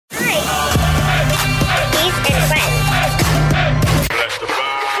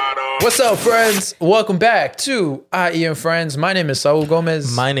What's up, friends? Welcome back to IE and Friends. My name is Saul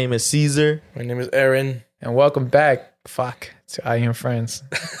Gomez. My name is Caesar. My name is Aaron. And welcome back, to IE and Friends.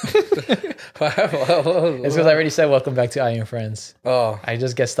 It's because I already said welcome back to IE and Friends. Oh. I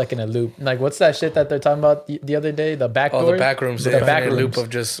just get stuck in a loop. Like, what's that shit that they're talking about the other day? The back door? Oh, the back rooms. The back rooms. Loop of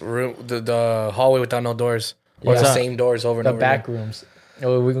just the hallway without no doors. Or Yeah. the same doors over and over. The back rooms.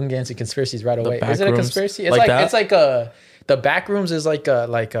 Oh, we're going to get into conspiracies right away. back Is it a rooms? conspiracy? It's Like that? it's like a... The back rooms is like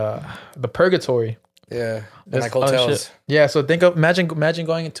the purgatory. Yeah. It's- Like oh, hotels. shit. Yeah, so imagine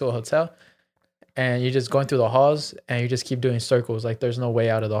going into a hotel and you're just going through the halls and you just keep doing circles. Like there's no way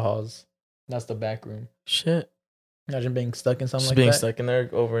out of the halls. That's the back room. Shit. Imagine being stuck in something Just like being that. stuck in there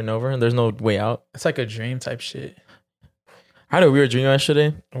over and over, and there's no way out. It's like a dream type shit. I had a weird dream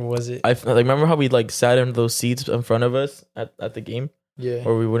yesterday. Or was it? I remember how we like sat in those seats in front of us at the game, Yeah.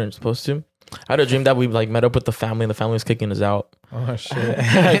 or we weren't supposed to. I had a dream that we like met up with the family, and the family was kicking us out. Oh shit.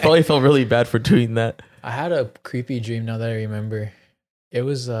 I probably felt really bad for doing that. I had a creepy dream now that I remember. It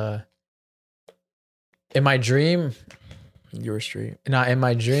was in my dream. You were straight. In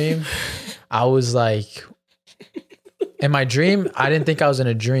my dream, I was like, in my dream, I didn't think I was in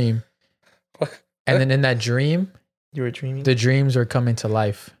a dream. And then in that dream, You were dreaming. the dreams were coming to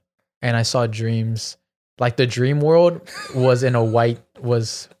life. And I saw dreams. Like the dream world was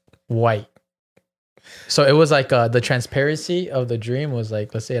white. So it was like the transparency of the dream was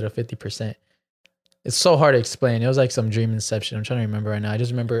like, let's say at a 50%. It's so hard to explain. It was like some dream inception. I'm trying to remember right now. I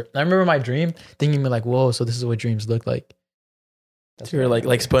remember my dream thinking me like, whoa, so this is what dreams look like. So you're like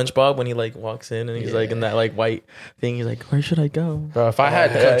SpongeBob when he like walks in and he's like in that like white thing. He's like, where should I go? Bro, if I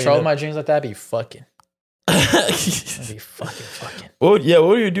had Yeah, control you of know. my dreams like that, I'd be fucking. I'd be fucking. What would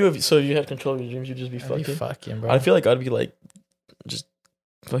you do if you had control of your dreams? You'd just be I'd fucking. be fucking, bro. I feel like I'd be like, just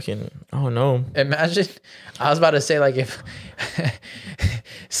fucking. Oh no. Imagine, I was about to say like if,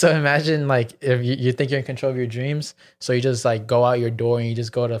 so imagine like if you think you're in control of your dreams, so you just like go out your door and you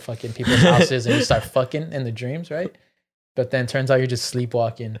just go to fucking people's houses and you start fucking in the dreams, right? But then turns out you're just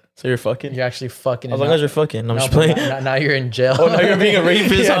sleepwalking. So you're fucking. You're actually fucking. As long as you're fucking, I'm just playing. Now you're in jail. Oh, now you're being a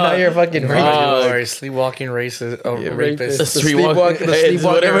rapist, Yeah, huh? now you're a fucking Oh, rapist. Sleepwalking racist. Yeah, Rapist. The sleepwalking- the It's sleepwalking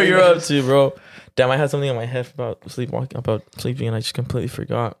whatever you're rapist. up to, bro. Damn, I had something in my head about sleeping, and I just completely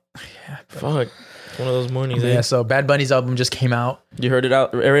forgot. Yeah, Fuck. It's one of those mornings. yeah. Eh? So Bad Bunny's album just came out. You heard it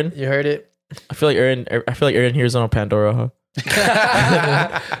out, Aaron? You heard it? I feel like Aaron hears it on Pandora, huh?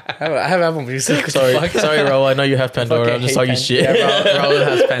 I have Apple Music. Sorry, Raul. I know you have Pandora. I'm just talking shit. Yeah, Raul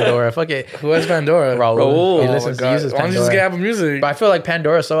has Pandora. Fuck it. Who has Pandora? Raul. He Oh, listens. He uses Why don't you just Pandora. get Apple Music? But I feel like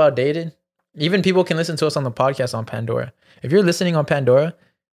Pandora is so outdated. Even people can listen to us on the podcast on Pandora. If you're listening on Pandora,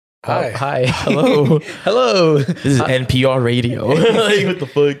 Hi. hi, Hello. hello. This is NPR radio. Like, what the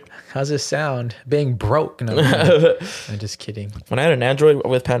fuck? How's it sound? Being broke? No, I'm just kidding. When I had an Android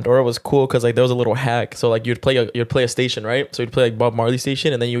with Pandora, it was cool because like there was a little hack. So like you'd play a station, right? So you'd play like Bob Marley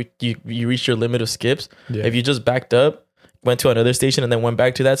station, and then you reached your limit of skips. Yeah. If you just backed up, went to another station, and then went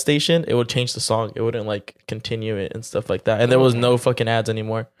back to that station, it would change the song. It wouldn't like continue it and stuff like that. And there was no fucking ads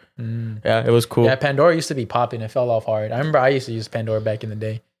anymore. Yeah, it was cool. Yeah, Pandora used to be popping. It fell off hard. I remember I used to use Pandora back in the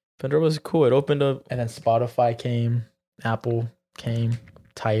day. Pandora was cool. It opened up. And then Spotify came, Apple came,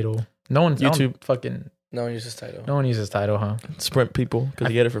 Tidal. No one YouTube. fucking No one uses title. no one uses Tidal, huh? Sprint people because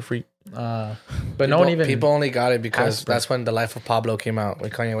you get it for free. But no one even People only got it because asked for it. that's when The Life of Pablo came out.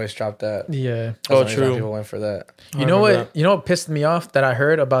 When Kanye West dropped that. Yeah. That's the only true. reason People went for that. You know what? You know what pissed me off that I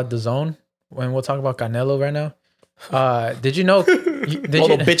heard about the zone when we'll talk about Canelo right now. Did you know? All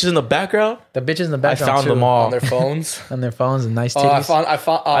the bitches in the background. The bitches in the I background found them too, all. On their phones. on their phones and nice I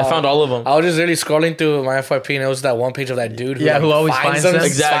titties. I found all of them. I was just really scrolling through my FYP and it was that one page of that dude who, Yeah, who always finds them.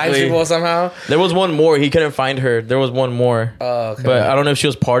 Exactly. finds people somehow. There was one more. He couldn't find her. There was one more. Oh, okay. But I don't know if she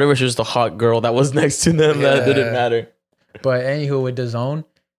was part of it or she was just a hot girl that was next to them. That Yeah. didn't matter. But anywho, with the zone,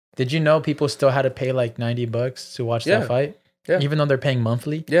 did you know people still had to pay like $90 to watch Yeah. that fight? Yeah. Even though they're paying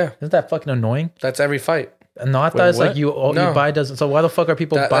monthly? Yeah, Isn't that fucking annoying? that's every fight. No, I thought Wait, it's like what? you No. buy the. So why the fuck are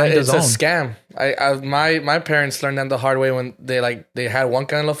people buying the It's zone? a scam. My parents learned that the hard way when they had one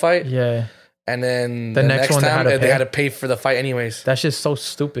Canelo fight, Yeah, and then The the next next one they time had to they pay? had to pay for the fight anyways. that's just so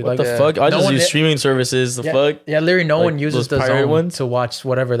stupid. What like the fuck? I no just one- use streaming services. The yeah, fuck? Yeah, literally, no Like one uses those the pirate zone ones? to watch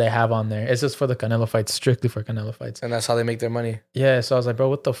whatever they have on there. It's just for the Canelo fights, strictly for Canelo fights. And that's how they make their money. Yeah, so I was like, bro,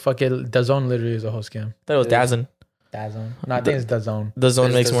 what the fuck? The zone literally is a whole scam. That was Dazn. DAZN. No, I think it's the zone. The zone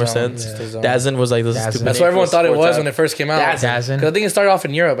It's makes the more zone, sense. it's the zone. Dazn was like this is Dazn. stupid. That's name what everyone for a thought it sports was app. when it first came out. DAZN. Because I think it started off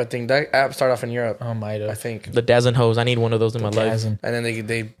in Europe. I think that app started off in Europe. Oh, might I have. think. The Dazn hose. I need one of those in my life. DAZN. And then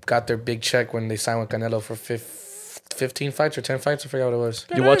they got their big check when they signed with Canelo for 15 fights or 10 fights. I forgot what it was.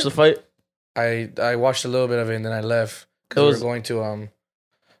 You watch the fight? I watched a little bit of it and then I left It because we was- were going to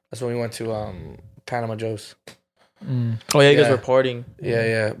That's when we went to Panama Joe's. Oh yeah, you guys Yeah. were partying.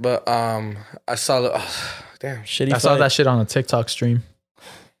 Yeah. But I saw damn. Shitty. I saw fight. that shit on a TikTok stream.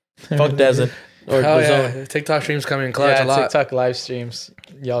 Fuck Desmond. Or Oh the yeah, zone. TikTok streams come in clutch Yeah, a lot. TikTok live streams.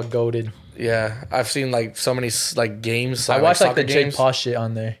 Y'all goaded. Yeah, I've seen like so many like games. I watched like soccer the Jake games. Paul shit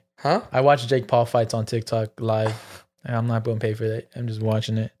on there. Huh? I watched Jake Paul fights on TikTok live. And I'm not going to pay for that. I'm just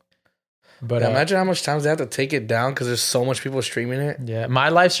watching it. But Yeah, imagine how much times they have to take it down because there's so much people streaming it. yeah, my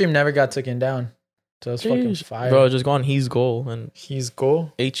live stream never got taken down. So it's fucking Jeez. fire. Bro, just go on He's Goal and He's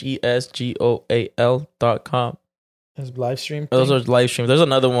cool. HESGOAL.com. His live stream. Those thing. are live streams. There's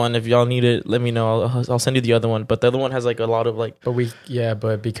another one. If y'all need it, let me know. I'll send you the other one. But the other one has like a lot of like. But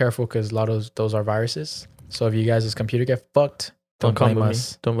but be careful because a lot of those are viruses. So if you guys' computer get fucked, don't come blame with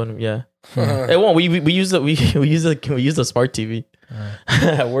us. me. Don't blame me. Yeah. It won't. We use the we use the smart TV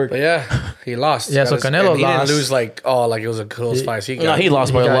at work. But yeah, he lost. Yeah, so Canelo he lost. didn't lose like it was a close fight. So No, he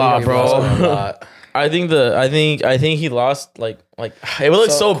lost by a lot, he bro. lost by a lot. I think he lost like it would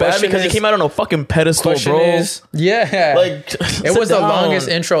look so bad question because he is- came out on a fucking pedestal, Question bro. is, Yeah. Like it was the longest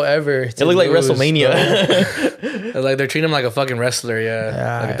intro ever. It looked like WrestleMania. like they're treating him like a fucking wrestler.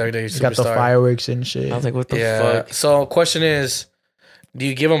 Yeah, like a WWE You got the superstar. fireworks and shit. I was like, what the Yeah. fuck? So question is, do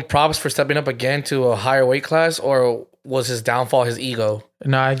you give him props for stepping up again to a higher weight class, or was his downfall his ego?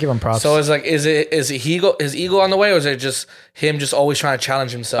 No, I give him props. So it's like, is his ego on the way, or is it just him just always trying to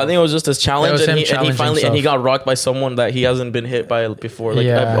challenge himself? I think it was just his challenge, It was and him he challenging finally himself. got rocked by someone that he hasn't been hit by before, like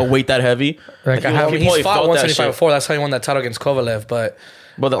Yeah. a weight that heavy. Like, And I have- I mean, people he's probably fought felt that 175 shit. before. That's how he won that title against Kovalev. But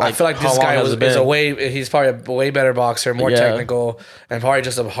But I feel like how this long guy has it been? he's probably a way better boxer, more Yeah. technical, and probably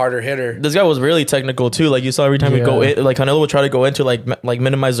just a harder hitter. This guy was really technical too. Like you saw every time he go Yeah. in, like Canelo would try to go into like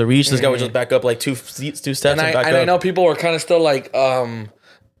minimize the reach. This guy would just back up like two steps and, And back I up. know people were kind of still like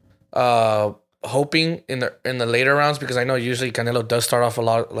hoping in the later rounds, because I know usually Canelo does start off a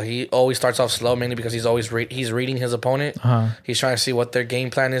lot, like he always starts off slow, mainly because he's always he's reading his opponent. He's trying to see what their game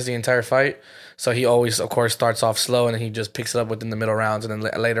plan is the entire fight. So he always, of course, starts off slow, and then he just picks it up within the middle rounds, and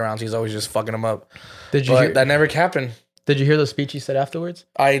then later rounds he's always just fucking them up. Did you But hear, that never happened. did you hear the speech he said afterwards?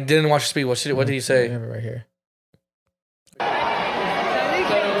 I didn't watch the speed. What did he I say? have it right here.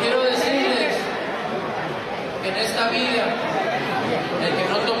 Pero quiero decirles que en esta vida, el que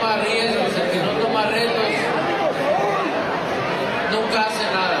no toma riesgos, el que no toma retos, nunca hace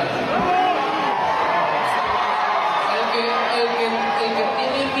nada. El que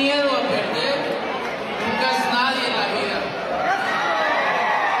tiene miedo a perder, nunca es nadie en la vida.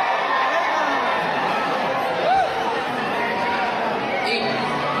 Y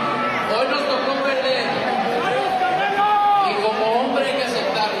hoy nos tocó perder. Y como hombre hay que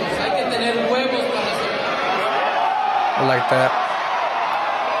aceptarlos, hay que tener huevos para aceptarlos. I like that.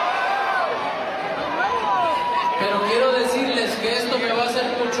 Pero quiero decirles que esto me va a hacer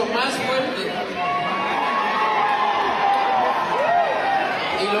mucho más fuerte.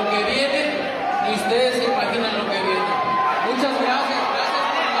 Y lo que viene, ni ustedes se imaginan lo que viene. Muchas gracias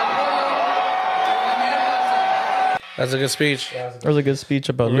por el apoyo. La mierda. That's a good speech. There was a good speech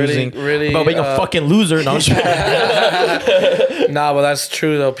about Really, losing, really, about being a fucking loser. No, I'm just- Nah, but that's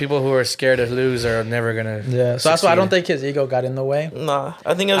true though. People who are scared to lose are never gonna. Yeah. So that's why I don't succeed. think his ego got in the way. nah,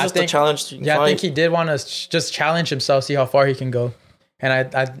 I think it was just a challenge. Yeah, I think he did want to just challenge himself, see how far he can go. And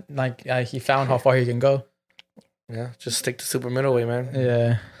he found how far he can go. Yeah, just stick to super middleweight, man.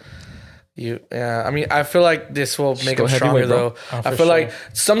 Yeah. I mean, I feel like this will make go him stronger, heavyweight, bro. though. Oh, I for feel sure. like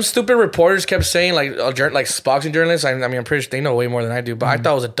some stupid reporters kept saying, like boxing journalists. I mean, I'm pretty sure they know way more than I do, but I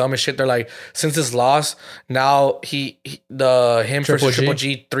thought it was the dumbest shit. They're like, since his loss, now him Triple versus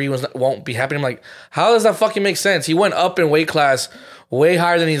G? Triple G3 won't be happening. I'm like, how does that fucking make sense? He went up in weight class way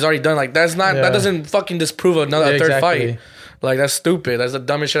higher than he's already done. Like, that doesn't fucking disprove a third exactly. fight. Like, that's stupid. That's the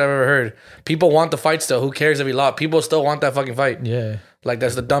dumbest shit I've ever heard. People want the fight still. Who cares if he lost? People still want that fucking fight. Yeah. Like,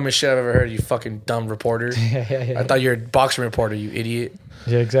 that's the dumbest shit I've ever heard, you fucking dumb reporter. Yeah. I thought you were a boxing reporter, you idiot.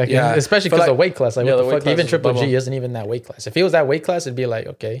 Yeah, exactly. Yeah. Especially But because the like- weight class. Like, Yeah, what the the weight fuck? class Even is Triple bubble. G isn't even that weight class. If he was that weight class, it'd be like,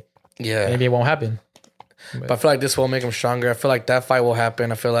 okay, Yeah. maybe it won't happen. But I feel like this will make him stronger. I feel like that fight will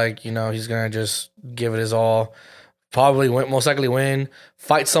happen. I feel like, he's going to just give it his all. Probably most likely win.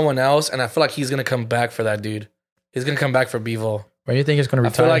 Fight someone else. And I feel like he's going to come back for that dude. He's going to come back for Bevo. When do you think he's going to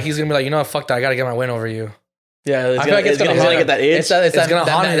I retire? feel like he's going to be like, you know what? Fuck that. I got to get my win over you. Yeah, I feel like it's gonna haunt him. get that itch. It's It's gonna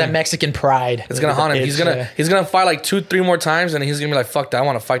haunt him. that Mexican pride. It's going to haunt him. He's going to Yeah. he's gonna fight like 2-3 more times. And he's going to be like, fuck that. I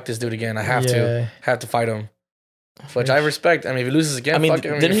want to fight this dude again. I have Yeah. to. Have to fight him. Which I respect. I mean, if he loses again, I mean, fuck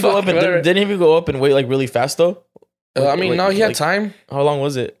him. didn't he Fuck go up? whatever. Didn't he go up and weight like really fast though? I mean, no, he had Like, time. How long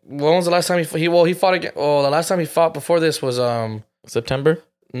was it? When was the last time he fought again? Oh, the last time he fought before this was September.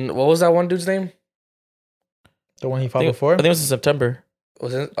 what was that one dude's name? The one he I fought think, before? I think it was in September.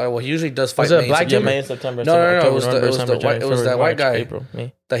 Was it? Well, he usually does fight. Was it a May, black September. gym? May and September. No. October, It was November, the December, white. It was January, that white March, guy April,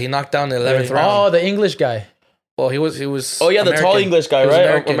 May. that he knocked down the 11th Yeah. round. Oh, the English guy. Well, he was. Oh yeah, the tall American. English guy, He was right?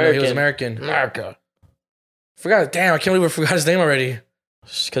 American. No, he was American. American. Forgot. Damn, I can't believe I forgot his name already.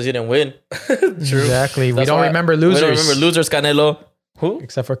 Because he didn't win. True. Exactly. We That's don't why- remember We losers. don't remember losers, Canelo. Who?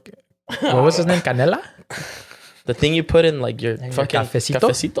 Except for what was his name? Canela. The thing you put in like your fucking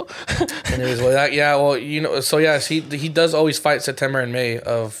cafecito? Anyways, he does always fight September and May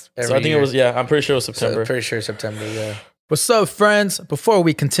of every So I think year. it was, I'm pretty sure it was So September. I'm pretty sure September, yeah. What's up, friends? Before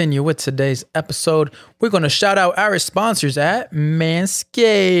we continue with today's episode, we're going to shout out our sponsors at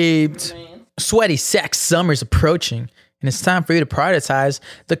Manscaped. Sweaty sex summer's approaching, and it's time for you to prioritize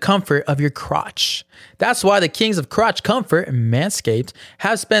the comfort of your crotch. That's why the kings of crotch comfort, Manscaped,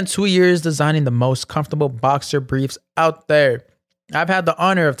 have spent 2 years designing the most comfortable boxer briefs out there. I've had the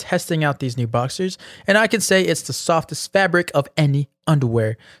honor of testing out these new boxers, and I can say it's the softest fabric of any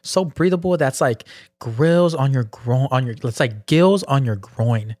underwear. So breathable that's like grills on your groin, it's like gills on your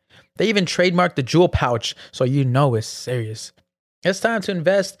groin. They even trademarked the jewel pouch, so you know it's serious. It's time to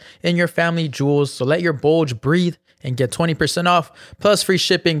invest in your family jewels, so let your bulge breathe and get 20% off plus free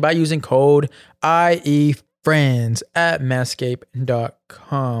shipping by using code IEFRIENDS at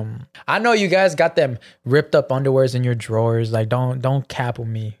manscaped.com. I know you guys got them ripped up underwears in your drawers. Like, don't cap with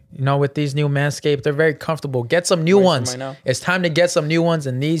me. You know, with these new Manscaped, they're very comfortable. Get some new ones. right now. It's time to get some new ones,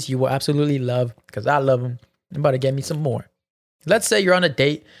 and these you will absolutely love because I love them. I'm about to get me some more. Let's say you're on a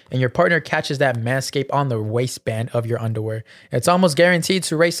date and your partner catches that Manscaped on the waistband of your underwear. It's almost guaranteed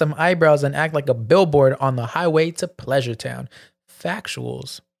to raise some eyebrows and act like a billboard on the highway to Pleasure Town.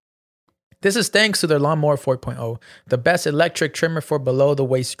 Factuals. This is thanks to their Lawnmower 4.0, the best electric trimmer for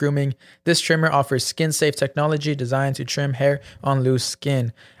below-the-waist grooming. This trimmer offers skin-safe technology designed to trim hair on loose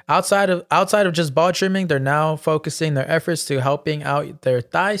skin. Outside of just ball trimming, they're now focusing their efforts to helping out their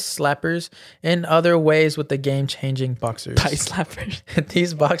thigh slappers in other ways with the game-changing boxers. Thigh slappers.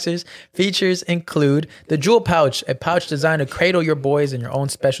 These boxers features include the jewel pouch, a pouch designed to cradle your boys in your own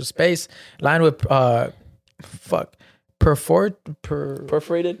special space, lined with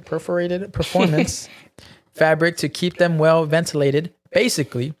perforated performance fabric to keep them well ventilated.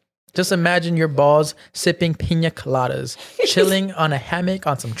 Basically, just imagine your balls sipping pina coladas, chilling on a hammock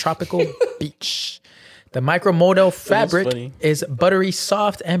on some tropical beach. The micromodal fabric funny. is buttery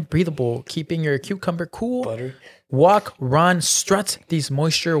soft and breathable, keeping your cucumber cool. Butter. Walk, run, strut. These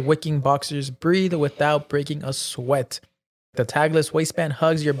moisture-wicking boxers breathe without breaking a sweat. The tagless waistband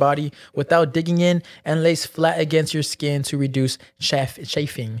hugs your body without digging in and lays flat against your skin to reduce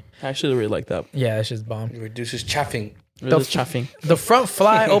chafing. I actually really like that. Yeah, that's just bomb. It reduces chaffing. Really chaffing. The front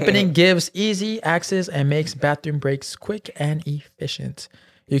fly opening gives easy access and makes bathroom breaks quick and efficient.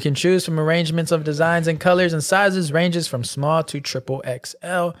 You can choose from arrangements of designs and colors and sizes ranges from small to triple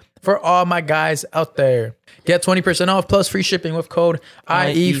XL for all my guys out there. Get 20% off plus free shipping with code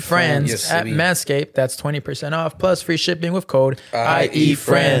IEFRIENDS Yes, at baby. Manscaped. That's 20% off plus free shipping with code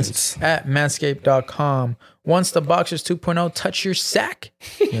IEFRIENDS at manscaped.com. Once the Boxers 2.0 touch your sack,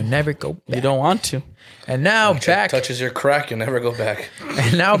 you'll never go back. You don't want to. And now back Touches your crack, you'll never go back.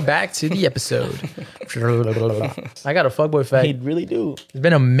 and now back to the episode. I got a fuckboy fact. He really do. It's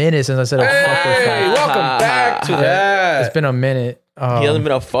been a minute since I said a fuckboy Hey, fact. welcome back to that. It's been a minute. He hasn't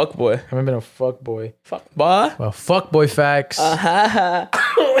been a fuck boy. I haven't been a fuckboy. Fuck boy. Well, fuckboy facts.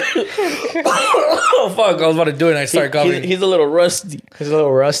 Oh fuck! I was about to do it, and I started coughing. He's a little rusty. It's a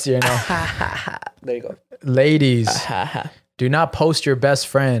little rustier now. There you go. Ladies, do not post your best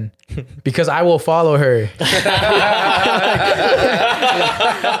friend because I will follow her. I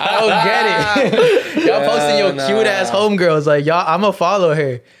don't get it. Y'all posting your cute ass homegirls like y'all. I'm gonna follow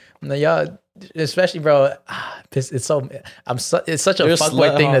her. I'm like, y'all, especially bro. It's so. It's such a You're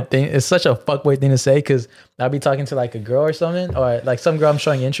fuckboy slut, thing huh? to think. It's such a fuckboy thing to say because I'll be talking to like a girl or something, or like some girl I'm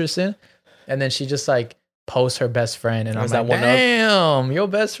showing interest in, and then she just like posts her best friend, and I'm Is like, that one up? damn, your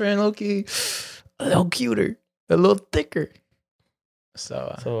best friend, Loki, a little cuter, a little thicker.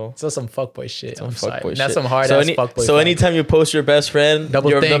 So some fuckboy shit. I'm sorry. fuckboy That's shit. some hard So ass fuckboy. So fact. anytime you post your best friend, Double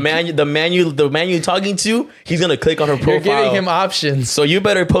the think. man you're talking to, he's gonna click on her profile. You're giving him options. So you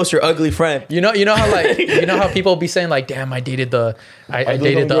better post your ugly friend. You know how like how people be saying like, damn, I dated the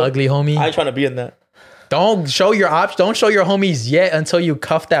Ugly ugly homie. I ain't trying to be in that. Don't show your Don't show your homies yet until you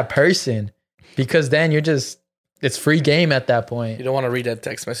cuff that person, because then it's free game at that point. You don't want to read that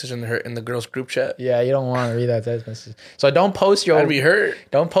text message in the girls group chat. Yeah, you don't want to read that text message. So don't post I'd be hurt.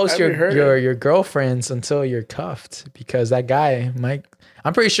 Don't post I'd be hurt. your girlfriends until you're cuffed, because that guy might.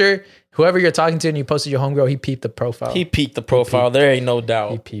 I'm pretty sure whoever you're talking to and you posted your homegirl, he peeped the profile. He peeped the profile. There ain't no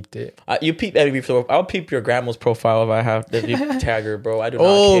doubt. He peeped it. You peep every. I'll peep your grandma's profile if you tag her, bro. I do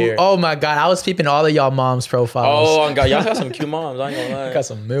not care. Oh my god, I was peeping all of y'all mom's profiles. Oh god, y'all got some cute moms. I ain't gonna lie. Got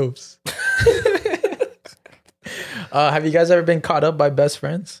some milfs. Have you guys ever been caught up by best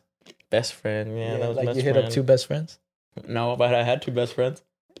friends? Best friend, yeah. That was like best you hit friend. up 2 best friends. No, but I had 2 best friends.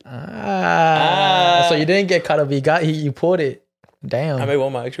 So you didn't get caught up. You pulled it. Damn. I made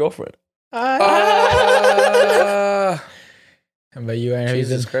one my ex-girlfriend. But you ain't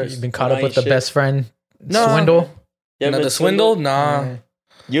Jesus Christ. you've been caught up with the best friend swindle. Yeah, No, the swindle? Nah.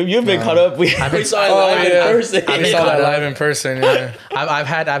 You've been caught up. We saw it live in person. I saw that live in person. Yeah. I've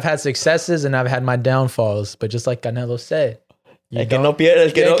had successes and I've had my downfalls. But just like Canelo said, El que no pierde,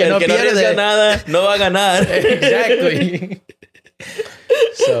 el que no arriesga nada, no va a ganar. Exactly.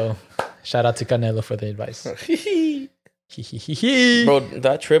 So, shout out to Canelo for the advice. Bro,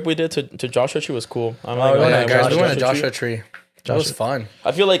 that trip we did to Joshua Tree was cool. I'm like, Yeah, guys, we went to Joshua Tree. It was fun.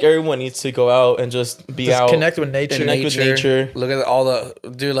 I feel like everyone needs to go out and just be out. Connect with nature. Connect with nature. Look at all the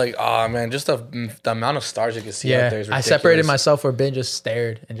dude. Like, oh man, just the amount of stars you can see out there is ridiculous. I separated myself for a bit, just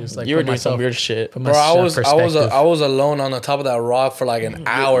stared and just like you were doing some weird shit. Bro, I was alone on the top of that rock for like an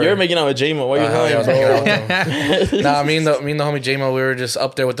hour. You were making out with J-Mo. What are you doing? Nah, me and the homie J-Mo, we were just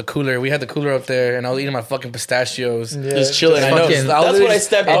up there with the cooler. We had the cooler up there, and I was eating my fucking pistachios. Yeah, just chilling. I know. That's what I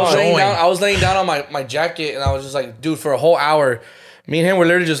stepped on. I was laying down on my jacket, and I was just like, dude, for a whole hour. Me and him were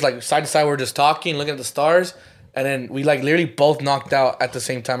literally just like side to side. We're just talking, looking at the stars, and then we like literally both knocked out at the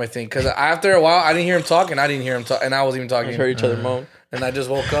same time. I think because after a while, I didn't hear him talk, and I didn't hear him talk, and I wasn't even talking. We heard each other moan, and I just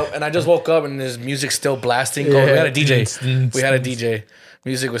woke up, and his music still blasting. We had a DJ. We had a DJ.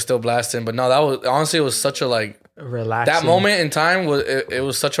 Music was still blasting, but no, that was honestly it was such a like relaxing. That moment in time was it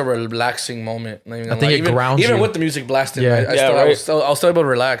was such a relaxing moment. I think it grounds even you. with the music blasting. Yeah. I was still able to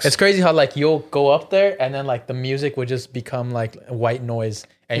relax. It's crazy how like you'll go up there and then like the music would just become like white noise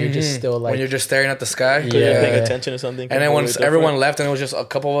and you're just still like when you're just staring at the sky. Yeah, paying attention to something. And then once everyone left and it was just a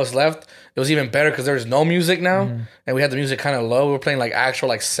couple of us left, it was even better because there was no music now, and we had the music kind of low. We were playing like actual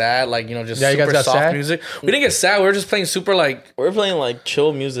like sad, like just super soft sad? Music. We didn't get sad. We were just playing super like we were playing like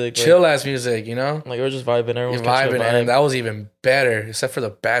chill music, chill ass music. Like we were just vibing. Everyone was vibing, and that was even better, except for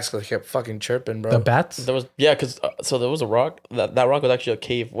the bats because they kept fucking chirping, bro. The bats? There was because so there was a rock. That rock was actually a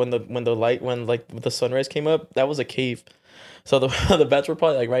cave. When the sunrise came up, that was a cave. So the bats were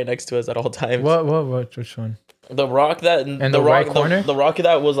probably like right next to us at all times. What? Which one? The rock that in the rock, right corner. The rock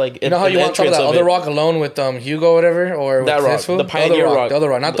that was like you know how you want to talk about that other rock alone with Hugo or whatever or that rock, the Pioneer rock, the other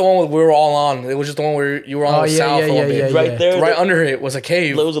rock, not the one we were all on. It was just the one where you were on south. Right there, right under it was a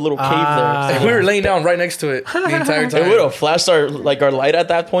cave. There was a little cave there. And we were laying down right next to it the entire time. It would have flashed our light at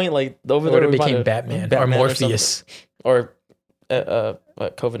that point, like over there. It became Batman or Morpheus or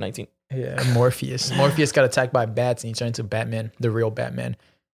COVID-19. Yeah, Morpheus. Morpheus got attacked by bats and he turned into Batman, the real Batman.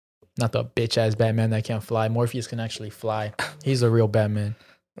 Not the bitch ass Batman that can't fly. Morpheus can actually fly. He's a real Batman.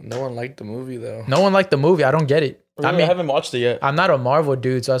 No one liked the movie though. No one liked the movie. I don't get it. I haven't watched it yet. I'm not a Marvel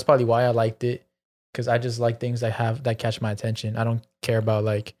dude, so that's probably why I liked it. Because I just like things that catch my attention. I don't care about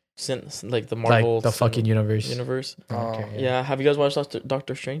like the Marvel, like the fucking universe. Yeah. Have you guys watched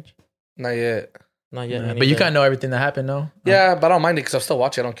Doctor Strange? Not yet. Not yet. But you kind of know everything that happened, no? Yeah, but I don't mind it because I'll still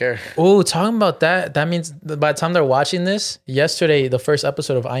watch it. I don't care. Oh, talking about that, that means by the time they're watching this, yesterday, the first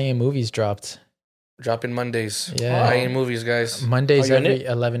episode of I Am Movies dropped. Dropping Mondays. Yeah. I Am Movies, guys. Mondays every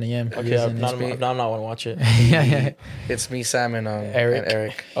 11 a.m. Okay, I'm not going to watch it. Yeah. It's me, Sam, and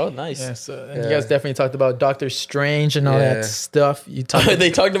Eric. Oh, nice. Yeah, so you guys definitely talked about Doctor Strange and all that stuff.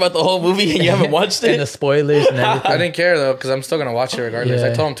 They talked about the whole movie and you haven't watched it? And the spoilers and everything. I didn't care, though, because I'm still going to watch it regardless.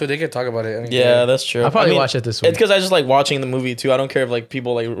 I told them, too, they could talk about it. That's true. I'll probably watch it this week. It's because I just like watching the movie, too. I don't care if like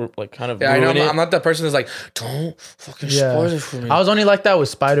people like kind of I know. I'm not that person that's like, don't fucking spoil it for me. I was only like that with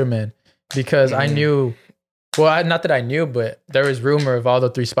Spider-Man because I knew... Well, not that I knew, but there was rumor of all the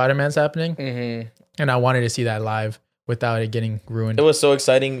 3 Spider-Mans happening. And I wanted to see that live without it getting ruined. It was so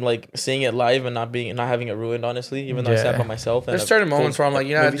exciting, like seeing it live and not having it ruined, honestly, even though I sat by myself. There's certain moments where I'm like,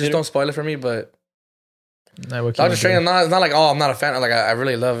 just don't spoil it for me, but Doctor Strange, it's not like, I'm not a fan. Like I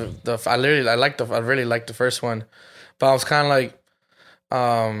really love I really liked the first one. But I was kind of like,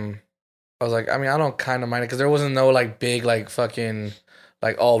 I was like, I mean, I don't kind of mind it because there wasn't no like big like fucking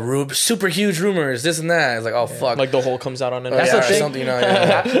like super huge rumors, this and that. It's like, oh fuck, like the whole comes out on it. That's the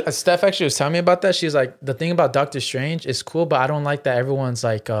thing. Steph actually was telling me about that. She's like, the thing about Doctor Strange is cool, but I don't like that everyone's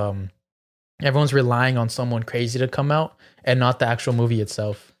like, everyone's relying on someone crazy to come out and not the actual movie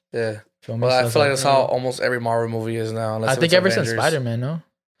itself. Yeah. Well, I feel like that's how almost every Marvel movie is now. I think ever since Spider-Man, no.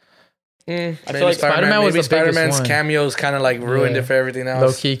 I feel like Spider-Man was the biggest Spider-Man's one. cameos kind of like ruined it for everything else.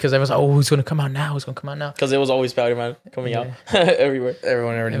 Low key, because everyone's like, oh, who's gonna come out now? Who's gonna come out now? Because it was always Spider-Man coming out everywhere.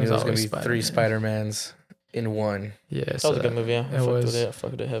 Everyone already knew was there was gonna always be 3 Spider-Man. Spider-Mans in one. Yeah, That was a good movie. Yeah. I fucked with it. I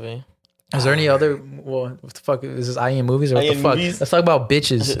fucked with it heavy. Is there any other? Well, what the fuck is this? IM movies or what the IM fuck? movies? Let's talk about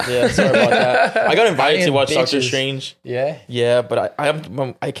bitches. Yeah, sorry about that. I got invited to IM watch Doctor bitches. Strange. Yeah. Yeah, but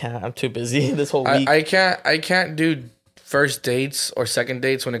I can't. I'm too busy this whole week. I can't do first dates or second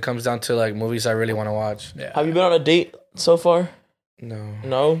dates when it comes down to like movies I really want to watch. Yeah. Have you been on a date so far? No.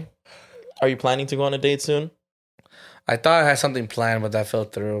 No. Are you planning to go on a date soon? I thought I had something planned, but that fell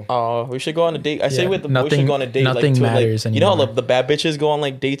through. Oh, we should go on a date. I say Yeah, with the boys should go on a date. nothing like, to, matters like, you know how anymore. the bad bitches go on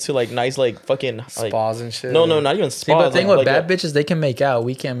like dates to like nice like fucking like Spas and shit. no, not even See, but spas. the thing like, with like bad bitches, they can make out.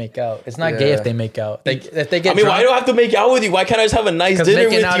 We can't make out. It's not gay Yeah. if they make out. If they get I mean, why drunk, do I have to make out with you? Why can't I just have a nice 'Cause dinner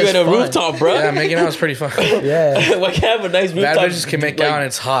making with out you is at a fun. rooftop, bro? Yeah, making out is pretty fun. yeah, Why can't I have a nice Bad rooftop? bitches can make like, out and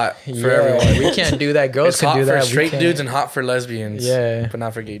it's hot for yeah. everyone. We can't do that. Girls It's can hot do for that. We straight can't. dudes and hot for lesbians. Yeah. But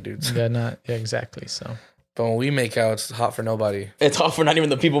not for gay dudes. Yeah, not yeah, exactly. So But when we make out, it's hot for nobody. It's hot for not even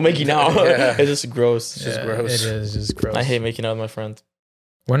the people making out. Yeah. It's just gross. It's just yeah, gross. It is just gross. I hate making out with my friends.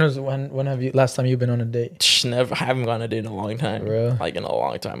 When have you last time you've been on a date? Never, I haven't gone on a date in a long time. Real? Like in a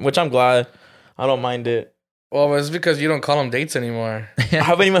long time, which I'm glad. I don't mind it. Well, it's because you don't call them dates anymore. I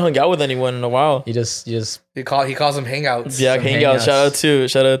haven't even hung out with anyone in a while. You just He calls them hangouts. Yeah, Some hangouts. hangouts.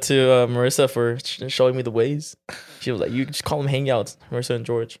 Shout out to Marissa for showing me the ways. She was like, "You just call them hangouts." Marissa and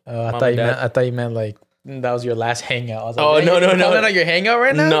George. I Mom thought and you Dad. meant like that was your last hangout. I was like, Oh, "Hey, no, you no, no. calling out your hangout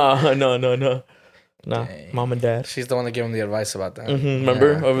right now? No. Nah, Dang. Mom and Dad. She's the one that gave him the advice about that.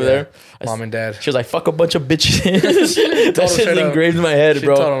 Remember Yeah, over yeah. there? Mom and dad. She was like, "Fuck a bunch of bitches." Told That him shit's straight up. engraved in my head, She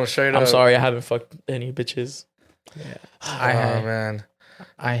bro. told him straight I'm up. sorry, I haven't fucked any bitches. I Oh have. man,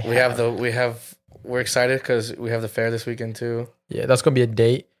 I we're excited because we have the fair this weekend too. Yeah, that's gonna be a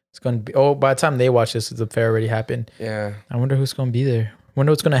date. It's gonna be. Oh, by the time they watch this, the fair already happened. Yeah, I wonder who's gonna be there.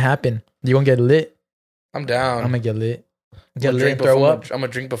 Wonder what's gonna happen. You gonna get lit? I'm down. I'm gonna get lit. I'm Get gonna lit drink and throw before. up. I'm gonna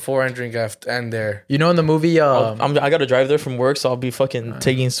drink before and drink after and there. You know in the movie, I gotta drive there from work, so I'll be fucking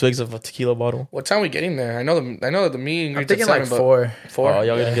taking swigs of a tequila bottle. What time are we getting there? I know the meeting. I'm greets thinking at like 7, but 4. 4. Oh,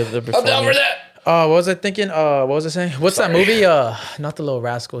 y'all gonna get there before I'm down me. for that. What was I thinking? What was I saying? What's that movie? Not the Little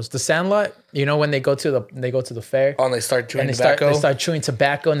Rascals, The Sandlot. You know when they go to the fair Oh, and they start chewing and tobacco. they start chewing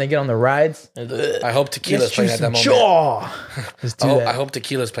tobacco and they get on the rides. I hope tequila's Let's chew playing at that some moment. jaw. Let's do that. I hope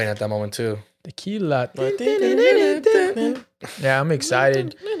tequila's playing at that moment too. Tequila. Yeah, I'm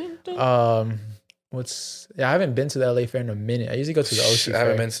excited. I haven't been to the LA Fair in a minute. I usually go to the OC I Fair.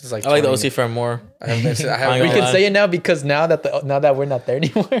 haven't been since like. I like the 20 OC Fair more. I haven't been. I I haven't ain't We been- gonna can say it now because now that we're not there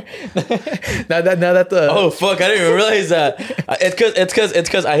anymore. now that the Oh fuck! I didn't even realize that. It's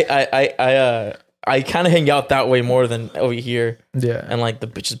because I kind of hang out that way more than over here, yeah and like the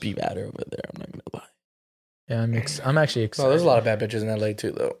bitches be badder over there. I'm not gonna lie. yeah I'm actually excited. No, there's a lot of bad bitches in LA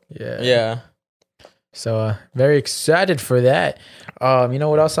too, though. Yeah. So very excited for that. You know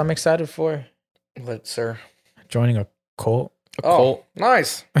what else I'm excited for? But sir, Joining a cult. Colt.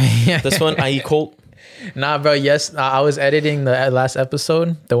 nice. This one, I.E. Colt. Nah, bro. Yes, I was editing the last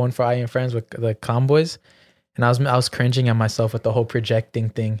episode, the one for I and Friends with the Comboys, and I was cringing at myself with the whole projecting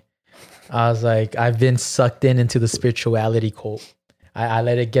thing. I was like, I've been sucked into the spirituality cult. I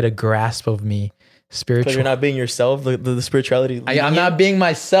let it get a grasp of me. Because Spiritual. you're not being yourself. The spirituality. I'm not being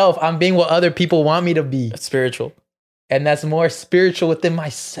myself. I'm being what other people want me to be, It's spiritual. and that's more spiritual within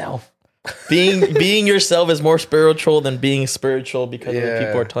myself. Being yourself is more spiritual than being spiritual because other Yeah.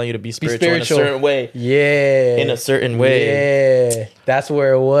 people are telling you to be spiritual, spiritual. in a certain way. Yeah. In a certain way. Yeah. That's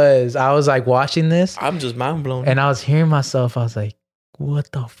where it was. I was like watching this I'm just mind blown. and I was hearing myself. I was like,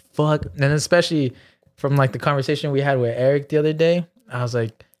 what the fuck? And especially from like the conversation we had with Eric the other day, I was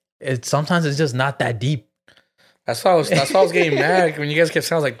like, sometimes it's just not that deep. That's why I was getting mad when you guys kept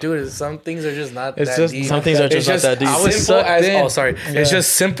saying. I was like, dude, some things are just not It's that just- deep. Some things are It's just not that deep. I I was was simple sucked as in. oh sorry. Yeah. It's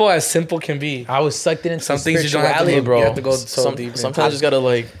just simple as simple can be. I was sucked into Some things you don't have to spirituality, look, bro. You have to go so deep. Sometimes you just gotta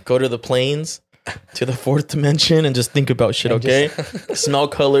like go to the planes, to the fourth dimension, and just think about shit. And Okay, smell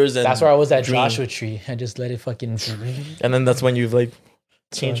colors, and That's where I was at dream. Joshua Tree. I just let it fucking. And then that's when you've like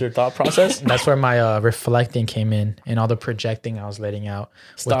changed your thought process. That's where my reflecting came in and all the projecting I was letting out.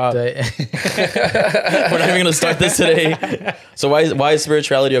 with Stop. the- We're not even gonna start this today. So why is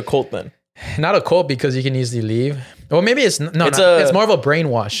spirituality a cult then? Not a cult because you can easily leave. Well, maybe it's no. It's It's a- more of a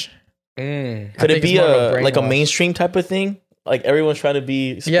brainwash. Could it think be it's more of a like a brainwash. mainstream type of thing? Like everyone's trying to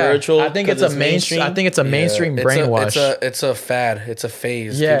be spiritual. Yeah, I think it's 'cause a mainstream. I think it's a mainstream brainwash. It's a fad. It's a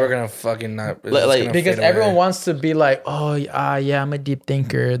phase. Yeah. People are gonna fucking not. it's Like- just like- gonna because fade away. everyone wants to be like, oh, yeah, I'm a deep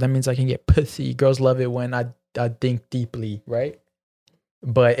thinker. That means I can get pussy. Girls love it when I think deeply, right?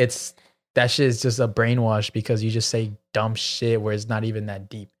 But it's that shit is just a brainwash because you just say dumb shit where it's not even that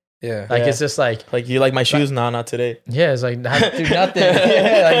deep. Yeah. Like it's just like you like my shoes? Nah, not today. yeah, it's like do nothing.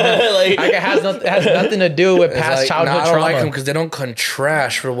 Yeah, like it has nothing to do with past childhood I don't trauma. like them because they don't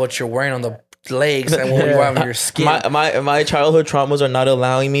contrast for what you're wearing on the legs and what you have on your skin. My childhood traumas are not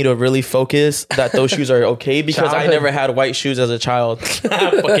allowing me to really focus that those shoes are okay because I never had white shoes as a child.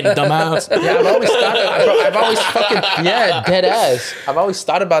 Fucking dumbass. Yeah, I've always fucking dead ass. I've always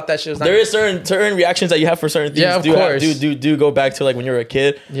thought about that shit. There is certain reactions that you have for certain things. Yeah, of course. Do go back to like when you were a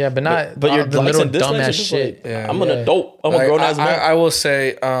kid. Yeah, but not but your the likes little and dislikes dumbass are just shit. like, I'm an adult. I'm a grown ass man. I will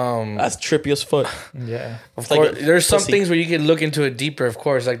say, that's trippy as fuck. Yeah, of course, there's some pussy. things where you can look into it deeper. Of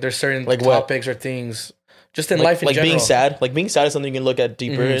course, like there's certain Like what? topics or things. Just in life in like general. being sad. Like being sad is something you can look at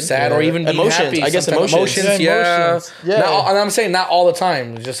deeper. in. Sad or even being emotions. happy. I guess sometimes. emotions. Yeah. Yeah. And I'm saying not all the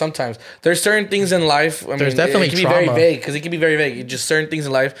time. Just sometimes. There's certain things in life. I There's mean, definitely it can be very trauma. vague because it can be very vague. Just certain things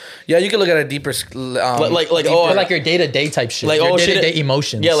in life. Yeah, you can look at a deeper. like your day to day type shit. Like, your oh, day shit, to day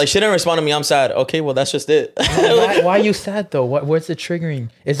emotions. Yeah, like she didn't respond to me. I'm sad. Okay, well that's just it. why are you sad though? What's the triggering?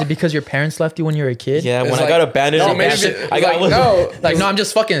 Is it because your parents left you when you were a kid? Yeah, when It's I like- got abandoned, No, and maybe shit, it- I got No, I'm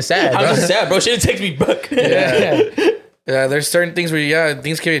just fucking sad. I'm bro. just sad, bro. She didn't take me back. Yeah. Yeah, there's certain things where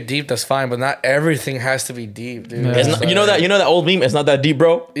things can be deep. That's fine, but not everything has to be deep, dude. Yeah. It's not, you know that old meme. It's not that deep,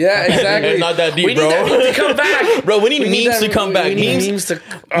 bro. Yeah, exactly. It's not that deep, we bro. Need that meme to come back, Bro, we need memes to come back. We need Memes to.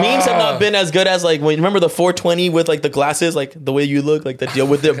 Memes have not been as good as like when remember the 420 with like the glasses, like the way you look, like the deal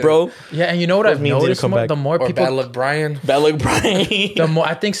with it, bro. Yeah, and you know what I've memes need to noticed? come back. The more Or people, Bad Luck Brian. Bad luck, Brian. the more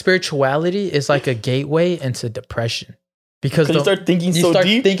I think spirituality is like a gateway into depression. Because you start thinking you so start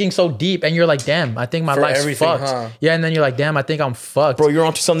deep. thinking so deep, and you're like, "Damn, I think my For life's everything, fucked." huh? Yeah, and then you're like, "Damn, I think I'm fucked." Bro, you're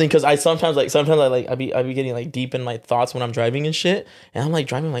onto something because I sometimes I be getting like deep in my thoughts when I'm driving and shit, and I'm like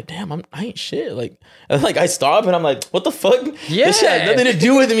driving like, damn, I ain't shit. Like, and like I stop and I'm like, what the fuck? Yeah. This shit has nothing to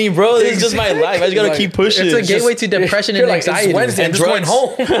do with me, bro. This is just my life. I just gotta Like, keep pushing. it's a gateway to depression and you're like, it's anxiety. Wednesday. and I'm just going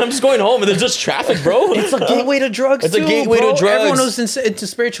home. I'm just going home, and there's just traffic, bro. It's a gateway to drugs. It's a too, gateway to bro. drugs. Everyone who's into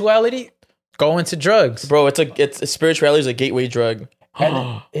spirituality, go into drugs. Bro, it's spirituality is a gateway drug.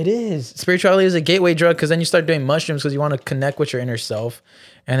 And it is. Spirituality is a gateway drug because then you start doing mushrooms because you want to connect with your inner self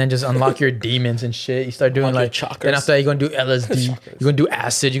and then just unlock your demons and shit. You start doing Unlock like your chakras. then after that you're gonna do LSD, you're gonna do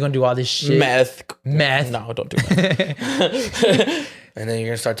acid, you're gonna do all this shit. Meth. Meth. No, don't do that. And then you're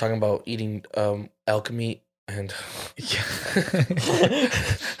gonna start talking about eating elk meat and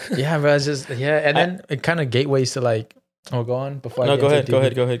Yeah, bro. It's just and then it kind of gateways to like go on before No, I go get ahead. too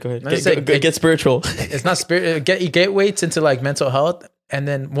deep. Go ahead. Let me say, Get spiritual. It's not spirit. Gateways into like mental health. And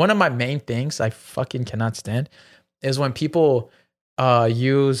then one of my main things I fucking cannot stand is when people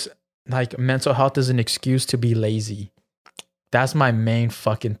use like mental health as an excuse to be lazy. That's my main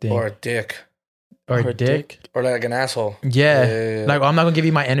fucking thing. or a dick Or a dick. or like an asshole. Yeah. Yeah. Like I'm not gonna give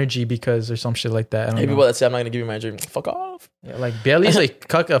you my energy because or some shit like that. I don't Hey, know. people that say I'm not gonna give you my dream. Fuck off. Yeah, like Bailey's like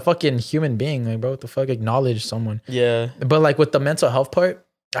a fucking human being. Like, bro, what the fuck? Acknowledge someone. Yeah. But like with the mental health part,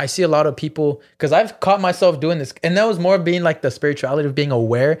 I see a lot of people because I've caught myself doing this, and that was more being like the spirituality of being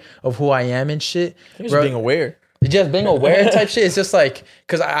aware of who I am and shit. Just being aware. Just being aware type shit. It's just like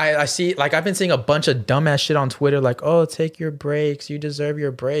because I see like I've been seeing a bunch of dumbass shit on Twitter, like, oh, take your breaks, you deserve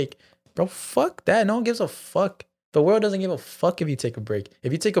your break, bro. Fuck that. No one gives a fuck. The world doesn't give a fuck if you take a break.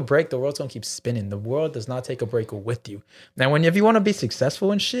 If you take a break, the world's gonna keep spinning. The world does not take a break with you. Now, if you want to be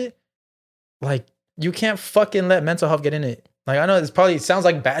successful and shit, like you can't fucking let mental health get in it. Like I know it sounds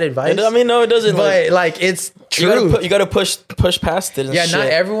like bad advice. I mean, no, it doesn't. but like it's true. You gotta push past it. And Yeah,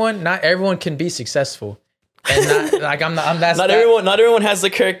 shit. not everyone can be successful. And not like that's Not everyone has the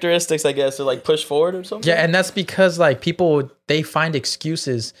characteristics, I guess, to like push forward or something. Yeah, and that's because like people they find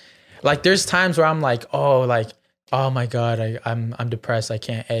excuses. Like there's times where I'm like, oh my god, I'm depressed, I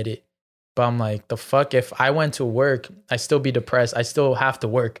can't edit. But I'm like, the fuck, if I went to work, I still be depressed. I still have to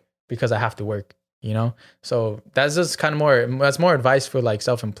work because I have to work, you know? So that's just kind of that's more advice for like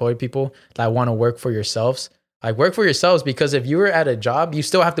self-employed people that want to work for yourselves. Like work for yourselves because if you were at a job, you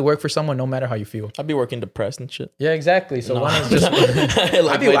still have to work for someone no matter how you feel. I'd be working depressed and shit. Yeah, exactly. So No. why not just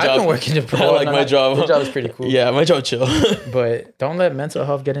I've been working depressed. I like my job. Your job is pretty cool. Yeah, my job chill. But don't let mental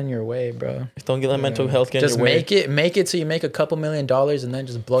health get in your way, bro. Don't get mental health get Just in your way. make it so you make a couple $1 million and then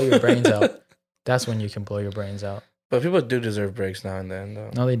just blow your brains out. That's when you can blow your brains out. But people do deserve breaks now and then,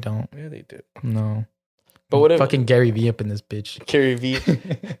 though. No, they don't. Yeah, they do. No. But what if Fucking Gary V up in this bitch. Carry V?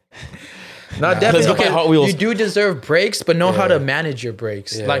 No, Let's definitely. go buy Hot Wheels. You do deserve breaks, but know how Yeah. to manage your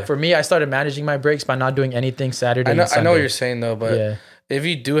breaks. Yeah. Like for me, I started managing my breaks by not doing anything Saturday. I know and Sunday. what you're saying, though, but Yeah. if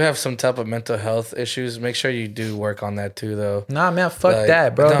you do have some type of mental health issues, make sure you do work on that, too, though. Nah, man, fuck Like,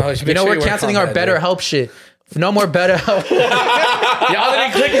 that, bro. no, make you know sure we're you work canceling on our that, better dude. help shit. No more better. Y'all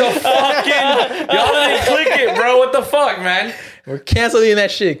didn't click the fucking. Y'all didn't click it, bro. What the fuck, man? We're canceling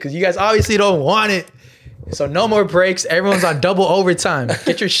that shit because you guys obviously don't want it. So no more breaks. Everyone's on double overtime.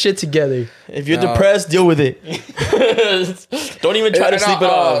 Get your shit together. If you're depressed, deal with it. Don't even try to sleep it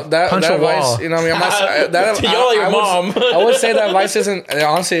off. Punch a wall. You know what I mean? I'm not, that, Y'all like your mom. I would say that advice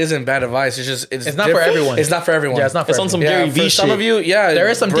isn't bad advice. It's just it's not for everyone. It's not for everyone. Yeah, it's not for It's on everyone. some Gary For V some shit. of you, yeah, There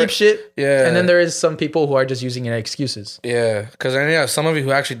is some deep shit. Yeah, And then there is some people who are just using it as excuses. Yeah, because some of you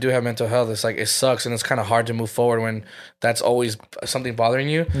who actually do have mental health, it's like it sucks and it's kind of hard to move forward when that's always something bothering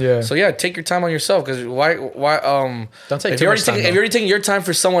you. Yeah. So yeah, take your time on yourself because why Don't take if too you're much time. if you're already taking your time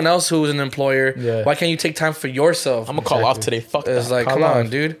for someone else who is an employer, Yeah. why can't you take time for yourself? I'm gonna call off today. Fuck It's that. like, Call come on,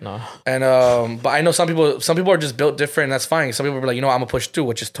 off. dude. No. And but I know some people are just built different, and that's fine. Some people are like, I'm gonna push through,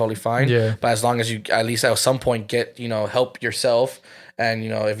 which is totally fine. Yeah. But as long as you at least at some point get help yourself, and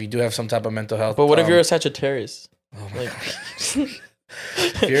if you do have some type of mental health. But what if you're a Sagittarius?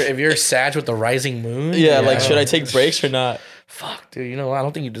 if you're Sag with the rising moon? Should I take breaks or not? Fuck, dude. I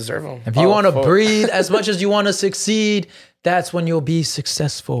don't think you deserve them. If you want to fuck. breathe as much as you want to succeed, that's when you'll be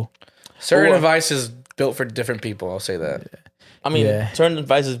successful. Certain Or- advice is built for different people. I'll say that. I mean, Yeah. certain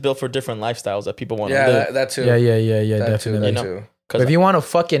advice is built for different lifestyles that people want to Yeah, live. that too. Yeah, That definitely. too. But if you want to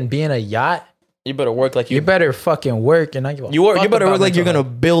fucking be in a yacht, You better work like you better fucking work and not give a You fuck better about work like you're mental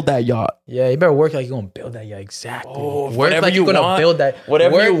gonna build that yacht. Yeah, you better work like you're gonna build that. Yeah, exactly. Work Whatever like you you're gonna want, build that.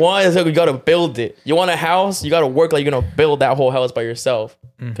 Whatever work, you want is like you gotta build it. You want a house, you gotta work like you're gonna build that whole house by yourself.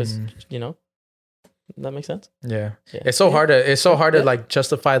 Because that makes sense. Yeah. Yeah. It's so hard to like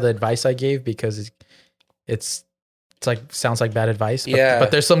justify the advice I gave because it's like sounds like bad advice. But, Yeah.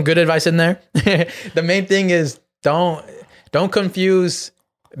 but there's some good advice in there. The main thing is don't confuse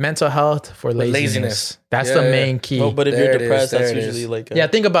mental health for laziness. That's the Yeah. main key. Well, but if There you're it is, depressed, that's there it usually is. like Yeah,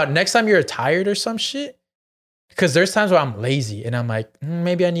 think about next time you're tired or some shit. Because there's times where I'm lazy and I'm like,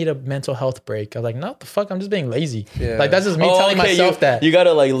 maybe I need a mental health break. I'm like, no, the fuck, I'm just being lazy. Yeah. Like that's just me telling myself that. you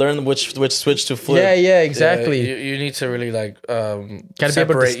gotta like learn which switch to flip. Yeah, exactly. Yeah, you need to really like Gotta be able to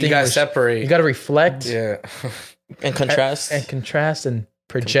separate. You gotta distinguish. separate. You got to reflect yeah. And contrast. and contrast and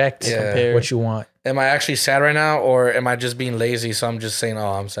project Yeah. what you want. Am I actually sad right now, or am I just being lazy? So I'm just saying,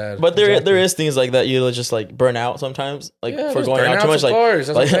 oh, I'm sad. But there is things like that you just like burn out sometimes, like Yeah, for there's going out too burnouts, much. of Like, course,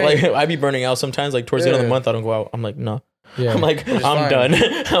 that's like, what I'm like saying. I be burning out sometimes. Like towards the end of the Yeah. month, I don't go out. I'm like, no. Yeah. I'm like, I'm fine. done.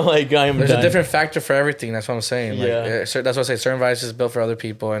 I'm like, I am There's done. a different factor for everything. That's what I'm saying. Like, Yeah. that's what I say. Certain advice is built for other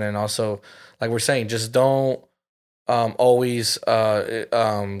people, and then also, like we're saying, just don't always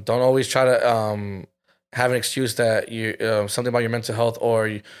try to have an excuse that you something about your mental health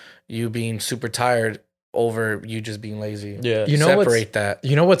or you being super tired over you just being lazy. Yeah. You know Separate that.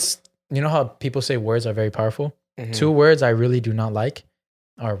 You know how people say words are very powerful? Mhm. Two words I really do not like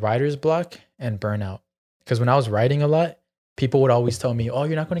are writer's block and burnout. Because when I was writing a lot, people would always tell me, oh,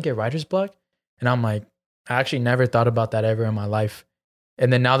 you're not going to get writer's block? And I'm like, I actually never thought about that ever in my life.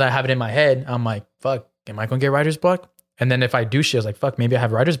 And then now that I have it in my head, I'm like, fuck, am I going to get writer's block? And then if I do shit, I was like, fuck, maybe I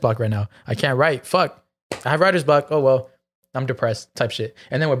have writer's block right now. I can't write. Fuck, I have writer's block. Oh, well, I'm depressed type shit.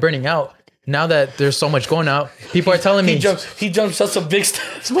 And then with burning out, now that there's so much going out, people are telling me, He jumped such a big step.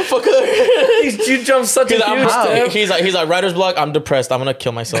 Motherfucker. You jumped such a huge step. He's like writer's block. I'm depressed. I'm gonna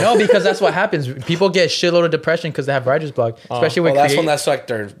kill myself. no, because that's what happens. People get shitload of depression because they have writer's block, especially with Well, that's create- when that's like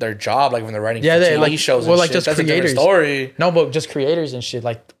their job, like when they're writing Yeah, for they, TV like- shows. well, And like, shit. just That's a different creators. story. No, but just creators and shit.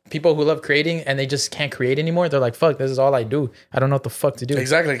 Like people who love creating and they just can't create anymore. They're like, fuck, this is all I do. I don't know what the fuck to do.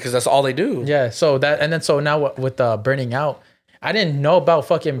 Exactly, because that's all they do. Yeah. So now with burning out, I didn't know about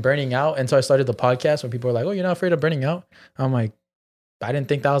fucking burning out until I started the podcast when people were like, oh, you're not afraid of burning out? I'm like, I didn't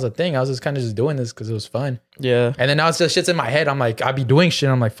think that was a thing. I was just kind of just doing this because it was fun. Yeah. And then now it's just shit's in my head. I'm like, I be doing shit.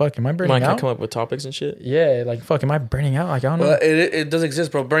 I'm like, fuck, am I burning Mike, I out? come up with topics and shit. Yeah, like fuck, am I burning out? Like I don't know. Well, it does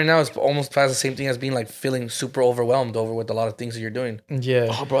exist, bro. Burning out is almost past the same thing as being like feeling super overwhelmed over with a lot of things that you're doing. Yeah.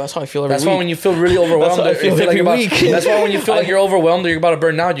 Oh, bro, that's how I feel every That's week. why when you feel really overwhelmed, That's how I or you feel like every you're about- week. That's why when you feel like you're overwhelmed or you're about to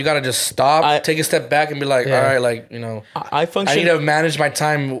burn out, you gotta just stop, take a step back, and be like, Yeah. all right, like I I function. need to manage my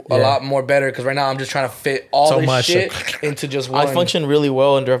time a lot more better because right now I'm just trying to fit all So this much. shit into just one. I function really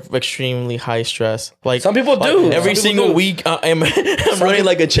well under extremely high stress. Like Some people do. like, every Some people single do. week, I'm running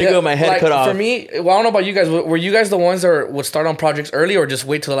like a chicken with my head like, cut off. For me, well, I don't know about you guys. Were you guys the ones that would start on projects early or just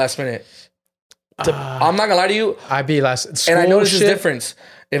wait till the last minute? I'm not gonna lie to you, I be last and I school noticed this shit. difference.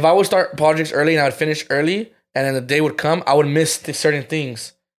 If I would start projects early and I would finish early, and then the day would come, I would miss certain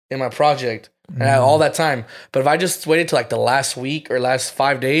things in my project and I had all that time. But if I just waited till like the last week or last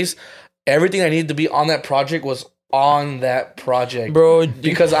 5 days, everything I needed to be on that project was on that project, Bro,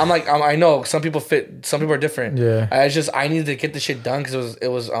 Because I know some people are different. Yeah. I needed to get the shit done because it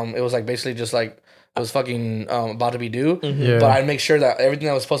was like basically just like was fucking about to be due. Yeah. But I'd make sure that everything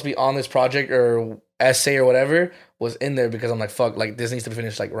that was supposed to be on this project or essay or whatever was in there because I'm like, fuck, like this needs to be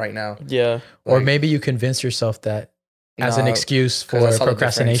finished like right now. Yeah. Or Like, maybe you convince yourself that as an nah, excuse 'cause I for saw the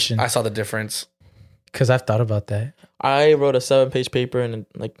procrastination. difference. I saw the difference. Because I've thought about that. I wrote a 7-page paper in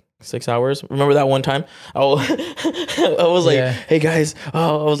like 6 hours. Remember that one time? I was like, Yeah. hey guys,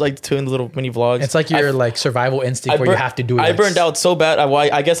 I was like doing the little mini vlogs. It's like your like survival instinct where you have to do it. I burned out so bad.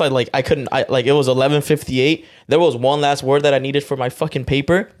 I guess I couldn't. It was 11:58. There was one last word that I needed for my fucking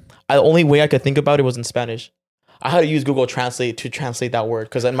paper. The only way I could think about it was in Spanish. I had to use Google Translate to translate that word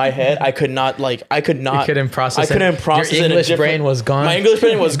because in my head I could not. You couldn't process it. Your English brain was gone. My English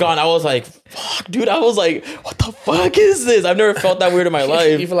brain was gone. I was like, fuck, dude. I was like, what the fuck is this? I've never felt that weird in my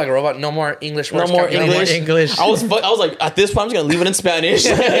life. You feel like a robot. No more English words. No more coming out. English. English. I was like, at this point, I'm just gonna leave it in Spanish.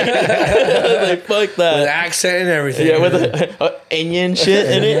 Like, fuck that. With accent and everything. Yeah, with the Indian shit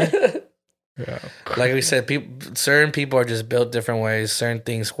in it. Yeah. Like we said, certain people are just built different ways. Certain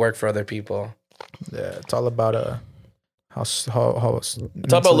things work for other people. Yeah, it's all about how It's all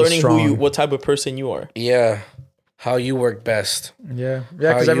about learning what type of person you are. Yeah. How you work best. Yeah, How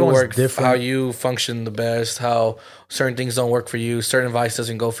because you everyone's work, different. how you function the best. How certain things don't work for you. Certain advice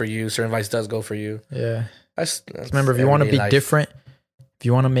doesn't go for you. Certain advice does go for you. Yeah. That's Remember, if you want to everyday be life. different, if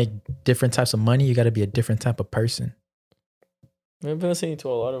you want to make different types of money, you got to be a different type of person. I've been listening to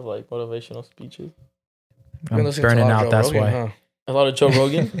a lot of like motivational speeches. You've been I'm listening to a burning lot of out. Joe That's Rogan, why. huh? A lot of Joe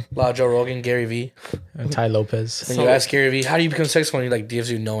Rogan. A lot of Joe Rogan, Gary Vee. And Ty Lopez. When you ask Gary Vee, how do you become successful? And he like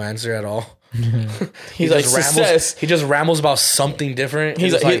gives you no answer at all. He's like, success. He just rambles about something different.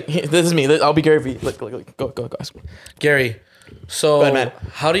 He's He's like, like, this is me. I'll be Gary Vee. Look, go. Ask me. Gary. So Go ahead, man.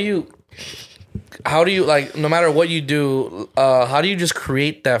 how do you like? No matter what you do, how do you just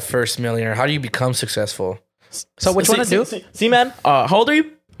create that first millionaire? How do you become successful? So what you want to do? See, man. How old are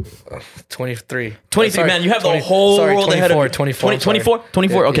you? 23. 23, Sorry, man. You have 20 the whole sorry, world ahead of you. 24. 24?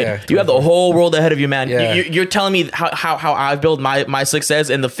 24? Yeah, Okay. yeah, You have the whole world ahead of you, man. Yeah. You're telling me how I've built my success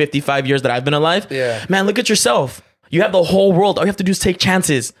in the 55 years that I've been alive? Yeah. Man, look at yourself. You have the whole world. All you have to do is take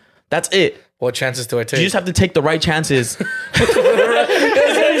chances. That's it. What chances do I take? You just have to take the right chances. There's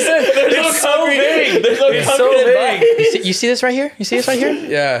so big. There's no It's so concrete big. advice. You see this right here? You see this right here?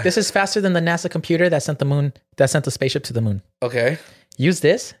 Yeah. This is faster than the NASA computer that sent the spaceship to the moon. Okay. Use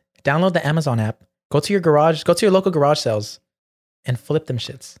this. Download the Amazon app. Go to your garage. Go to your local garage sales, and flip them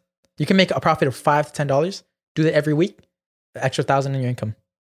shits. You can make a profit of $5 to $10. Do that every week. The extra $1,000 in your income.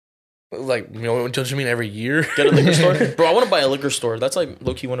 Like, don't you mean every year? Get a liquor store? Bro, I want to buy a liquor store. That's like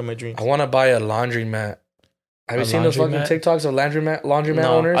low-key one of my dreams. I want to buy a laundromat. Have you A seen those fucking laundromat? TikToks of laundromat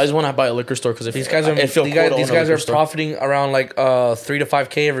No, owners? I just want to buy a liquor store because These guys are these guys are profiting around like 3 to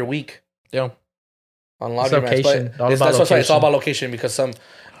 5K every week. Yeah. On It's laundromats. location. But All it's, about that's what's right. It's all location. about location because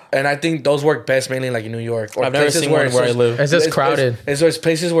and I think those work best mainly like in New York or I've never places seen one it's where I just- live. It's just crowded. There's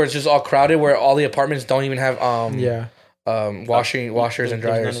places where it's just all crowded where all the apartments don't even have Yeah. washers and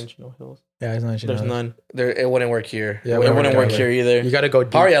dryers. There's none in Chino Hills. Yeah, it's not. There's none. It wouldn't work here. Yeah, It we don't wouldn't work LA. here either. You got to go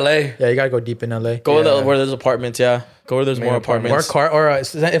deep. Probably LA. Yeah, you got to go deep in LA. Go Yeah. where there's apartments, yeah. Go where there's Main more apartments. apartments.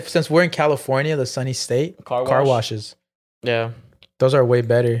 Since we're in California, the sunny state, Car car wash? washes. Yeah. Those are way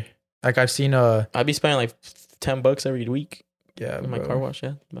better. Like I've seen I'd be spending like $10 every week yeah, in my bro. car wash,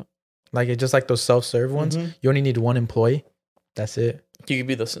 yeah. Like it's just like those self-serve ones. Mhm. You only need one employee. That's it. You could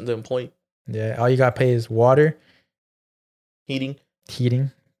be the employee. Yeah, all you got to pay is water, Heating,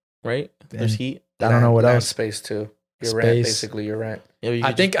 heating. right? There's And heat. I don't know what Land else. Space too. Your rent, Space. basically your rent. Yeah, you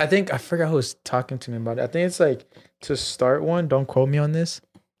I could think I forgot who was talking to me about it. I think it's like to start one. Don't quote me on this. just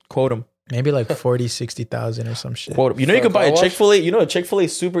quote them. Maybe like 40, 60,000 or some shit. Quote 'em. You know For you a can buy car a wash? Chick-fil-A. You know a Chick-fil-A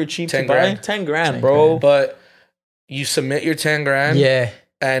is super cheap 10 to buy. grand. 10 grand, 10 bro. grand. But you submit your 10 grand. Yeah,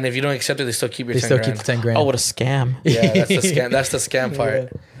 And if you don't accept it, they still keep your they 10 still grand. keep the 10 grand. Oh, what a scam. Yeah, that's the scam. That's the scam part.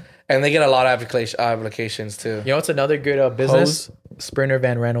 Yeah. And they get a lot of applications too. You know what's another good business? Sprinter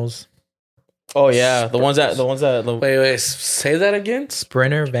Van Rentals. Oh yeah, the ones that Wait, say that again?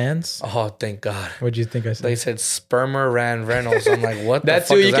 Sprinter Vans. Oh, thank God. What'd you think I said? They said Spermer Ran Reynolds. I'm like, what the That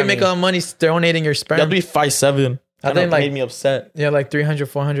fuck too. does You that can make a mean? lot of money donating your sperm. that'd be 5'7". I I think, think like- made me upset. Yeah, like 300,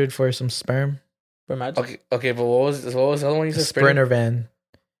 400 for some sperm. Okay, but what was the other one you said? Sprinter van.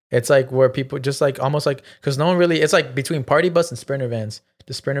 It's like where people just like almost like because no one really. It's like between party bus and sprinter vans.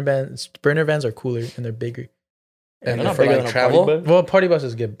 The sprinter vans are cooler and they're bigger. And They're they're not for bigger like than a travel. party bus. Well, party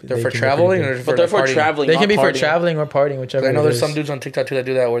buses get. They're they for can get traveling, pretty or big. But they're for partying? traveling. They can not be for partying. traveling or partying, whichever. I know it there's is. some dudes on TikTok too that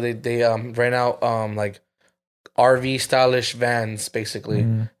do that where they rent out like RV stylish vans basically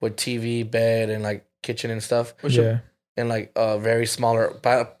Mhm. with TV, bed, and like kitchen and stuff, Yeah. and like very smaller,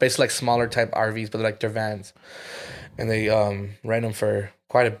 basically like smaller type RVs, but like they're vans. and they rent them for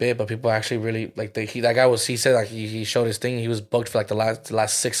quite a bit. But people actually really like he said like he showed his thing. He was booked for like the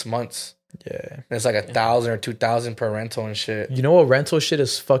last 6 months. Yeah. And it's like 1,000 or 2,000 per rental and shit. You know what rental shit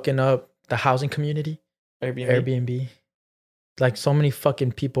is fucking up the housing community? Airbnb. Like so many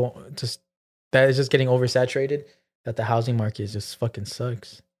fucking people that is just getting oversaturated that the housing market just fucking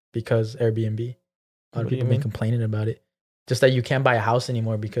sucks because Airbnb. A lot of people been complaining about it. Just that you can't buy a house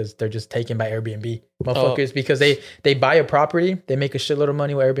anymore because they're just taken by Airbnb. Motherfuckers, because they buy a property, they make a shitload of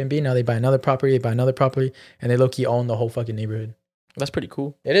money with Airbnb. Now they buy another property, and they low-key own the whole fucking neighborhood. That's pretty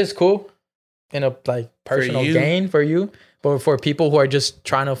cool. It is cool in a like personal gain for you. But for people who are just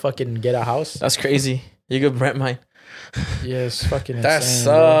trying to fucking get a house. That's crazy. You could rent mine. Yeah, it's fucking insane. That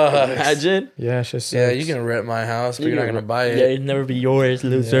sucks. Imagine. Yeah, it's just Yeah, you can rent my house, but you're not gonna buy it. Yeah, it'd never be yours,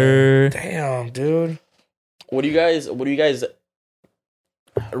 loser. Damn, dude. What do you guys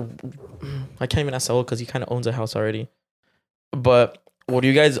I can't even ask Saul because he kind of owns a house already. But would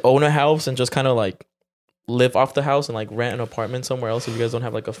you guys own a house and just kind of like live off the house and like rent an apartment somewhere else if you guys don't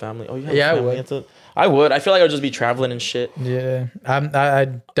have like a family? Oh, you have a family? I would. I feel like I'd just be traveling and shit. Yeah, I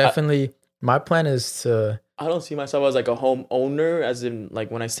definitely. My plan is to. I don't see myself as like a home owner, as in like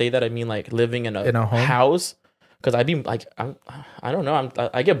when I say that I mean like living in a home? house, because I'd be like I don't know,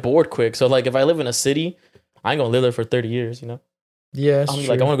 I get bored quick. So like if I live in a city, I ain't gonna live there for 30 years, you know. Yeah, I'm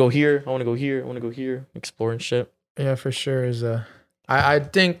like I want to go here, I want to go here, I want to go here, exploring shit. Yeah, for sure is I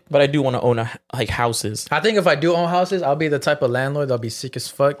think, but I do want to own like houses. I think if I do own houses, I'll be the type of landlord that'll be sick as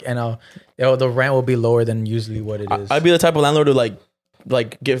fuck, and the rent will be lower than usually what it is. I'd be the type of landlord to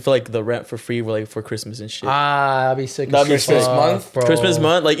like give like the rent for free for Christmas and shit. I'll be sick. That'd be Christmas month, bro. Christmas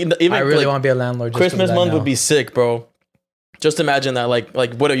month, like even I really like, want to be a landlord. Christmas month would be sick, bro. Just imagine that, like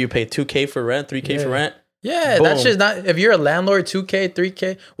what do you pay? $2K for rent, $3K for rent. Yeah, Boom. that's just not. If you're a landlord, $2K,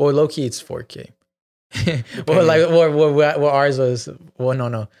 $3K. Well, low key, it's $4K. Well, like what ours was. Well,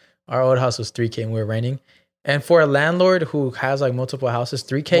 no, our old house was $3K and we were renting. And for a landlord who has like multiple houses,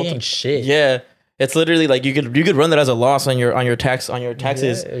 $3K ain't shit. Yeah. It's literally like you could run that as a loss on your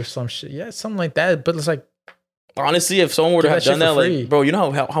taxes or some shit. Yeah, something like that. But it's like, honestly, if someone were to have done that, free. like, bro, you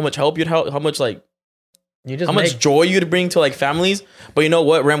know how much help how much like you just how much joy you'd bring to like families. But you know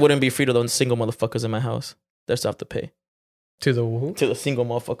what? Rent wouldn't be free to those single motherfuckers in my house. They still have to pay to the who? To the single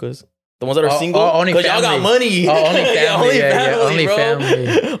motherfuckers. The ones that are single, only because y'all got money. Only family, only family, bro.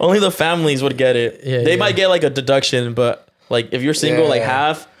 Family. Only the families would get it. Yeah, they might get like a deduction, but like if you're single, like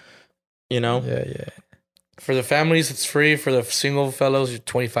half, you know. Yeah. For the families, it's free. For the single fellows, you're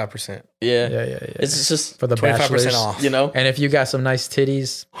 25%. Yeah. It's just for the 25% off. You know. And if you got some nice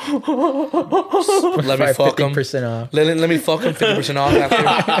titties, let me fuck them. 50% off. Let me fuck them 50% off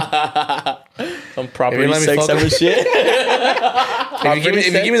after. Some property sex ever shit. If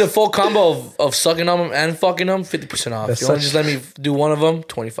you give me the full combo of sucking on them and fucking them, 50% off. If you want to just let me do one of them,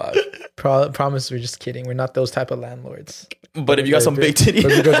 25. Promise, we're just kidding. We're not those type of landlords. But if you got some big titties.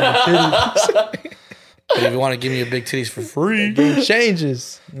 But if you want to give me a big titties for free, the game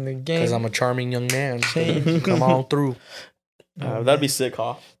changes. Because I'm a charming young man. Come on through. That'd be sick,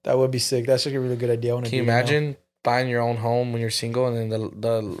 huh? That would be sick. That's like a really good idea. Can you imagine buying your own home when you're single and then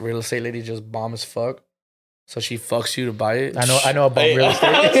the real estate lady just bomb as fuck? So she fucks you to buy it? I know about real estate.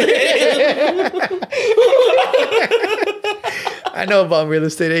 I know about real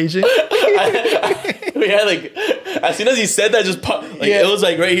estate agent. We had like, as soon as he said that, just it was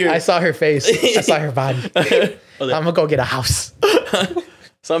like right here. I saw her face. I saw her body. I'm gonna go get a house.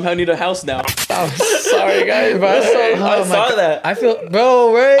 Somehow need a house now. I'm sorry, guys, but I saw that. I feel,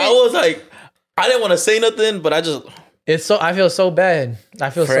 bro, right? I was like, I didn't want to say nothing, but I just. I feel so bad.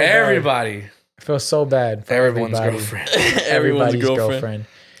 I feel for so everybody. Bad. I feel so bad for everyone's girlfriend. Everybody's girlfriend.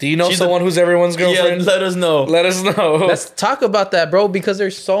 Do you know someone who's everyone's girlfriend? Yeah, let us know. Let's talk about that, bro, because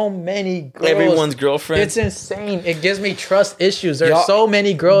there's so many girls. Everyone's girlfriend. It's insane. It gives me trust issues. There's so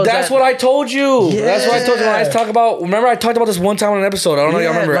many girls. That's what I told you. Yeah. That's what I told you when I talk about. Remember, I talked about this one time on an episode. I don't know if you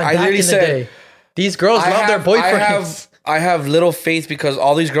remember. Like I literally said, these girls love their boyfriends. I have little faith because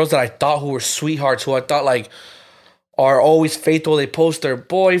all these girls that I thought who were sweethearts, who I thought like are always faithful. They post their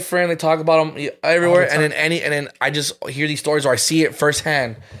boyfriend. They talk about them everywhere. And then I just hear these stories or I see it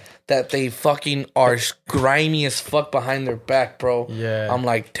firsthand. That they fucking are grimy as fuck behind their back, bro. Yeah. I'm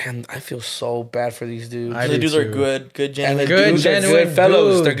like, damn, I feel so bad for these dudes. The dudes are good, genuine dudes. They're good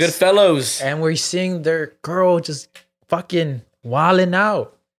fellows. They're good fellows. And we're seeing their girl just fucking wilding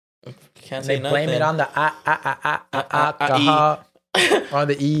out. Can't say nothing. They blame it on the alcohol, on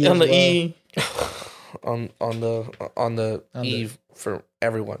the E, on the E, on the E for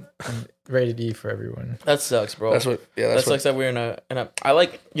everyone. Rated E for everyone. That sucks, bro. That sucks that we're in a I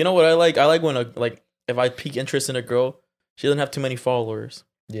like, you know what I like? I like when if I pique interest in a girl, she doesn't have too many followers.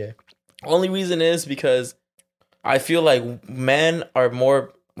 Yeah. Only reason is because I feel like men are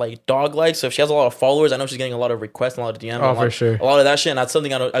more like dog-like. So if she has a lot of followers, I know she's getting a lot of requests, a lot of DMs, For sure. a lot of that shit, and that's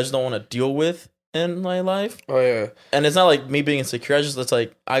something I just don't want to deal with in my life. Oh yeah. And it's not like me being insecure. It's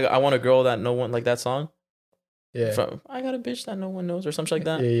like I want a girl that no one, like that song. Yeah. From I got a bitch that no one knows or something like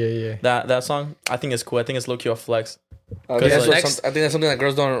that. Yeah. That song, I think it's cool. I think it's low key a flex. I think Like, I think that's something that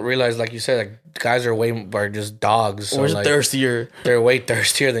girls don't realize. Like you said, like guys are just dogs. So We're like, thirstier. They're way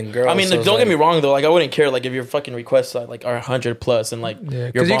thirstier than girls. I mean, so don't get me wrong though. Like I wouldn't care like if your fucking requests like are 100+ and like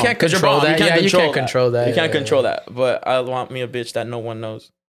because you can't control that. You can't control that. You can't control that. But I want me a bitch that no one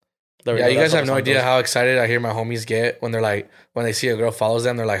knows. Yeah, you guys have no idea how excited I hear my homies get when they're like, when they see a girl follows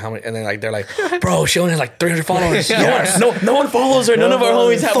them, they're like, how many? And then like they're like, bro, she only has like 300 followers. No one follows her. None of our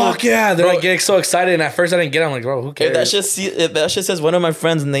homies have. Fuck yeah, they're like getting so excited. And at first I didn't get it. I'm like, bro, who cares? If that shit says one of my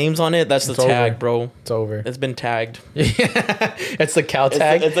friends' names on it, that's the tag, bro. It's over. It's been tagged. It's the cow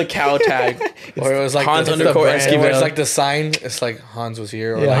tag. It's a cow tag. Or it was like Hans the underscore brand, where it's Esquivel. like the sign. It's like Hans was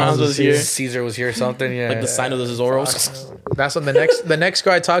here. Or Yeah, like Hans was here. Caesar was here or something. Yeah. Like the sign of the Zoros. That's what the next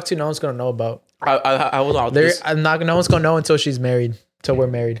girl I talk to, no one's gonna know about. I was out there. No one's gonna know until she's married. Till we're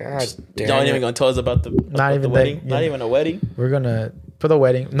married. God damn Y'all ain't it. even gonna tell us about the wedding. Not even a wedding. We're gonna for the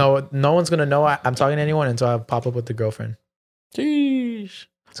wedding. No one's gonna know I'm talking to anyone until I pop up with the girlfriend. Sheesh.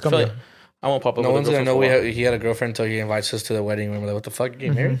 It's gonna be. Like I won't pop up. No with one's a gonna know girlfriend he had a girlfriend until he invites us to the wedding. We're like, what the fuck? You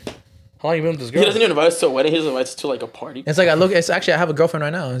getting married? How long you been with this He girl? doesn't even invite us to a wedding. He just invites us to like a party. It's like it's actually I have a girlfriend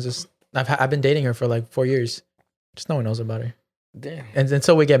right now. It's just I've been dating her for like 4 years. Just no one knows about her. Damn. And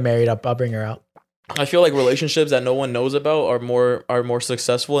until we get married, I'll bring her out. I feel like relationships that no one knows about are more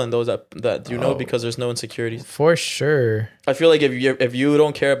successful than those that do know because there's no insecurities. For sure. I feel like if you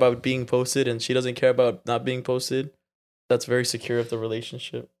don't care about being posted and she doesn't care about not being posted, that's very secure of the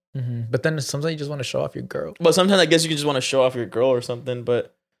relationship. Mm-hmm. But then sometimes you just want to show off your girl. But sometimes I guess you just want to show off your girl or something.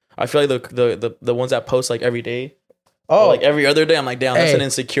 But I feel like the ones that post like every day, or like every other day, I'm like, damn, that's an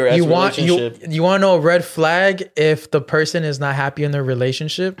insecure ass relationship. You want to know a red flag if the person is not happy in their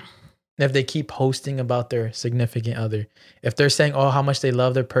relationship? If they keep posting about their significant other, if they're saying, oh, how much they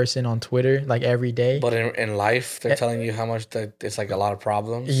love their person on Twitter, like every day. But in life, they're telling you how much that it's like a lot of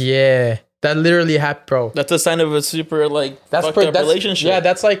problems. Yeah, that literally happened, bro. That's a sign of a super like fucked up relationship. Yeah,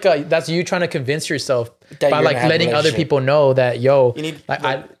 that's like that's you trying to convince yourself That by you're like gonna have a letting other relationship. people know that you need like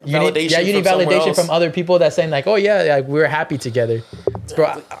validation. you need from somewhere validation else. from other people that's saying like, oh yeah, like we're happy together,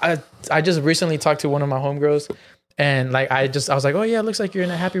 bro. I just recently talked to one of my homegirls, and like I was like, oh yeah, it looks like you're in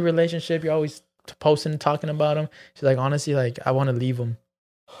a happy relationship. You're always posting, talking about him. She's like, honestly, like I want to leave him.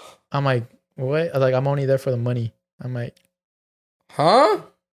 I'm like, what? I was like, I'm only there for the money. I'm like, Huh?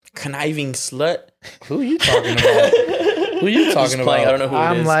 Conniving slut. Who are you talking about? Who are you talking about? I don't know who it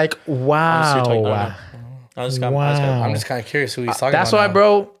I'm is. like, wow. I'm just kind of curious who he's talking That's about. why, now.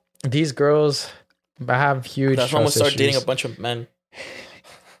 bro. These girls, I have huge. That's why I'm gonna start dating a bunch of men.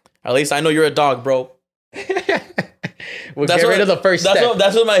 At least I know you're a dog, bro. We'll get rid of the first step.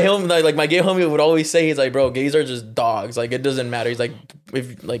 That's what my my gay homie would always say. He's like, bro, gays are just dogs. Like it doesn't matter. He's like,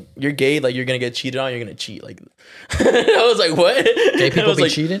 if like you're gay, like you're gonna get cheated on, you're gonna cheat. Like I was like, what? Gay people be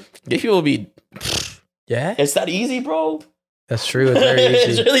like, cheating? Gay people be. Yeah, It's that easy, bro. that's true. It's very It's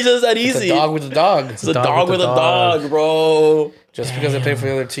easy. really just that It's easy. a dog with a dog. It's a dog with a dog, bro. Just because they play for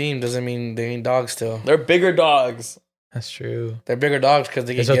the other team doesn't mean they ain't dogs still. They're bigger dogs. That's true. They're bigger dogs because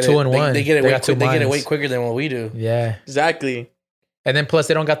they It's can a get 2-in-1. They get it They way got two they get it way minds. quicker than what we do. Yeah, Exactly. and then plus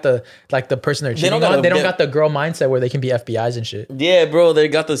they don't got the person they're cheating on. They don't got the girl mindset where they can be FBI's and shit. Yeah, bro. They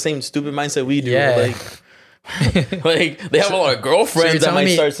got the same stupid mindset we do. Yeah. Like they have a lot of girlfriends that might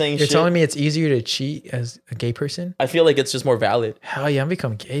start saying you're shit. telling me it's easier to cheat as a gay person? I feel like it's just more valid. Hell yeah, I'm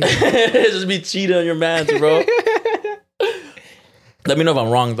become gay. Just be cheating on your man, bro. Let me know if I'm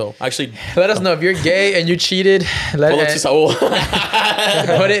wrong though. Actually, Let us know if you're gay and you cheated. pull up to Saul. Put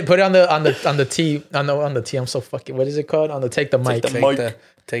it on the T on the T. I'm so fucking. What is it called? On the take the mic. the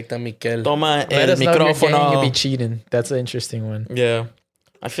Take the Mikel. Toma Let el us know if you're gay and you be micrófono. cheating. That's an interesting one. Yeah,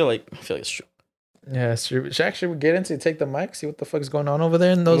 I feel like it's true. Yeah, should we get into take the mic? See what the fuck's going on over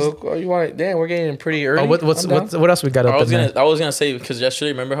there in those. Look, oh, you want it? Damn, we're getting in pretty early. Oh, what else we got up in there? I was gonna say because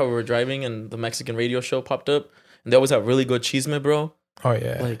yesterday, remember how we were driving and the Mexican radio show popped up, and they always have really good chisme, bro. Oh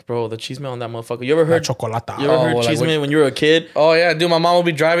yeah, Like, bro, the chisme on that motherfucker. You ever heard? chocolata. You ever heard like chisme what- when you were a kid? Oh yeah, dude. My mom would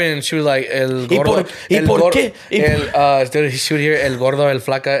be driving and she was like, "El gordo." She would hear "El gordo, el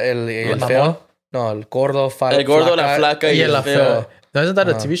flaca, el feo." No, el gordo, El gordo, la flaca, y Y el la feo. No, isn't that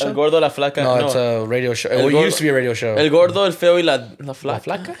a TV El show? Gordo, La Flaca. No, it's a radio show. It Gordo- used to be a radio show. El Gordo, El Feo y La Flaca.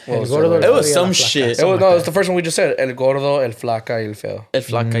 Flaca? What was El Gordo, that? El It was Feo y some La Flaca. shit. It was, Something it's the first one we just said. El Gordo, El Flaca y El Feo. El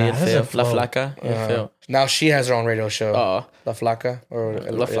Flaca y El Nah, Feo. that's a La flow. Flaca y El Feo. Now she has her own radio show. Oh. La Flaca or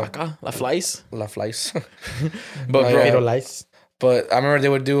La Flaca. La Flies. La Flies. But No, bro, yeah. Little lights. But I remember they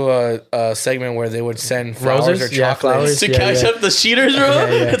would do a segment where they would send flowers Roses? or Yeah, chocolates. flowers. to Yeah, catch yeah. up the cheaters, bro. Yeah,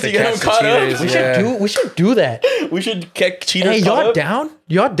 yeah. To To get them catch the caught up. cheaters. We Yeah. should do that. We should get cheaters Hey, caught y'all up. down?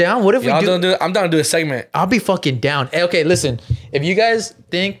 Y'all down? What if Y'all we do? don't do. I'm down to do a segment. I'll be fucking down. Hey, okay, listen. If you guys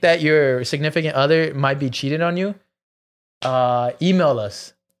think that your significant other might be cheating on you, email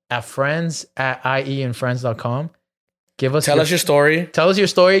us at friends@ieandfriends.com. Give us Tell us your story, tell us your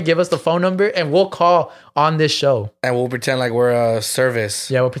story. Give us the phone number, and we'll call on this show. and we'll pretend like we're a service.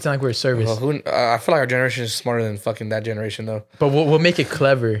 Yeah, we'll pretend like we're a service, Well, I feel like our generation is smarter than fucking that generation, though. but we'll make it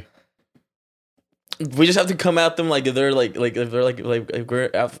clever. We just have to come at them like if they're like if they're like if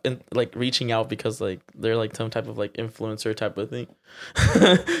we're like reaching out because like they're like some type of like influencer type of thing.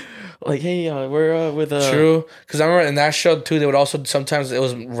 Like, hey, we're with True, because I remember in that show too, they would also sometimes it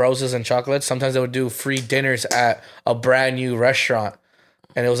was roses and chocolates. Sometimes they would do free dinners at a brand new restaurant,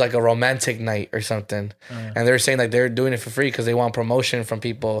 and it was like a romantic night or something. And they were saying like they're doing it for free because they want promotion from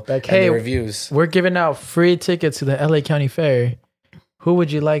people Like, and hey, the reviews. We're giving out free tickets to the LA County Fair. Who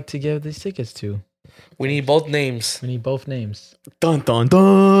would you like to give these tickets to? We need both names. We need both names. dun dun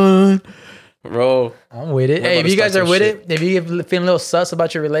dun, bro. I'm with it. We're Hey, about if to you guys start are some with shit. it, if you feeling a little sus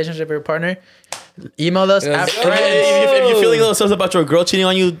about your relationship with your partner, email us Yes. at Hey, friends. If you're feeling a little stuff about your girl cheating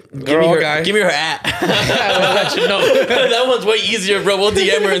on you, Girl, guy. give me her at. We'll let you know. That one's way easier, bro. We'll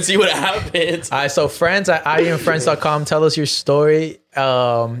DM her and see what happens. All right, so friends@ieandfriends.com. Tell us your story,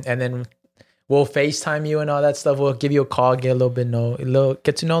 and then we'll FaceTime you and all that stuff. We'll give you a call, get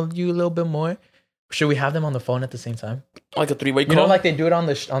to know you a little bit more. Should we have them on the phone at the same time? Like a three-way call. You know, like they do it on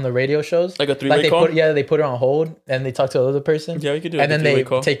the radio shows, Like a three-way they call? they put it on hold and they talk to the other person. Yeah, you could do and like then a three-way they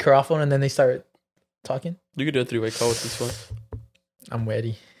call. take her off phone and then they start talking. You could do a three-way call with this one. I'm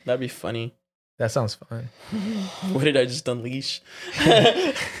ready. That'd be funny. That sounds fun. What did I just unleash?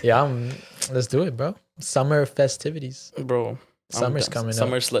 Yeah, let's do it, bro. Summer festivities. Bro. Summer's coming up.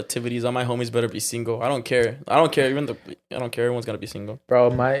 Summer selectivities. All my homies better be single. I don't care. I don't care. Everyone's gonna be single.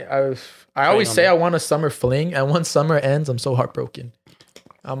 Bro, I always on say that. I want a summer fling, and once summer ends, I'm so heartbroken.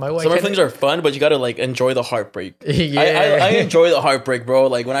 On my way. Summer flings are fun, but you gotta like enjoy the heartbreak. yeah. I enjoy the heartbreak, bro.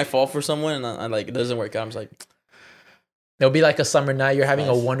 Like when I fall for someone and I like it doesn't work out, I'm just like, It'll be like a summer night. You're having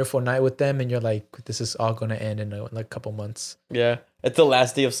a Nice. wonderful night with them, and you're like, this is all gonna end in a couple months. yeah, it's the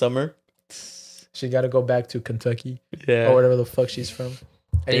last day of summer. She got to go back to Kentucky Yeah. or whatever the fuck she's from.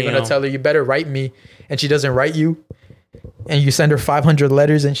 And you're gonna Damn. tell her you better write me, and she doesn't write you, and you send her 500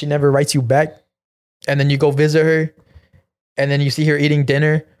 letters and she never writes you back, and then you go visit her, and then you see her eating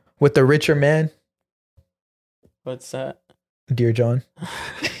dinner with the richer man. What's that? Dear John.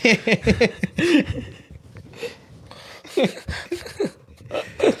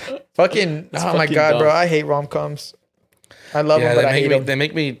 Fucking It's oh my fucking god, dumb. bro! I hate rom coms. I love them, but I hate them. They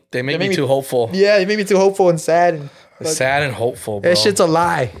make me make me- too hopeful. Yeah, it made me too hopeful and sad. And Sad and hopeful, bro. that shit's a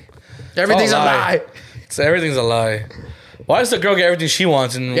lie. Everything's a lie. So everything's a lie. Why does the girl get everything she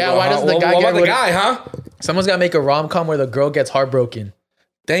wants? And Yeah, why doesn't the guy what get about the what- guy, huh? Someone's gotta make a rom com where the girl gets heartbroken.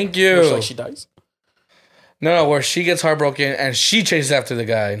 Thank Looks you. like she dies. No, where she gets heartbroken and she chases after the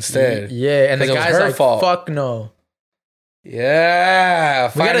guy instead. Yeah, and the 'Cause it was guy's her like, fault. "Fuck no." Yeah,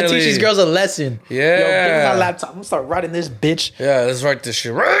 We finally. gotta teach these girls a lesson. Yeah. Yo, give me my laptop. I'm gonna start writing this bitch. Yeah, let's write this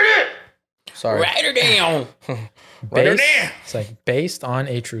shit. Write it. Sorry. Write her down. Write her Based- down. It's like based on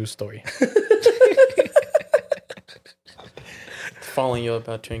a true story. Falling you're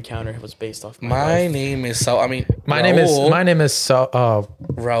about to encounter was based off my My life. name is My name is Raul.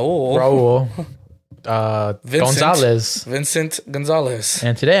 Raul Vincent. Gonzalez. Vincent Gonzalez.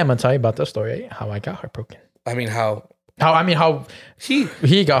 And today I'm gonna tell you about the story how I got heartbroken. I mean, how How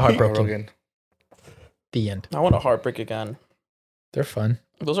he got heartbroken. Rogan. The end. I want a heartbreak again. They're fun.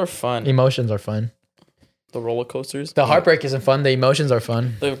 Those are fun. Emotions are fun. The roller coasters. The heartbreak isn't fun. The emotions are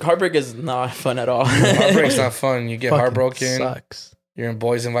fun. The heartbreak is not fun at all. Heartbreak's not fun. You get Fucking heartbroken. sucks. Your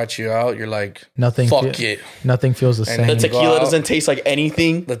boys invite you out. You're like, Nothing. fuck it. Nothing feels the And same. The then you go tequila out. doesn't taste like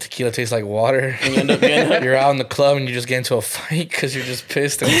anything. The tequila tastes like water. And you end up You're out in the club and you just get into a fight because you're just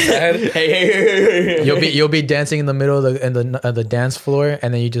pissed and sad. hey. You'll be dancing in the middle of the dance floor,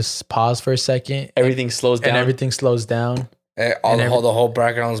 and then you just pause for a second, Everything slows down. and everything slows down. And And the whole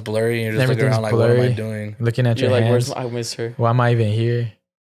background is blurry and you're just looking everything's around like, what am I blurry. doing? Looking at You're your like, hands. I miss her. Why am I even here?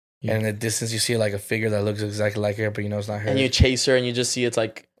 And in the distance you see like a figure that looks exactly like her, but you know it's not her. And you chase her and you just see it's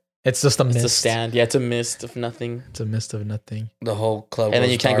like It's just a mist. It's a stand. Yeah, it's a mist of nothing. It's a mist of nothing. The whole club. And then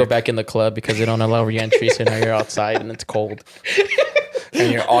goes you can't dark. go back in the club because they don't allow re-entry. So now you're outside and it's cold.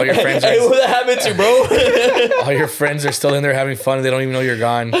 And all your friends Hey, are who that happened to, bro? all your friends are still in there having fun and they don't even know you're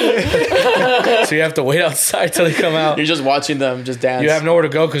gone. So you have to wait outside till they come out. You're just watching them just dance. You have nowhere to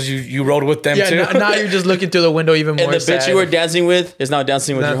go because you rode with them too. Yeah, now you're just looking through the window even more. and the bitch sad. you were dancing with is now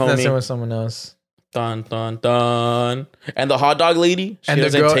dancing with your Dancing homie. with someone else. Dun dun dun. And the hot dog lady, she And the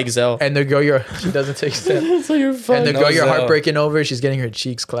doesn't girl take Zell. And the girl she doesn't take Zell. So you're fine. And the No girl you're Zell. heartbreaking over, she's getting her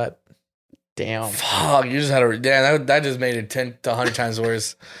cheeks clapped. Damn. Fuck, you just had a damn. That just made it 10 to 100 times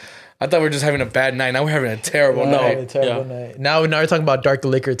worse. I thought we were just having a bad night. Now we're having a terrible No. night. A terrible night. Now we're talking about dark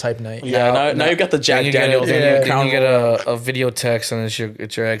liquor type night. Yeah, now you got the Jack Then you get, Daniels. then and you, the then you get Crown a video text and it's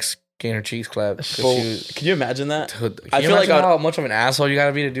your ex getting her cheeks clapped. 'Cause Royal. she was- Can you imagine that? Dude, can I you feel like imagine how much of an asshole you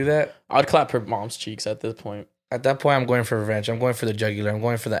gotta be to do that? I'd clap her mom's cheeks at this point. At that point, I'm going for revenge. I'm going for the jugular. I'm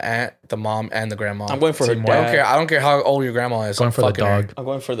going for the aunt, the mom, and the grandma. I'm going for her Teamwork. dad. I don't care how old your grandma is. Going I'm for the fucking her. dog. I'm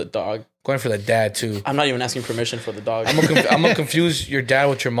going for the dog. Going for the dad too. I'm not even asking permission for the dog. I'm gonna confuse your dad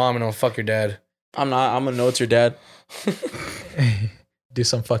with your mom, and I'll fuck your dad. I'm not. I'm gonna know it's your dad. Do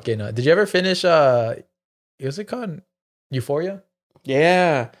some fucking. Did you ever finish? What's it called? Euphoria.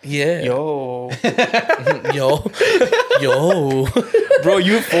 Yeah. Yeah. Yo. yo, yo, Bro,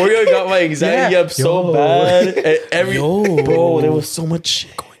 Euphoria got my anxiety Yeah. up so Yo. bad. And Yo. bro, there was so much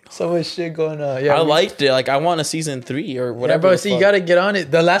shit going on. So much shit going on. Yeah, I liked it. Like, I want a season 3 or Yeah, whatever. bro. the See, you fuck. gotta get on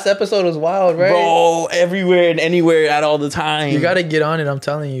it. The last episode was wild, right? Bro, everywhere and anywhere at all the time. You gotta get on it. I'm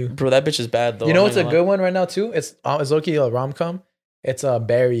telling you. Bro, that bitch is bad though. You know I'm what's not a gonna good one right now too? It's low-key a rom-com. It's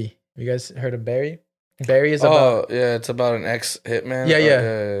Barry. You guys heard of Barry? Barry is about. Oh yeah, it's about an ex hitman. Yeah, Oh,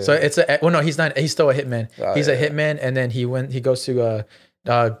 yeah. So it's no, he's not. He's still a hitman. Oh, He's yeah. a hitman, and then he goes to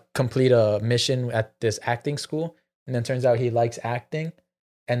complete a mission at this acting school, and then turns out he likes acting,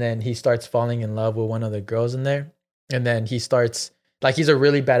 and then he starts falling in love with one of the girls in there, and then he starts like he's a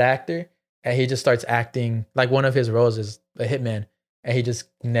really bad actor, and he just starts acting like one of his roles is a hitman, and he just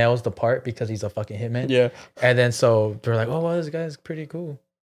nails the part because he's a fucking hitman. Yeah. And then so they're like, oh, well, this guy's pretty cool.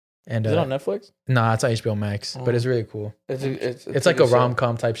 And Is it on Netflix? nah, it's on HBO Max, but it's really cool. It's like a good show.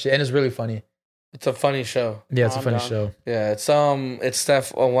 rom-com type shit, and it's really funny. It's a funny show. Yeah, it's a I'm funny down. show. Yeah, it's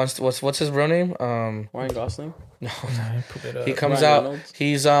Steph. What's his real name? Ryan Gosling? No, Put it up. he comes Ryan out.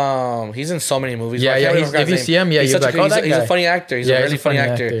 Reynolds? He's in so many movies. Yeah, but I yeah. can't remember If you his see name. him, yeah, he's you're such like, oh, that he's guy. a funny actor. He's Yeah, a really funny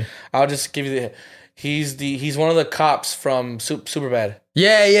actor. actor. I'll just give you the. He's one of the cops from Superbad.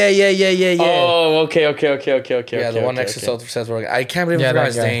 Yeah. Oh, okay. Yeah, okay, the one okay, next okay. to Seth Rogen. I can't believe I Yeah, forgot that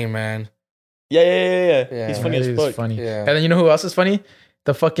his guy. name, man. Yeah. He's funny That as is fuck. funny. Yeah. And then you know who else is funny?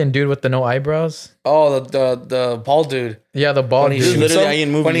 The fucking dude with the no eyebrows. Oh, the bald dude. Yeah, the bald When he This is dude. shoots literally him,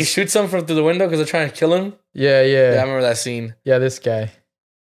 in movies. when he shoots him from through the window because they're trying to kill him. Yeah, Yeah, I yeah. remember that scene. Yeah, this guy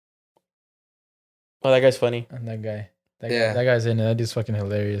Oh, that guy's funny. and that guy. Yeah. That guy's in it. That dude's fucking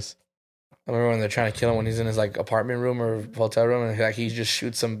hilarious. I remember when they're trying to kill him when he's in his like apartment room or hotel room and like he just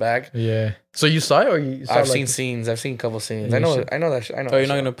shoots him back. Yeah. So you saw it or you saw I've like, seen scenes. I've seen a couple scenes. Yeah, I you know. should. I know that. I know. Oh, you're that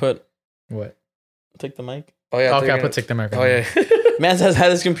not shit. gonna put what? take the mic? Oh yeah. Okay, I'll put take the mic. Oh yeah. Man has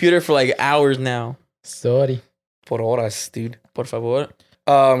had his computer for like hours now. Sorry. Por horas, dude. Por favor.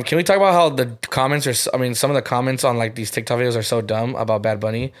 Can we talk about how the comments are? I mean, some of the comments on like these TikTok videos are so dumb about Bad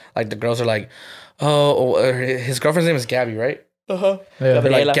Bunny. Like the girls are like, "Oh, his girlfriend's name is Gabby, right?" Uh-huh. Yeah.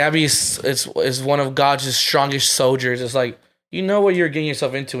 They're like Gabriela. Gabby is one of God's strongest soldiers. It's like you know what you're getting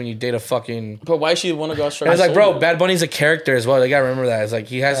yourself into when you date a fucking. But why she want to go And it's like, bro, Bad Bunny's a character as well. They gotta remember that. It's like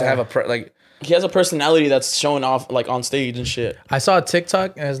he has to have a like. He has a personality that's showing off like on stage and shit. I saw a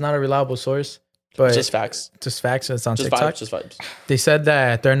TikTok and it's not a reliable source, but Just facts. just facts. It's on Just TikTok. vibes. Just vibes. They said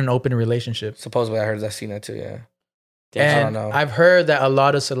that they're in an open relationship. Supposedly, I heard that seen that too. Yeah, Damn. And know. I've heard that a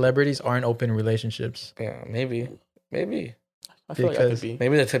lot of celebrities are in open relationships. yeah, maybe I feel like I because- could be.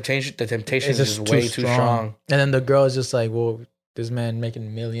 the temptation It's is just way too strong. And then the girl is just like, well, this man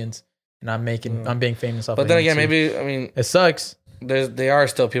making millions and I'm being famous off But of then him again, too. maybe I mean, It sucks. there are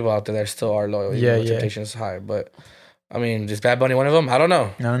still people out there that still are loyal. Yeah, Yeah, yeah. yeah. Temptation is high, but I mean, is Bad Bunny one of them? I don't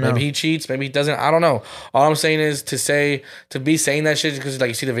know. I don't know. Maybe he cheats. Maybe he doesn't. I don't know. All I'm saying is to be saying that shit because like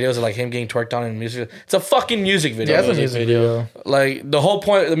you see the videos of like him getting twerked on in music. It's a fucking music video. Yeah, that's a music video. Like the whole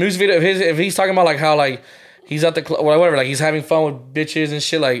point, the music video of his, if he's talking about like how like he's at the club, whatever, like he's having fun with bitches and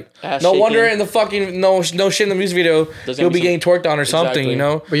shit. Like Ass no wonder shaking. in the fucking no shit in the music video There's he'll gonna be be getting twerked on or something. Exactly. You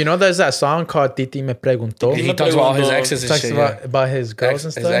know, But you know, there's that song called Titi Me Preguntó. he Me talks about all his pregunto. exes and Talks shit. about his girls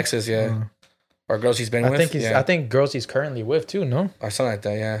and His stuff. exes, yeah, or girls he's been I with. think yeah. I think girls he's currently with too. No. or something like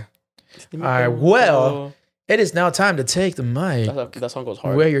that. Yeah. All right. Well, It is now time to take the mic. That song goes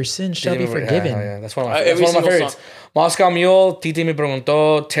hard. Where your sins shall be forgiven. Yeah. That's one of my, Every that's one of my single favorites. Moscow Mule, Titi Me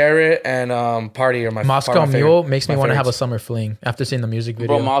Preguntó, Tear It, and Party are my Moscow are my Mule favorite- makes me my want to have a favorites. summer fling after seeing the music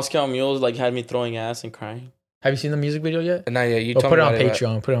video. Bro, Moscow Mules like had me throwing ass and crying. Have you seen the music video yet? Not yet. You Oh, told put me it on about but-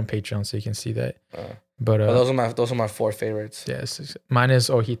 Patreon. Put it on Patreon so you can see that. But But those are my 4 favorites. yes, mine is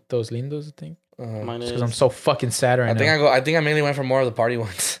Ojitos Lindos, I think. Mine is. Because I'm so fucking sad right now. I think I mainly went for more of the party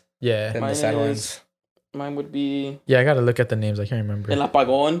ones Yeah. than Mine the sad is- ones. Mine would be Yeah, I gotta look at the names. I can't remember. El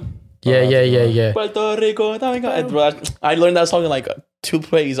Apagón. Yeah. Puerto Rico. Bro, I learned that song in like 2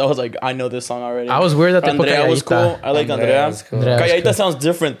 plays. I was like, I know this song already. I was weird that they put Andrea was cool. Calladita. I like Andrea Andrea. was cool. Andrea was Calladita cool. sounds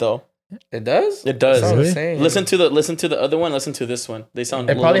different though. It does? It does. Sounds Really? the same. Listen to the other one. Listen to this one. They sound.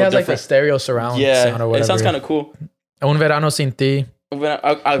 It a probably little has like the different. stereo surround sound Yeah, or whatever. it sounds kind of cool. Un verano sin ti.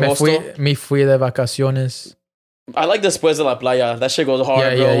 Agosto. Me fui de vacaciones. I like Después de la Playa. That shit goes hard,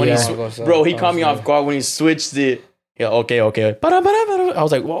 Yeah, bro. yeah, When yeah. he caught me off guard when he switched it. Yeah, okay. I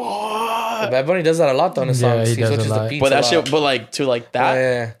was like, whoa. Bad Bunny does that a lot though in his Yeah, songs. he He does a switches the lot. beats. But a that lot. shit, but like to like that,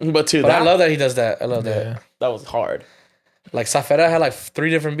 Yeah. but to But that, I love that he does that. I love Yeah. that. that was hard. Like Safera had like 3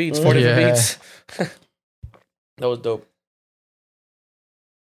 different beats, 4 different Yeah. beats. That was dope.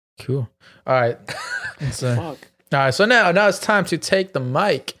 Cool. All right. So, all Fuck. right. So now it's time to take the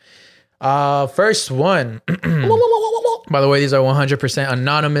mic. First one. By the way, these are 100%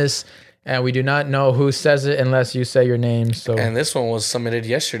 anonymous, and we do not know who says it unless you say your name. So, And this one was submitted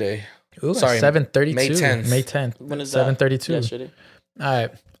yesterday. ooh, sorry, 7:32. May 10th. May 10th. When is that? 7:32. Yesterday. All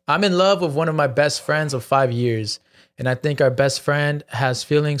right. I'm in love with one of my best friends of 5 years, and I think our best friend has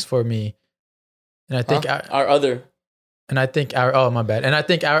feelings for me. And I think Our other. And I think our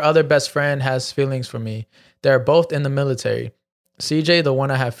other best friend has feelings for me. They're both in the military. CJ, the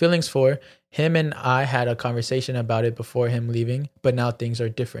one I have feelings for, him and I had a conversation about it before him leaving, but now things are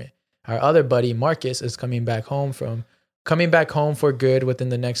different. Our other buddy, Marcus, is coming back home for good within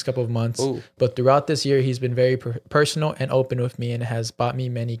the next couple of months. Ooh. But throughout this year, he's been very personal and open with me and has bought me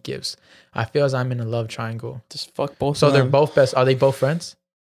many gifts. I feel as I'm in a love triangle. Just fuck both. So of they're them. both best. Are they both friends?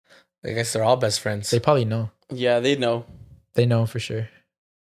 I guess they're all best friends. They probably know. Yeah, they know. They know for sure.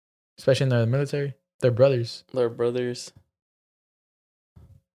 Especially in the military. They're brothers. They're brothers.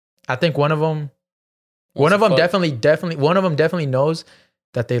 I think one of them Wants to fuck. definitely knows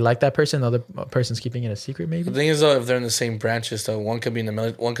that they like that person. The other person's keeping it a secret, The maybe. thing is though, if they're in the same branches, though, one could be in the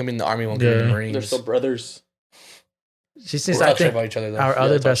military, one could be in the army, one could be in the Yeah. Marines. They're still brothers. She says, We're I not sure think about each other though. our Yeah,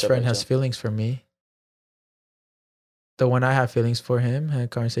 other talk best shit friend about has each feelings for me. The one I have feelings for him, had a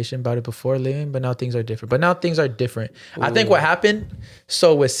conversation about it before leaving, but now things are different. I think what happened,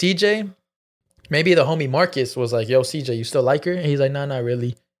 so with CJ, maybe the homie Marcus was like, yo, CJ, you still like her? And he's like, no, not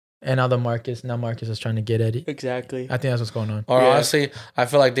really. And now Marcus is trying to get at it. Exactly. I think that's what's going on. Or Yeah. honestly, I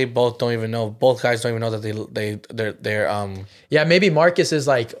feel like they both don't even know. Both guys don't even know that they're Yeah, maybe Marcus is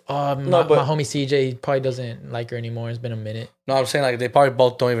like, oh, my but- homie CJ probably doesn't like her anymore. It's been a minute. No, I'm saying like they probably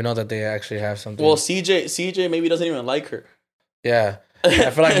both don't even know that they actually have something. Well, CJ maybe doesn't even like her. yeah.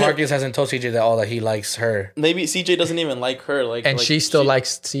 I feel like Marcus hasn't told CJ that he likes her. Maybe CJ doesn't even like her. And she still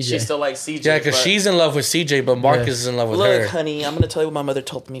likes CJ. She still likes CJ. Yeah, because but- she's in love with CJ, but Marcus Yes. is in love with Look, her. honey, I'm gonna tell you what my mother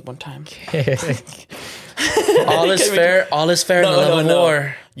told me one time. All is fair. All is fair in the love of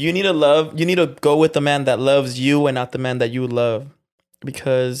war. You need to go with the man that loves you and not the man that you love.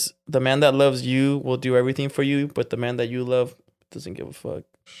 Because the man that loves you will do everything for you, but the man that you love doesn't give a fuck.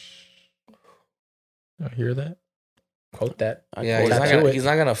 I hear that. Quote that. I Yeah, quote he's not, that. gonna, he's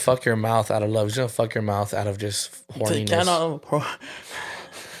not gonna fuck your mouth out of love. He's gonna fuck your mouth out of just horniness.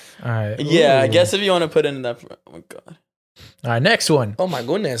 All right. Yeah, I Ooh. guess if you want to put it in that. Oh my god. All right, next one. Oh my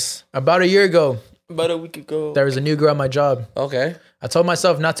goodness. About a year ago, About a week ago. there was a new girl at my job. Okay. I told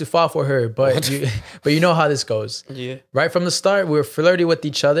myself not to fall for her, but you know how this goes. Yeah. Right from the start, we were flirty with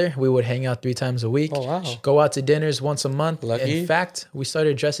each other. We would hang out 3 times a week. Oh wow. Go out to dinners once a month. Lucky. In fact, we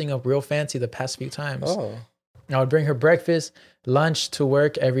started dressing up real fancy the past few times. Oh. I would bring her breakfast, lunch to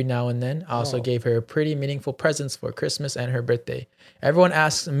work every now and then. I also gave her pretty meaningful presents for Christmas and her birthday. Everyone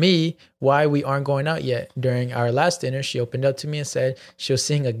asks me why we aren't going out yet. During our last dinner, she opened up to me and said she was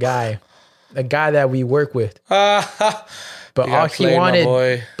seeing a guy that we work with. But You all got he played, my wanted,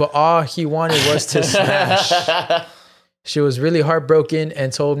 boy. was to smash. She was really heartbroken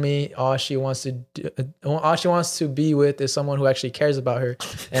and told me all she wants to be with is someone who actually cares about her,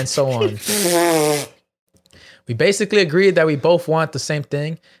 and so on. We basically agreed that we both want the same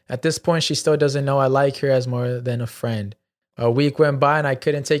thing. At this point, she still doesn't know I like her as more than a friend. A week went by and I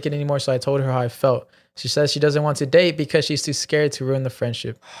couldn't take it anymore, so I told her how I felt. She says she doesn't want to date because she's too scared to ruin the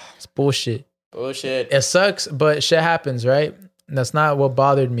friendship. It's bullshit. Bullshit. It sucks, but shit happens, right? That's not what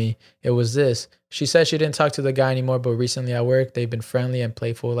bothered me. It was this. She said she didn't talk to the guy anymore, but recently at work, they've been friendly and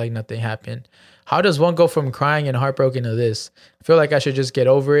playful like nothing happened. How does one go from crying and heartbroken to this? I feel like I should just get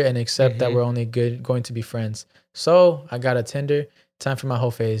over it and accept that we're only going to be friends. So I got a Tinder. Time for my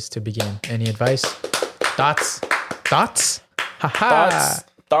whole phase to begin. Any advice? Thoughts? Thoughts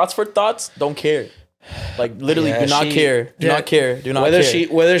for thoughts? Don't care. Like literally, do not care. Do not care.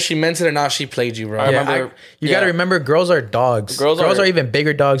 Whether she meant it or not, she played you, bro. I remember. You got to remember, girls are dogs. Girls are even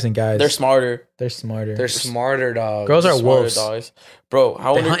bigger dogs than guys. They're smarter. They're smarter. They're smarter dogs. Girls are wolves. Dogs. Bro,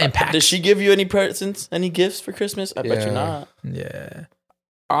 They hunt in packs. Did she give you any presents, any gifts for Christmas? I bet you not. Yeah.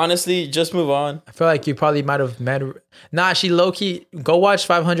 Honestly, just move on. I feel like you probably might have met her. Nah, she low key. Go watch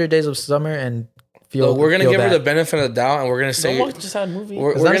 500 Days of Summer and feel. We're gonna give her bad. the benefit of the doubt, and we're gonna say Just had a movie.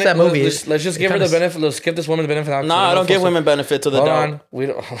 we're It's not gonna that movie. Let's just give her the benefit. Let's give this woman the benefit. Of the doubt. Nah, I don't give women benefit to the Hold doubt. on, we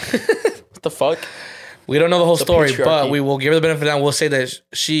don't. What the fuck? We don't know the whole story, patriarchy. but we will give her the benefit of the doubt. We'll say that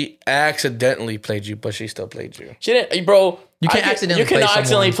she accidentally played you, but she still played you. She didn't, bro. You can't accidentally You cannot play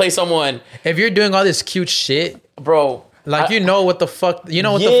accidentally play someone, If you're doing all this cute shit, bro. like you know what the fuck, you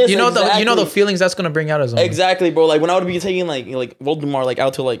know what Yes, the exactly. feelings that's gonna bring out as someone. Exactly, bro. Like when I would be taking like Voldemort like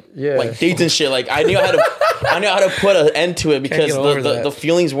out to like dates and shit. Like I knew how to put an end to it because get over the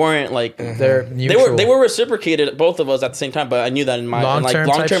feelings weren't like They're mutual. they were reciprocated, both of us at the same time. But I knew that in my long Long-term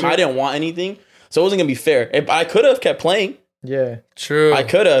type term I shit? didn't want anything, so it wasn't gonna be fair. If I could have kept playing. Yeah. True. I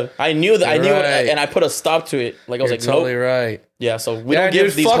could have. I knew that. I knew, right. and I put a stop to it. Like I was You're like, totally nope. right. Yeah. So we Yeah, don't give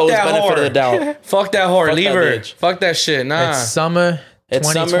dude, these fuck hoes that benefit of the whore. doubt. Fuck that whore. Fuck Leave that her. bitch. Fuck that shit. Nah. It's summer It's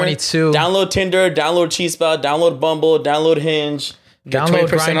 2022. summer. Download Tinder. Download Cheese Spot. Download Bumble. Download Hinge. Download 20%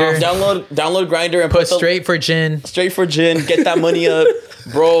 Grinder. off. Download Grinder and Put the- straight for gin. straight for gin. Get that money up,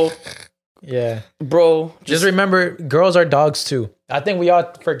 bro. Yeah. Bro. Just remember, girls are dogs too. I think we all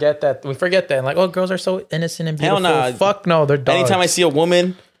forget that. We forget that. Like, oh, girls are so innocent and Hell beautiful. nah. Fuck no, they're dogs. Anytime I see a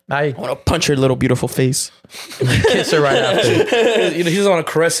woman, I I want to punch her little beautiful face. kiss her right after. He doesn't want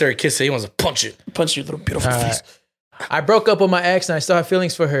to caress her or kiss her. He wants to punch it. Punch your little beautiful face. I broke up with my ex and I still have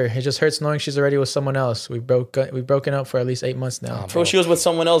feelings for her. It just hurts knowing she's already with someone else. We've broken up for at least 8 months now. Bro, she was with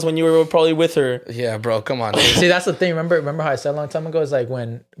someone else when you were probably with her. Yeah, bro. Come on. See, that's the thing. Remember how I said a long time ago? It's like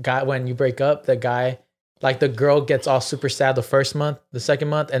when you break up, the guy, like the girl gets all super sad the first month, the second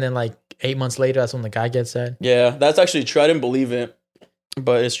month, and then like 8 months later, that's when the guy gets sad. Yeah, that's actually true. I didn't believe it,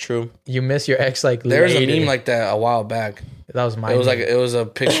 but it's true. You miss your ex like There was a later. meme like that a while back. That was my. It was meme. like it was a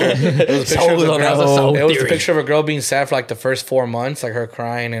picture. It was a picture of a Sold on girl. that whole It was a theory. picture of a girl being sad for like the first 4 months, like her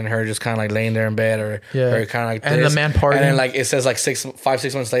crying and her just kind of like laying there in bed or kind of like And this. the man partying. And then like it says like 6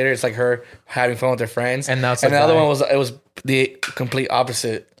 months later, it's like her having fun with her friends. And now it's and a the other guy. one was the complete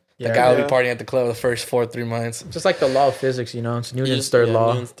opposite. The Yeah. guy would Yeah. be partying at the club the first 3 months. just like the law of physics, you know. It's Newton's Just- third yeah,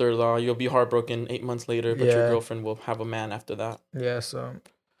 law. Newton's third law. You'll be heartbroken 8 months later, but Yeah. your girlfriend will have a man after that, Yeah, so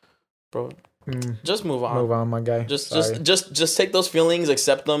bro. Just move on. move on, my guy. Just take those feelings,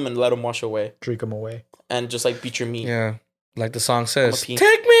 accept them, and let them wash away, drink them away. and just like beat your meat. Yeah, like the song says. pee.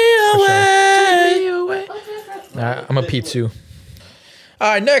 Take me away. I'm a P2. All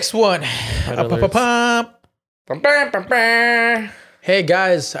right, next one. alerts. Hey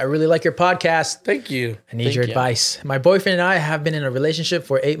guys, I really like your podcast. Thank you. I need Thank your you. advice. My boyfriend and I have been in a relationship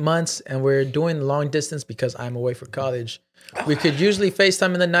for 8 months and we're doing long distance because I'm away for college. We could usually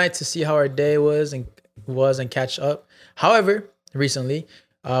FaceTime in the night to see how our day was and catch up. However, recently,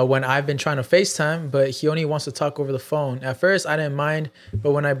 when I've been trying to FaceTime, but he only wants to talk over the phone. At first, I didn't mind,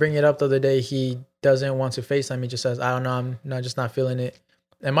 but when I bring it up the other day, he doesn't want to FaceTime. He just says, I don't know, I'm just not feeling it.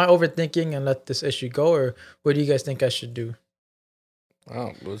 Am I overthinking and let this issue go, or what do you guys think I should do? Oh,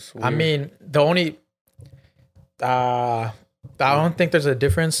 it was I weird. mean, the only, I don't think there's a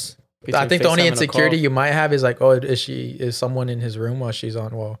difference. I think the only FaceTime and a insecurity call. you might have is like, oh, is someone in his room while he's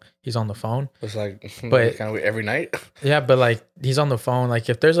on the phone? It's like, But- kind of every night. Yeah, but like he's on the phone. Like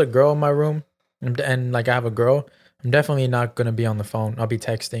if there's a girl in my room and like I have a girl, I'm definitely not gonna be on the phone. I'll be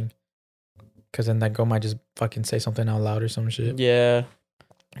texting, because then that girl might just fucking say something out loud or some shit. Yeah.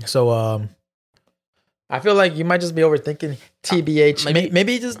 So I feel like you might just be overthinking. TBH.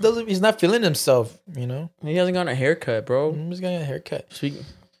 Maybe he just doesn't. He's not feeling himself. You know. He hasn't gotten a haircut, bro. I'm just getting a haircut.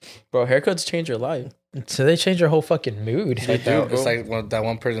 Bro, haircuts change your life. So they change your whole fucking mood. It's like, it's like what that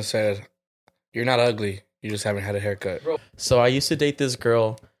one person said, you're not ugly. You just haven't had a haircut. So I used to date this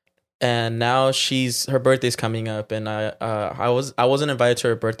girl, and now her birthday's coming up, and I wasn't invited to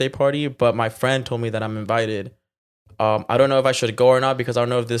her birthday party, but my friend told me that I'm invited. I don't know if I should go or not, because I don't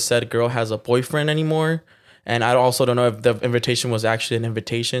know if this said girl has a boyfriend anymore, and I also don't know if the invitation was actually an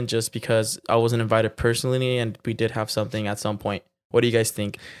invitation, just because I wasn't invited personally, and we did have something at some point. What do you guys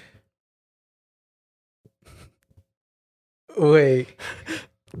think? Wait.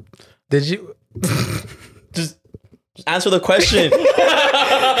 Did you? Just answer the question.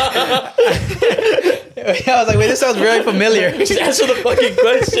 I was like, wait, this sounds very familiar. Just answer the fucking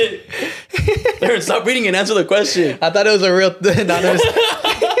question. Aaron, stop reading and answer the question. I thought it was a real.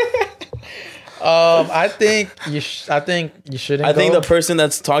 I think you shouldn't. I think go. the person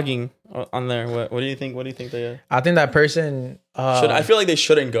that's talking on there. What do you think? What do you think they are? I think that person. I feel like they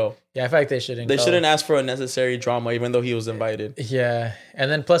shouldn't go. Yeah, I feel like they shouldn't. They go. shouldn't ask for unnecessary drama, even though he was invited. Yeah,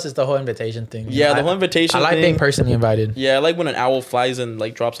 and then plus it's the whole invitation thing. Yeah, the whole invitation. I like thing. being personally invited. Yeah, I like when an owl flies and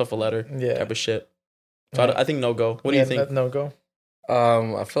like drops off a letter. Yeah, type of shit. So I think no go. What do you think? No go.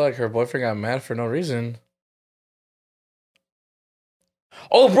 I feel like her boyfriend got mad for no reason.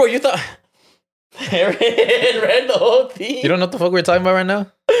 Oh, bro, you thought Aaron read the whole thing. You don't know what the fuck we're talking about right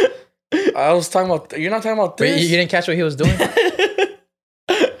now? I was talking about. You're not talking about this. Wait, you didn't catch what he was doing?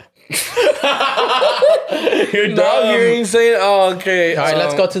 You're No, dumb. you're insane. Oh, okay. All right,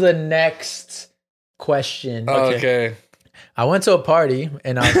 let's go to the next question. Okay. I went to a party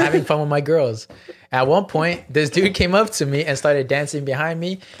and I was having fun with my girls. At one point, this dude came up to me and started dancing behind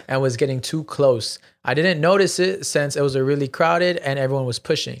me and was getting too close. I didn't notice it since it was a really crowded and everyone was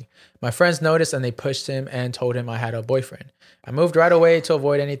pushing. My friends noticed and they pushed him and told him I had a boyfriend. I moved right away to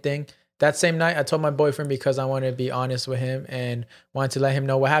avoid anything. That same night, I told my boyfriend because I wanted to be honest with him and wanted to let him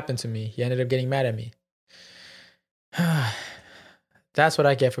know what happened to me. He ended up getting mad at me. That's what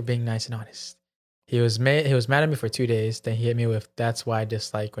I get for being nice and honest. He was mad at me for 2 days. Then he hit me with, "That's why I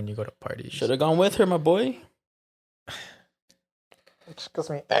dislike when you go to parties." Should have gone with her, my boy. It just gets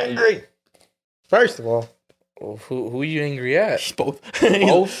me angry. First of all, Who are you angry at? Both.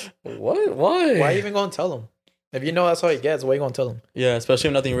 Both? What? Why? why are you even going to tell him? If you know that's how he gets, why are you going to tell him? Yeah, especially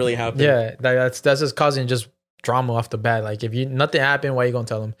if nothing really happened. Yeah, that's just causing just drama off the bat. Like if nothing happened, why are you going to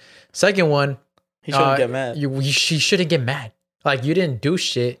tell him? Second one, He shouldn't get mad. She shouldn't get mad. Like you didn't do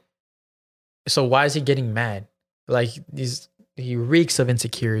shit. So why is he getting mad? Like he reeks of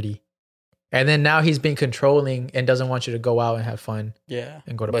insecurity. And then now he's being controlling and doesn't want you to go out and have fun Yeah.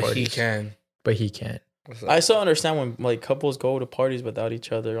 and go to But parties. he can. But he can't. I still understand when like couples go to parties without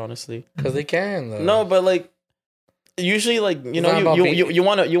each other, honestly. Because they can, though. No, but like usually like It's not about you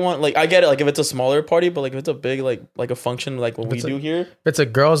want like I get it, like if it's a smaller party, but like if it's a big like a function like what we do here. If it's a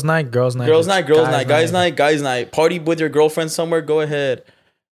girls' night, Girls' night, guys' night, party with your girlfriend somewhere, go ahead.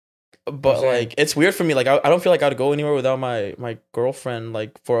 But like it's weird for me. Like I don't feel like I'd go anywhere without my girlfriend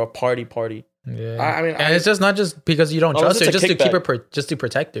like for a party. Yeah. I mean, and it's just not just because you don't Oh, trust it's her, just a just to keep kickback. her, just to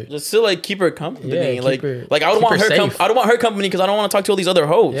protect her. Just to like keep her company. Yeah, keep like her- like I would keep want her her safe. I don't want her company because I don't want to talk to all these other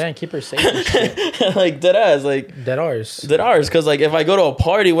hoes. Yeah, and keep her safe. And shit. Like dead ass like That ours. because like if I go to a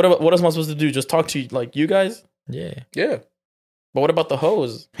party, what am I supposed to do? Just talk to like you guys? Yeah. yeah. But what about the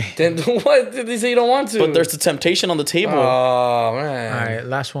hoes? Then what did they say you don't want to? But there's the temptation on the table. Oh, man. All right,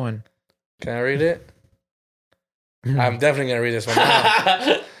 last one. Can I read it? I'm definitely going to read this one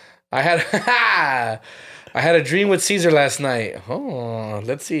now. I had a dream with Caesar last night. Oh,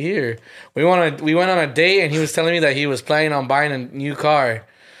 let's see here. We went on a date and he was telling me that he was planning on buying a new car.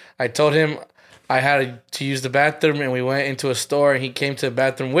 I told him I had to use the bathroom and we went into a store and he came to the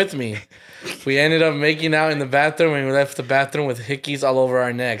bathroom with me. We ended up making out in the bathroom and we left the bathroom with hickeys all over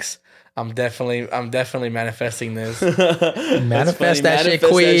our necks. I'm definitely manifesting this. Manifest that shit,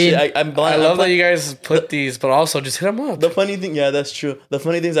 queen. I love that you guys put these, but also just hit them up. The funny thing, yeah, that's true. The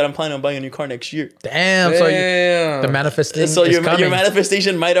funny thing is that I'm planning on buying a new car next year. Damn. So the manifestation So is your coming.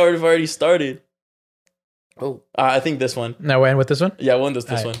 manifestation might have already started. Oh, I think this one. Now we're in with this one. Yeah, one does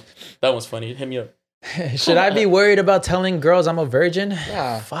this All one. right. That one's funny. Hit me up. Should I be worried about telling girls I'm a virgin?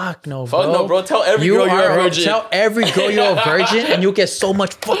 Yeah. Fuck no, bro. Fuck no, bro. Tell every girl you're a virgin. Tell every girl you're a virgin, and you'll get so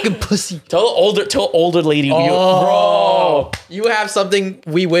much fucking pussy. Tell older lady. Bro. You have something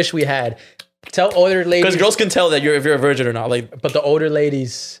we wish we had. Tell older ladies. Because girls can tell that if you're a virgin or not. Like, But the older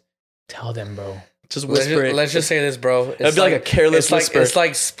ladies, tell them, bro. just whisper it. let's just say this, bro. It'd be like a careless whisper.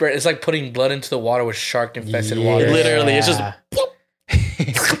 It's like putting blood into the water with shark infested water. Literally, it's just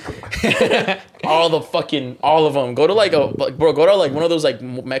all of them. Go to like one of those like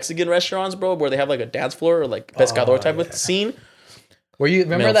Mexican restaurants, bro, where they have like a dance floor or like pescador type of scene. Were you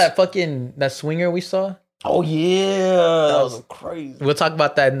remember Milfs. that swinger we saw? Oh yeah, that was crazy. We'll talk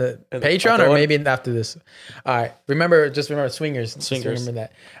about that in the Patreon or maybe after this. All right. Remember swingers. Just remember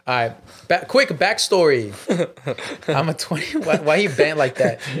that. All right. Quick backstory. I'm a 20. Why you bent like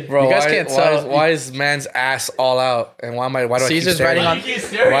that? Bro, you guys can't tell. Why is man's ass all out? And why do Caesar's I writing keep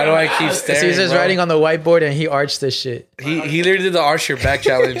staring? Why do I keep staring? Caesar's bro? writing on the whiteboard and he arched this shit. He literally did the arch your back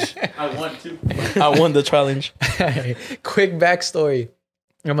challenge. I won the challenge. Quick backstory.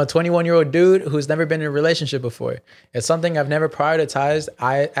 I'm a 21-year-old dude who's never been in a relationship before. It's something I've never prioritized.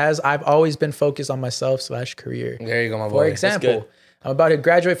 As I've always been focused on myself/career. There you go, my boy. For example, I'm about to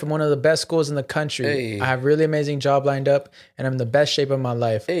graduate from one of the best schools in the country. Hey. I have really amazing job lined up, and I'm in the best shape of my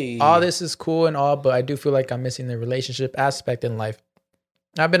life. Hey. All this is cool and all, but I do feel like I'm missing the relationship aspect in life.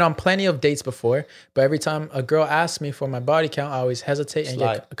 I've been on plenty of dates before, but every time a girl asks me for my body count, I always hesitate and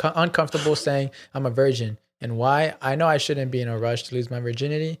get uncomfortable saying I'm a virgin. And why? I know I shouldn't be in a rush to lose my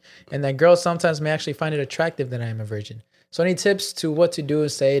virginity, and that girls sometimes may actually find it attractive that I am a virgin. So any tips to what to do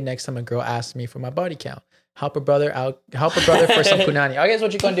and say next time a girl asks me for my body count? Help a brother out. Help a brother for some punani. I guess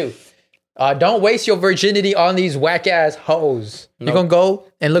what you're gonna do. Don't waste your virginity on these whack ass hoes. Nope. You're gonna go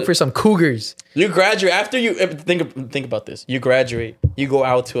and look for some cougars. You graduate after you think about this. You graduate. You go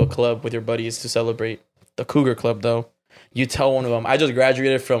out to a club with your buddies to celebrate. The Cougar Club, though. You tell one of them, I just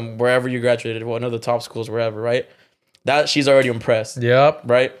graduated from wherever you graduated, one of the top schools, wherever, right? That she's already impressed. Yep.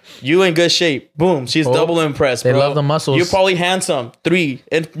 Right? You in good shape. Boom. She's double impressed, bro. They love the muscles. You're probably handsome. 3.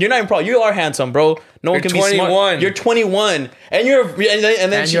 And you're not even probably. You are handsome, bro. No one can 21. Be smart. You're 21. And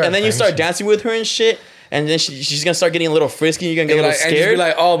then you start dancing with her and shit. And then she's gonna start getting a little frisky. You're gonna get a little scared.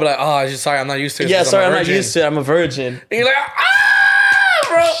 And you'll be like, sorry, I'm not used to it. Yeah, sorry, I'm not used to it. I'm a virgin. And you're like,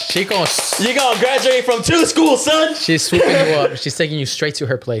 bro. You're gonna graduate from 2 schools, son. She's swooping you up. She's taking you straight to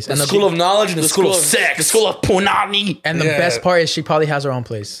her place. The school of knowledge and the school of sex. The school of punani. And the best part is she probably has her own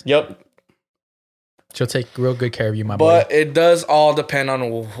place. Yep. She'll take real good care of you, my boy. But it does all depend on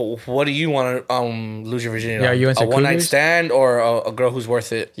what do you want to lose your virginity on? Are you into a one-night stand or a girl who's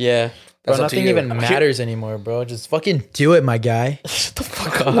worth it? Yeah. Bro, nothing even matters anymore, bro. Just fucking do it, my guy. Shut the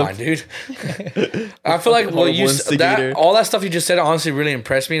fuck up. Come on, dude. I feel like all that stuff you just said honestly really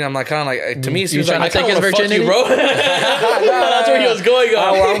impressed me. And I'm like, kind of like, to me, it seems like I take his virginity, bro. That's where he was going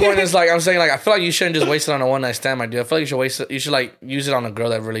on. Where I'm going is like, I'm saying like, I feel like you shouldn't just waste it on a one night stand, my dude. I feel like you should like use it on a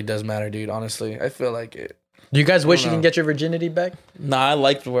girl that really does matter, dude. Honestly, I feel like it. Do you guys wish you can get your virginity back? Nah, I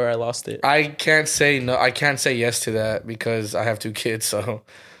liked where I lost it. I can't say no. I can't say yes to that because I have 2 kids, so.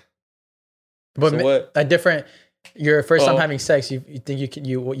 But so what? A different, your first time having sex, you think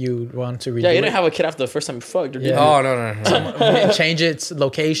you want to redo you didn't have a kid after the first time you fucked. Or did you? Oh, no. Change its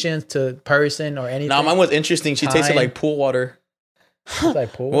locations to person or anything. Nah, mine was interesting. She tasted like pool water.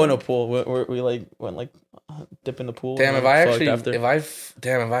 Like pool? We went to a pool. We went dip in the pool. Damn, if I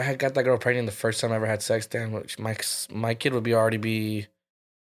had got that girl pregnant the first time I ever had sex, damn, my kid would already be.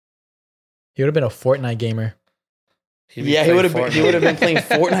 He would have been a Fortnite gamer. He would have been playing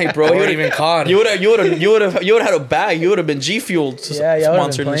Fortnite, bro. He would have been COD. You would have had a bag. You would have been G Fueled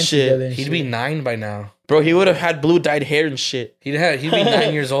sponsored and shit. He'd be 9 by now, bro. He would have had blue dyed hair and shit. He'd be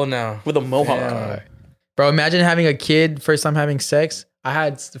 9 years old now with a mohawk. Yeah. Bro, imagine having a kid first time having sex.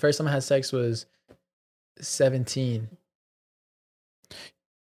 The first time I had sex was 17.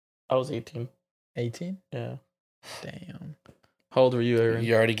 I was 18. 18? Yeah. Damn. How old were you, Aaron?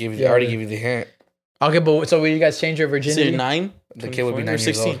 You already gave you the hint. Okay, but so will you guys change your virginity? 9? The kid would be 9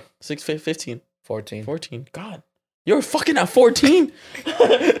 years old. 15. 14. God. You're fucking at 14?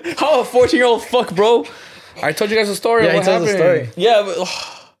 How a 14-year-old fuck, bro? I told you guys a story. Yeah, what happened? The story.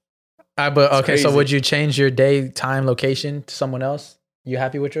 Yeah, but okay, so would you change your day, time, location to someone else? You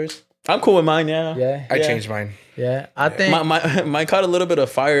happy with yours? I'm cool with mine, yeah. Yeah. I changed mine. Yeah. I think mine caught a little bit of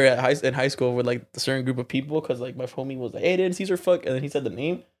fire in high school with like a certain group of people because like my homie was like, hey, didn't Caesar fuck? And then he said the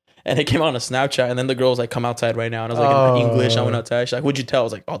name. And it came out on a Snapchat, and then the girl was like, come outside right now. And I was like, in English, I went outside. She's like, what'd you tell? I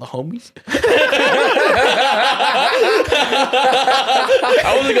was like, the homies.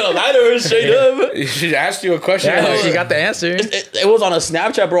 I wasn't going to lie to her straight up. She asked you a question. Yeah, she got the answer. It was on a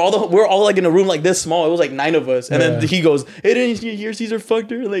Snapchat, bro. We're all like in a room like this small. It was like 9 of us. And then he goes, hey, didn't you hear Caesar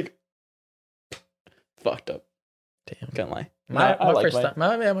fucked her? Like, fucked up. Damn. Can't lie. My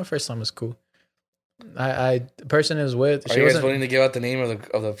first time was cool. The person is with. Are you guys willing to give out the name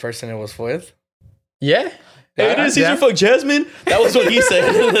of the person it was with? Yeah. Hey, did Caesar fuck Jasmine? That was what he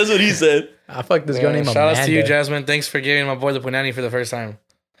said. That's what he said. I fucked this girl named Amanda. Shout out to you, Jasmine. Thanks for giving my boy the punani for the first time.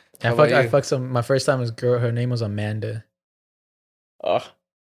 I fucked some. My first time was girl. Her name was Amanda. Oh,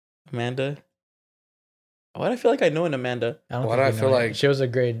 Amanda. Why do I feel like I know an Amanda? Why do I feel like she was a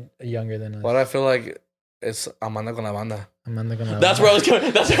grade younger than us? Why do I feel like it's Amanda con la banda? That's where I was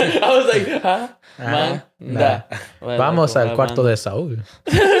going. That's where I was like, huh? Manda. Vamos al cuarto de Saúl.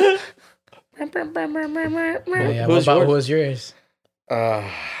 Who was yours?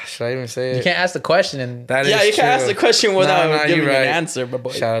 Should I even say it? You can't ask the question and you can't ask the question without giving an answer.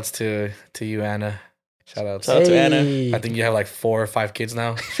 But shout outs to you, Anna. Shout out Shout out to Anna. Hey. I think you have like 4 or 5 kids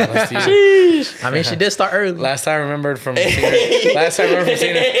now. Shout out to you. I mean, she did start early. Last time I remembered from seeing her. Last time I remember from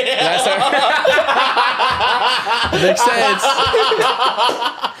seeing her. Last time. Makes sense.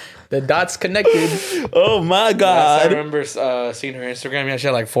 The dots connected. Oh my Last time I god. remember seeing her Instagram. Yeah, she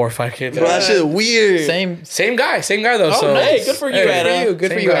had like 4 or 5 kids. Bro, that shit weird. Same Same guy though. Oh, so hey, good for you, Anna.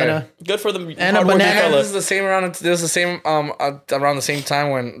 Good for Same you, guy. Anna. Good for the Anna hardworking Banana. This fella. is the same around. This is the same around the same time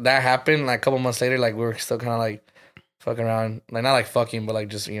when that happened. Like a couple months later, like we were still kind of like fucking around, like not like fucking, but like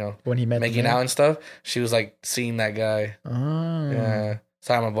just When he met making the man. out and stuff. She was like seeing that guy. Oh. Yeah,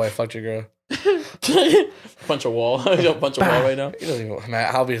 sorry, my boy, fucked your girl. Punch a wall. Punch a wall right now. He doesn't even. Man,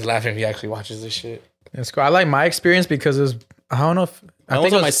 I'll be laughing if he actually watches this shit. It's cool. I like my experience because it was. I don't know if. I I was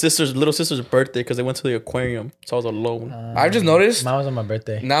think on it my was, little sister's birthday because they went to the aquarium, so I was alone. I've just noticed mine was on my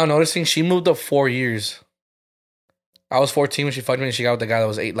birthday. now. Noticing she moved up 4 years. I was 14 when she fucked me, and she got with the guy that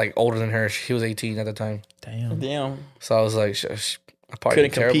was older than her. He was 18 at the time. Damn. Damn, So I was like, I probably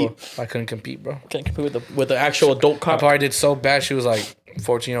Couldn't did terrible. compete. I couldn't compete, bro. can't compete with the actual adult I cop. probably did so bad. She was like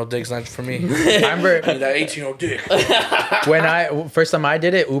 14-year-old dick's not for me. I remember That 18-year-old dick. when first time I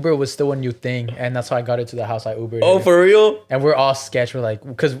did it, Uber was still a new thing, and that's how I got it to the house. I Ubered. Oh, it. for real? And we're all sketch. We're like,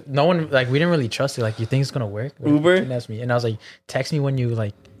 because no one we didn't really trust it. Like, you think it's gonna work? Uber? And that's me. And I was like, text me when you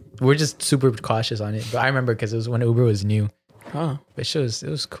like. We're just super cautious on it. But I remember because it was when Uber was new. Huh? But it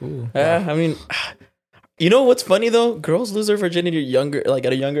was cool. Yeah, I mean, you know what's funny though? Girls lose their virginity younger, like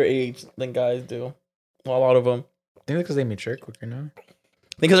at a younger age than guys do. Well, a lot of them. I think because they mature quicker now.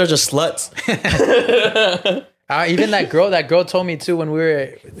 Because they're just sluts. Even that girl told me too when we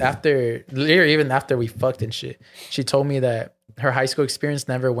were even after we fucked and shit. She told me that her high school experience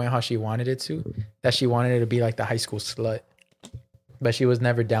never went how she wanted it to. That she wanted it to be like the high school slut, but she was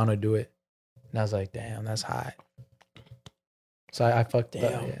never down to do it. And I was like, damn, that's hot. So I fucked. I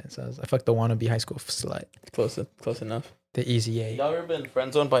fucked the wannabe high school slut. Close enough. The easy A. Y'all ever been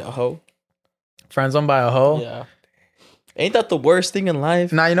friend zoned by a hoe? Friends on by a hoe. Yeah. Ain't that the worst thing in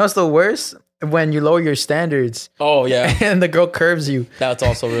life? Now you know what's the worst when you lower your standards Oh yeah, and the girl curves you. that's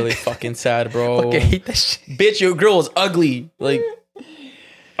also really fucking sad, bro. Fucking hate that shit. Bitch, your girl is ugly. Like,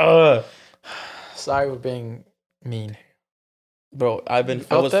 Sorry for being mean. bro, I was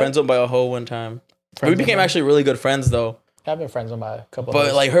that? friend zoned by a hoe one time. We Friends became on- actually really good friends though. I've been friends on by a couple. But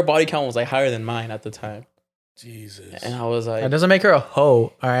hoes. like her body count was like higher than mine at the time, Jesus. and I was That like, doesn't make her a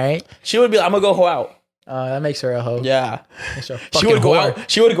hoe, all right? she would be like, I'm gonna go hoe out. That makes her a hoe. Yeah, Makes her a she fucking would go whore. out.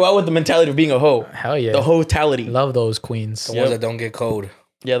 She would go out with the mentality of being a hoe. Hell yeah. The hoe-tality. Love those queens. The ones that don't get cold.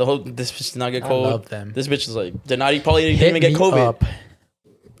 Yeah, the whole this bitch did not get I cold. love them. This bitch is like probably didn't Hit even get me COVID. up.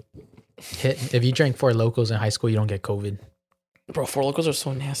 If you drank 4 Locos in high school, you don't get COVID. Bro, 4 Locos are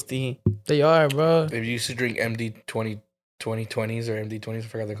so nasty. They are, bro. If you used to drink MD 2020s or MD 20s, I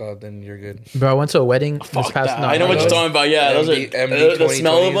forgot they call it, then you're good. Bro, I went to a wedding this Fuck past. that. I know what you're talking about. Yeah, those are MD the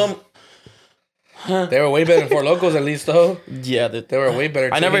smell of them. They were way better than 4 Locos, at least, though. Yeah, They were way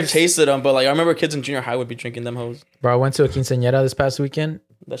better. I never titties. tasted them, but like I remember kids in junior high would be drinking them hoes. Bro, I went to a quinceañera this past weekend.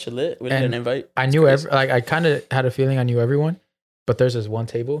 That shit lit. We didn't And invite. I knew I kind of had a feeling I knew everyone, but there's this one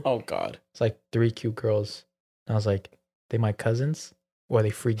table. Oh God. It's like 3 cute girls. And I was like, they my cousins or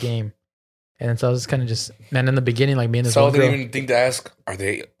they free game? And so I was kind of just, man, in the beginning, like me and this So one they girl. didn't even think to ask, are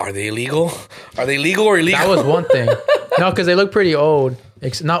they illegal? Are they legal or illegal? That was one thing. No, because they look pretty old.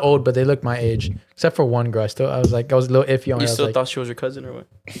 Not old, but they look my age. Except for one girl. I was a little iffy on her. You I was still like, thought she was your cousin or what?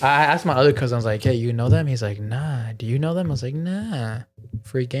 I asked my other cousin, I was like, hey, you know them? He's like, nah. Do you know them? I was like, nah.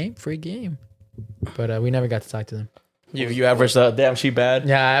 Free game? Free game. But we never got to talk to them. You averaged damn she bad.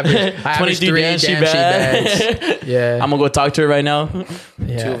 Yeah, I averaged 3 damn, she damn bad. Yeah. I'm gonna go talk to her right now.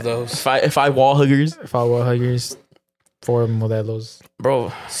 yeah. 2 of those. Five wall huggers, 5 wall huggers, 4 modelos.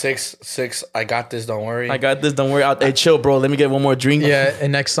 bro. 6. I got this. Don't worry. I got this. Don't worry. Hey, chill, bro. Let me get one more drink. Yeah,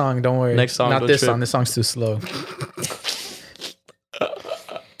 and next song, don't worry. Next song, Not go this trip. song. This song's too slow.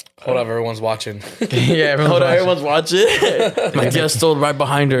 Hold up, everyone's watching. Yeah, Hold on, everyone's everyone's watching. My guest stood right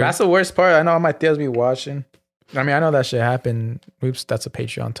behind her. That's the worst part. I know all my tias be watching. I mean, I know that shit happened. Oops, that's a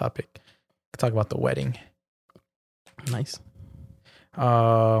Patreon topic. Talk about the wedding. Nice.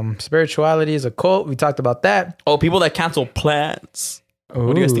 Spirituality is a cult. We talked about that. Oh, people that cancel plans.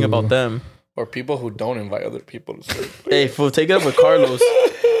 What do you guys think about them? Or people who don't invite other people to sleep. Hey, fool, take it up with Carlos.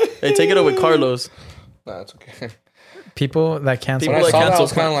 Hey, take it up with Carlos. Nah, it's okay. People that cancel When I People that saw that, I cancel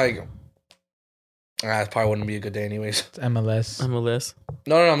was kind of like, it probably wouldn't be a good day anyways. MLS. MLS.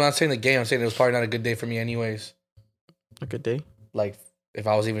 No, I'm not saying the game. I'm saying it was probably not a good day for me anyways. A good day. Like, if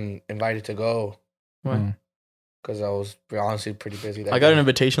I was even invited to go, Mm. because I was honestly pretty busy that I got day. an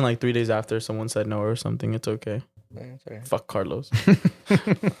invitation like 3 days after someone said no or something. It's okay. Yeah, it's okay. Fuck Carlos.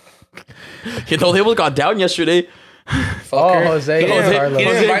 You know, they almost got down yesterday. Fucker. Jose. He Jose.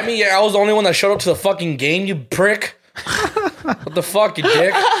 didn't invite me. Yeah, I was the only one that showed up to the fucking game. You prick. What the fuck, you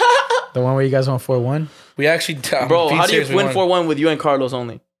dick? The one where you guys won 4-1? We actually, Bro, how do you win 4-1 with you and Carlos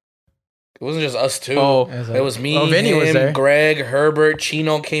only? It wasn't just us two. Oh. It was me, Vinny him, was there. Greg, Herbert,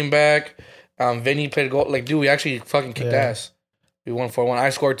 Chino came back. Vinny played goal. Like, dude, we actually fucking kicked ass. We won 4-1. I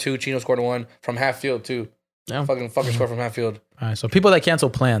scored 2. Chino scored 1 from half field too. Yeah. Fucking scored from half field. All right, so people that cancel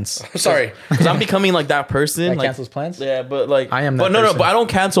plans. Sorry. Because I'm becoming like that person. That like, cancels plans? yeah, but like I am that But no, person. but I don't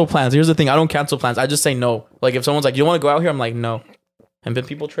cancel plans. Here's the thing: I don't cancel plans. I just say no. Like if someone's like, "You want to go out here?" I'm like, "No," and then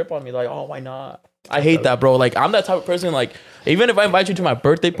people trip on me like, "Oh, why not?" I hate that, bro. Like I'm that type of person. Like even if I invite you to my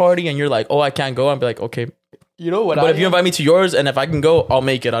birthday party and you're like, "Oh, I can't go," I'll be like, "Okay." You know what? But if you invite me to yours and if I can go, I'll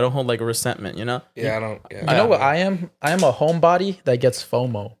make it. I don't hold like a resentment, you know. Yeah, I don't. Yeah. You know what I am? I am a homebody that gets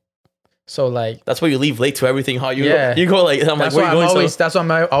FOMO. So like That's why you leave late to everything. How you Yeah. you go like I'm like that's where why you I'm going? always So? that's why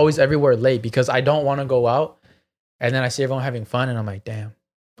I'm always everywhere late because I don't want to go out, and then I see everyone having fun and I'm like, damn,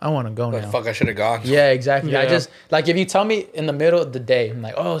 I want to go Like, now. fuck, I should have gone. Yeah, exactly. I Yeah. just like if you tell me in the middle of the day, I'm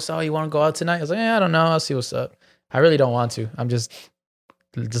like, oh, so you want to go out tonight? I was like, yeah, I don't know. I'll see what's up. I really don't want to. I'm just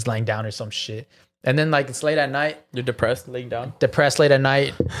laying down or some shit. And then like it's late at night, You're depressed, laying down. depressed late at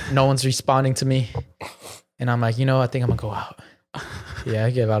night. No one's responding to me, and I'm like, I think I'm gonna go out. Yeah,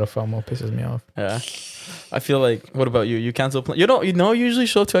 I get a lot of FOMO. Pisses me off. Yeah. I feel like. What about you? You cancel plans. You don't. You know. Usually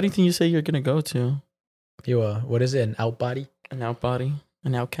show up to anything you say you're gonna go to. You what is it? An out body? An out body,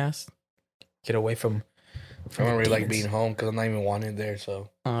 an outcast. Get away from. I don't really like demons. being home because I'm not even wanted there. So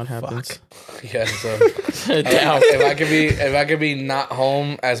Oh, it happens. yeah. So Damn. if I could be not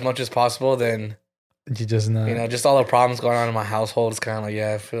home as much as possible, then You just not. just all the problems going on in my household. It's kind of like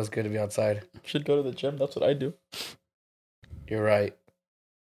it feels good to be outside. Should go to the gym. That's what I do. You're right,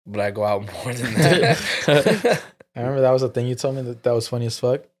 but I go out more than that. I remember that was a thing you told me that was funny as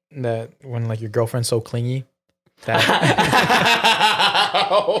fuck. That when like your girlfriend's so clingy. That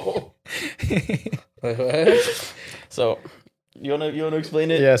Like, what? So, you wanna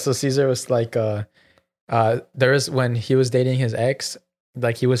explain it? yeah. So Caesar was like, there was when he was dating his ex,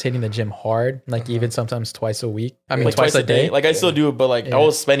 like he was hitting the gym hard, like even sometimes twice a week. I mean, Like twice a day. Like I still do it, but like Yeah. I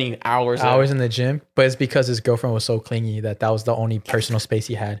was spending hours. Hours in the gym, but it's because his girlfriend was so clingy that was the only personal space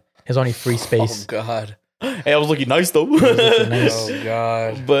he had. His only free Oh space. God. Hey, I was looking nice though. nice. Oh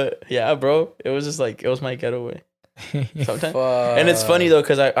God. But yeah, bro, it was just like it was my getaway. Sometimes. Fuck. And it's funny though,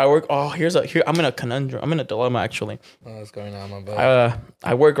 cause I work. Oh, here I'm in a conundrum. I'm in a dilemma actually. What's going on, my butt?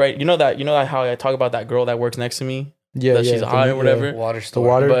 I work right. You know that how I talk about that girl that works next to me. Yeah, That she's hot or whatever. Water store.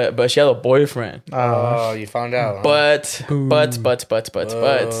 water. But she had a boyfriend. Oh, you found out. Huh? But Boo. but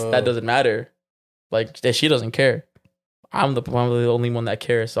that doesn't matter. Like she doesn't care. I'm the only one that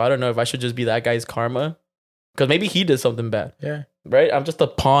cares. So I don't know if I should just be that guy's karma, because maybe he did something bad. Yeah. Right? I'm just a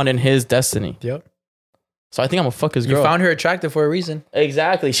pawn in his destiny. Yep. So I think I'm gonna fuck his girl. You found her attractive for a reason.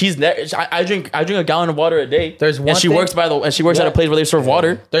 Exactly. She's I drink a gallon of water a day. There's one. And she thing- works at a place where they serve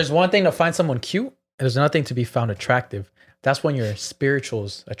water. There's one thing to find someone cute, and there's nothing to be found attractive. That's when your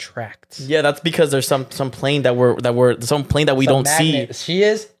spirituals attract. Yeah, that's because there's some plane that we don't see.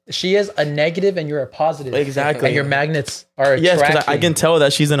 She is a negative, and you're a positive. Exactly. And your magnets are attracting. Yes, because I can tell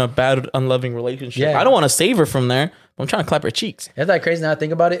that she's in a bad, unloving relationship. Yeah. I don't want to save her from there. But I'm trying to clap her cheeks. Isn't that crazy? Now I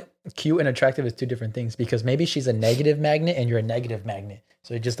think about it, cute and attractive is two different things, because maybe she's a negative magnet and you're a negative magnet,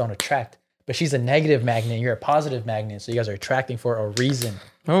 so you just don't attract. But she's a negative magnet and you're a positive magnet, so you guys are attracting for a reason.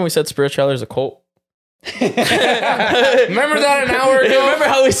 Remember when we said spirituality is a cult? Remember that an hour ago? Remember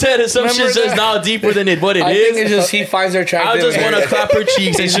how we said some Remember shit's just that? now deeper than what it I is? think it's just he finds her attractive. I just want to clap her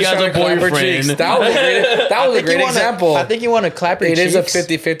cheeks and He's she just has a trying to clap her boyfriend. cheeks. That was a great example. I think you want to clap your It cheeks. is a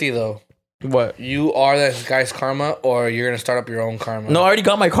 50-50 though. What? You are that guy's karma, or you're gonna start up your own karma. No, I already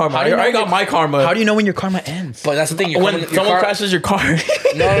got my karma. How I do you already know got my karma. How do you know when your karma ends? But that's the thing. when someone crashes your car?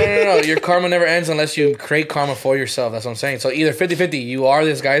 No. Your karma never ends unless you create karma for yourself. That's what I'm saying. So either 50-50, you are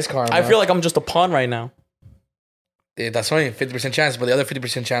this guy's karma. I feel like I'm just a pawn right now. That's only 50% chance, but the other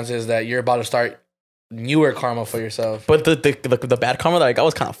 50% chance is that you're about to start newer karma for yourself. But the bad karma that I got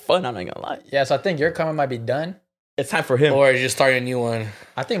was kind of fun. I'm not gonna lie. Yeah, so I think your karma might be done. It's time for him. Or you're just starting a new one.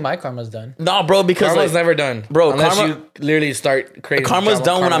 I think my karma's done. No, bro, because Karma's like, never done. Bro, unless karma- you literally start creating karma's karma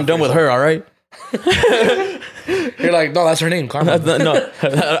done when I'm for done with yourself. her. All right. You're like, no, that's her name, Karma. No,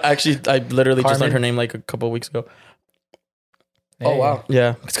 actually, I literally just Carmen? learned her name like a couple of weeks ago. Oh, wow.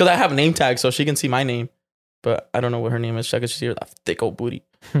 Yeah, it's because I have a name tag, so she can see my name, but I don't know what her name is. I could see her that thick old booty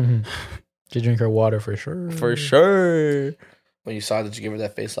Did you drink her water for sure? for sure. When you saw that, you give her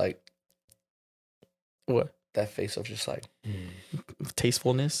that face, like, What that face of just like,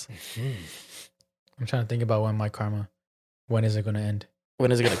 tastefulness? I'm trying to think about when my karma. When is it going to end?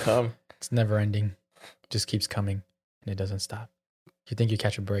 When is it gonna come? It's never ending. Just keeps coming and it doesn't stop. You think you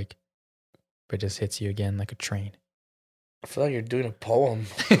catch a break, but it just hits you again like a train. I feel like you're doing a poem.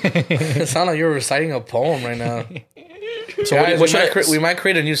 It sounds like you're reciting a poem right now. So guys, we might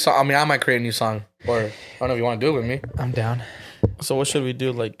create a new song. I mean, I might create a new song. Or I don't know if you want to do it with me. I'm down. So what should we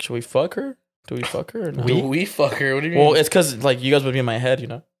do? Like, should we fuck her? Do we fuck her? Or not? We fuck her? What do you mean? Well, it's because like you guys would be in my head, you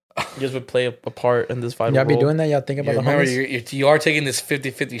know. You guys would play a part in this vital Y'all be role. doing that? Y'all think about the remember, homies? you are taking this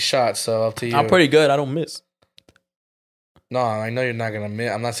 50-50 shot, so up to you. I'm pretty good. I don't miss. No, I know you're not gonna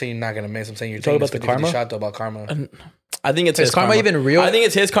miss. I'm not saying you're not gonna miss. I'm saying you're Talk taking about this the 50-50 karma? shot though about karma. I think it's Is his karma even real? I think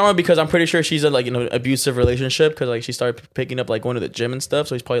it's his karma because I'm pretty sure she's a like abusive relationship because like she started picking up like going to the gym and stuff.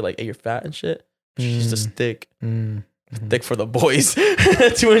 So he's probably like, "Hey, you're fat and shit." She's just thick, thick for the boys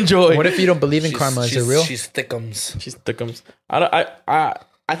to enjoy. What if you don't believe in karma? Is it real? She's thickums. She's thickums.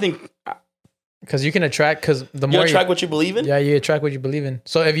 I think Because you can attract. Because the you more attract what you believe in. yeah, you attract what you believe in.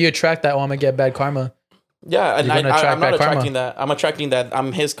 So if you attract that, oh, I'm gonna get bad karma. Yeah, and You're gonna attract I'm not that karma. attracting that. I'm attracting that.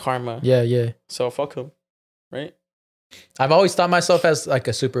 I'm his karma. Yeah, yeah. So fuck him, right? I've always thought myself as like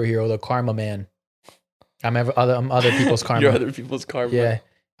a superhero, the karma man. I'm other people's karma. You're other people's karma. Yeah,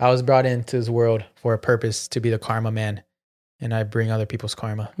 I was brought into this world for a purpose to be the karma man, and I bring other people's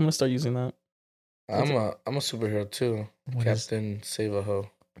karma. I'm gonna start using that. I'm a superhero too. What is- Captain Save a Hoe.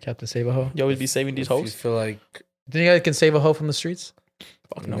 Captain Save a Hoe. You always be saving these If you hoes. feel like Think I can save a hoe from the streets?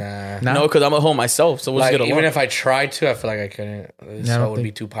 Fuck no. nah. Nah. No, because I'm a hoe myself. So we'll Like, just get along. even if I tried to, I feel like I couldn't. This Yeah, I don't hoe would be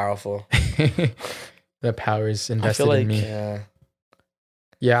think- too powerful. The power is I invested feel like in me. Yeah.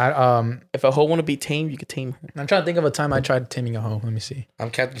 Yeah, if a hoe want to be tamed, you could tame her. I'm trying to think of a time I tried taming a hoe. Let me see. I'm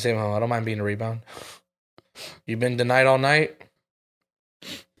Captain Save a Hoe. I don't mind being a rebound. You've been denied all night.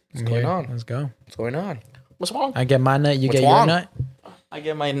 What's going on? Let's go. What's going on? What's wrong? I get my nut, you What's get your wrong? nut. I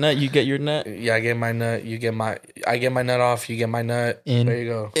get my nut, you get your nut. Yeah, I get my nut. You get my. I get my nut off. You get my nut. In. There you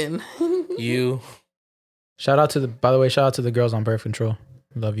go. In. You. Shout out to by the way, shout out to the girls on birth control.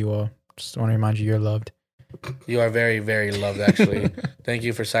 Love you all. Just want to remind you, you're loved. You are very, very loved. Actually, thank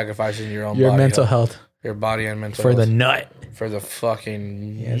you for sacrificing your own Your body, mental health your body and mental for health. the nut. For the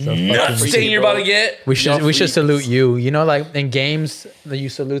fucking Yeah, it's a nut fucking- stain you're about to get. We should Y'all we should freaks. salute you. You know, like in games that you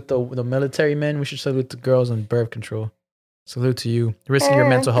salute the military men. We should salute the girls on birth control. Salute to you, risking your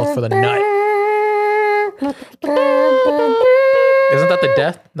mental health for the nut. Isn't that the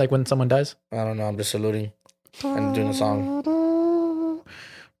death? Like when someone dies? I don't know. I'm just saluting and doing a song.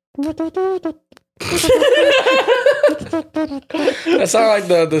 That sounds like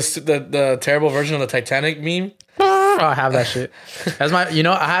the terrible version of the Titanic meme. Oh, I have that shit. That's my. You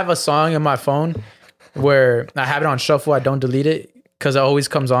know, I have a song in my phone where I have it on shuffle. I don't delete it because it always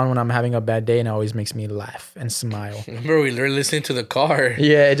comes on when I'm having a bad day, and it always makes me laugh and smile. Remember, we were listening to the car.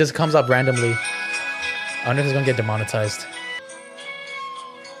 Yeah, it just comes up randomly. I wonder if it's gonna get demonetized.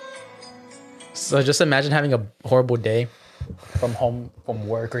 So just imagine having a horrible day from home, from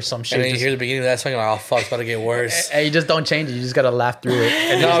work or some shit. And then you just- hear the beginning of that song, you're like, oh, fuck, it's about to get worse. and you just don't change it. You just gotta laugh through it.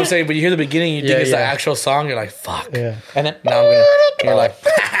 And No, I'm saying, but you hear the beginning, you think Yeah, it's the yeah. actual song, you're like, fuck. yeah, and then Now I'm gonna, you're like,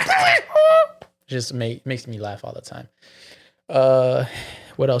 just makes me laugh all the time.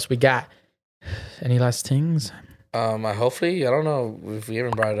 What else we got? Any last things? hopefully, I don't know if we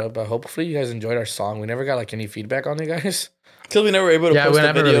even brought it up, but hopefully you guys enjoyed our song. We never got like any feedback on it, guys. Because we never were able to Yeah, post we the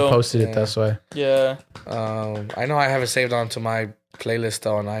never video. really posted it. Yeah. That's why. Yeah. I know I have it saved onto my playlist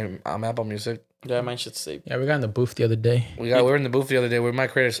though, and I'm Apple Music. Yeah, mine should save. Yeah, we got in the booth the other day. We were in the booth the other day. We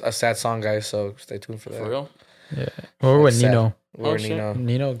might create a sad song, guys. So stay tuned for that. For real? Yeah, we were with Sad. Nino. We're Oh, shit. Nino.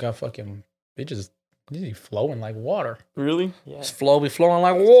 Nino got fucking bitches. He's flowing like water. Really? Yeah. It's be flowing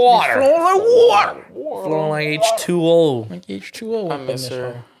like water. like water. Flowing like H2O. Like H2O. I miss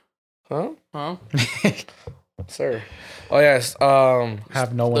her. Huh? Huh? Sir. Oh yes.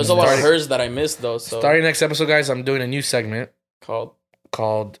 Have no one. There's in a lot this. of hers that I missed though. So Starting next episode, guys, I'm doing a new segment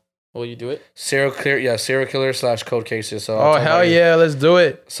called will you do it? serial killer / cold cases. So Oh hell yeah, let's do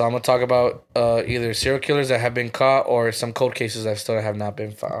it. So I'm gonna talk about either serial killers that have been caught or some cold cases that still have not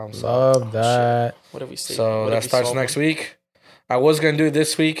been found. So, Love that. What have we saved? so that starts next week. I was gonna do it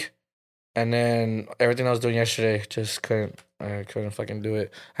this week, and then everything I was doing yesterday just couldn't. I couldn't fucking do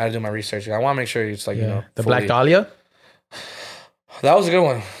it. I had to do my research. I want to make sure it's like Yeah. you know The fully- Black Dahlia. That was a good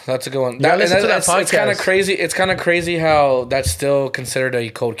one. That's a good one. gotta listen to that It's kind of podcast. crazy. It's kind of crazy how that's still considered a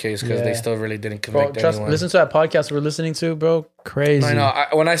cold case because they Yeah. still really didn't Bro, convict trust. anyone. Listen to that podcast we're listening to, bro. Crazy. I know.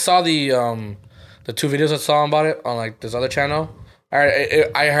 When I saw the 2 videos I saw about it on like this other channel, I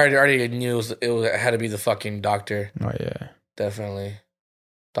heard already knew it had to be the fucking doctor. Oh yeah. Definitely,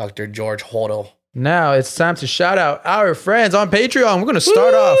 Dr. George Hodel. Now it's time to shout out our friends on Patreon. We're gonna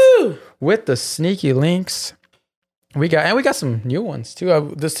start off with the sneaky links. We got some new ones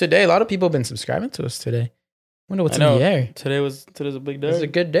too. This today, a lot of people have been subscribing to us today. Wonder what's in the air. Today's a big day. It's a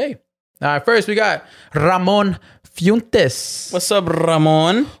good day. All right, first we got Ramon Fuentes. What's up,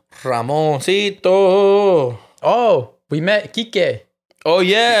 Ramon? Ramoncito. Oh, we met Kike. Oh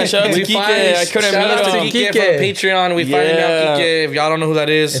yeah, shout out to Kike. I couldn't Shout out to meet him. Kike from Patreon. We finally Yeah. met Kike. If y'all don't know who that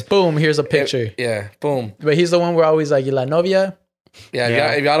is, Boom, here's a picture. yeah, boom. But he's the one we're always like, La Novia. Yeah,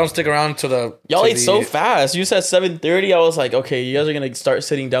 Yeah. if y'all don't stick around to the Y'all to ate so fast. You said 7:30. I was like, okay, you guys are gonna start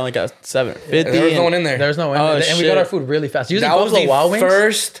sitting down like at 7:50. There was no one in there. There's no Oh, and we shit. got our food really fast. Usually That was Buffalo the Wild Wings.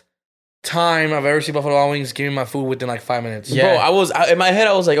 first time I've ever seen Buffalo Wild Wings give me my food within like 5 minutes. Yeah. Bro, in my head,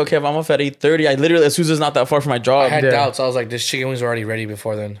 I was like, okay, if I'm off at 8:30, I literally, as soon as it's not that far from my I job. had Yeah. doubts. I was like, this chicken wings were already ready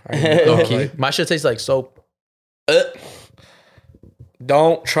before then. Okay. My shit tastes like soap.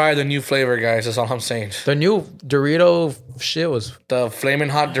 Don't try the new flavor, guys. That's all I'm saying. The new Dorito shit was. The flaming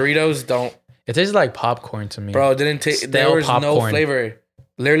hot Doritos, don't. It tastes like popcorn to me. Bro, it didn't taste. There Stale was no popcorn. flavor.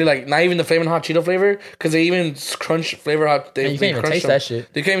 Literally, like, not even the flaming hot Cheeto flavor. Because they even crunch flavor hot. And you can't even taste that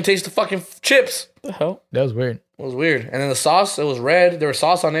shit. They can't even taste the fucking chips. the hell? That was weird. It was weird. And then the sauce, it was red. There was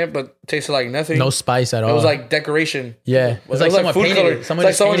sauce on it, but it tasted like nothing. No spice at all. It was like decoration. yeah. It was like someone painted coloring. it. Someone It's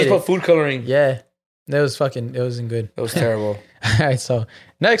like someone just painted put food coloring. it. Yeah. It wasn't good. It was terrible. All right, so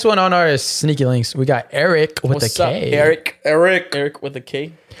next one on our sneaky links, we got Eric with What's the up, K. Eric with a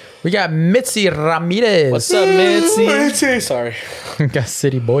K. We got Mitzi Ramirez. What's up, Mitzi? Sorry. We got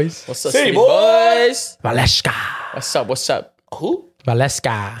City Boys. What's up, City City Boys? Boys? Valeshka. What's up? Who?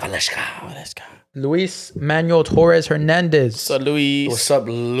 Valesca. Aleshka. Luis Manuel Torres Hernandez. What's up, Luis? What's up,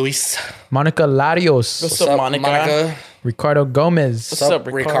 Luis? Monica Larios. What's up, Monica? Ricardo Gomez. What's up,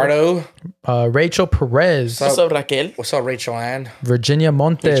 Ricardo? Rachel Perez. What's up, Raquel? What's up, Rachel Ann? Virginia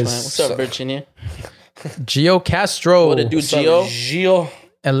Montes. What's up, Virginia? Gio Castro. What it do, What's up, Gio? Gio?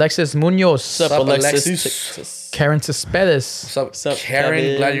 Alexis Munoz. What's up, Alexis? Alexis? Karen Cespedes. What's up, What's up, Karen?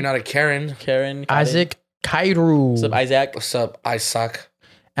 Kevin? Glad you're not a Karen. Karen? Isaac Kairu. What's up, Isaac? What's up, Isaac?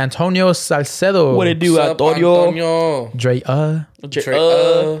 Antonio Salcedo. What it do, What's up, Antonio? Antonio? Dre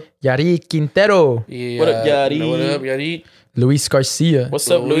Yari Quintero. Yeah. What up, Yari? What up, Yari? Luis Garcia. What's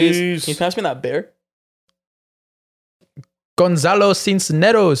up, Luis? Luis? Can you pass me that bear? Gonzalo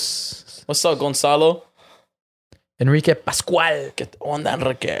Cisneros. What's up, Gonzalo? Enrique Pascual. Get on that,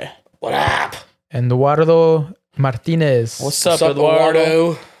 Enrique. What up? Eduardo Martinez. What's up,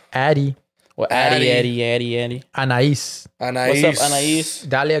 Eduardo? Addy. What, Addy. Addy. Anais. Anais. What's up, Anais?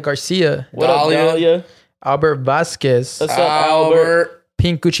 Dalia Garcia. What Dahlia. up, Dahlia? Albert Vasquez. What's up, Albert? Albert.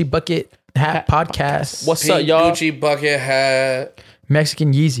 Pink Gucci Bucket Hat Podcast. What's Pink up, y'all? Gucci bucket hat.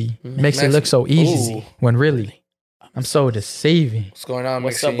 Mexican Yeezy. Makes it look so easy. Ooh. When really, I'm so deceiving. What's going on?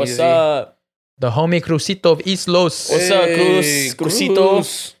 What's up? Mexican What's Easy? up? The homie Crucito of East Los. What's up, Cruz? Hey, Crucito?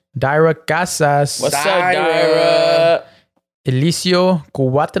 Cruz. Dyra Casas. What's up, Dyra? Dyra? Elicio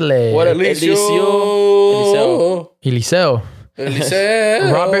Cuatle. What up, Elicio? Eliseo.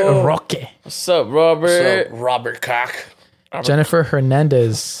 Eliseo. Robert Roque. What's up, What's Robert? up, Robert Cock? Jennifer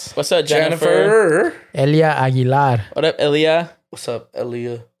Hernandez. What's up, Jennifer? Jennifer. Elia Aguilar. What up, Elia? What's up,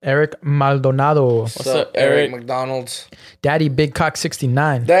 Elia? Eric Maldonado. What's up, Eric Eric? McDonald's? Daddy Big Cock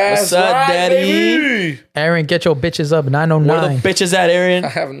 69. That's What's up, right, Daddy? baby. Aaron, get your bitches up Where the 909. bitches at, Aaron? I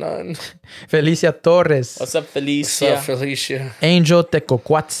have none. Felicia Torres. What's up, What's Felicia? up, Felicia? Angel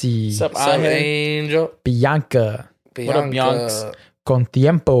Tecoquatsi. What's up, What's up, Angel? Angel? Bianca. What up, Bianca? Con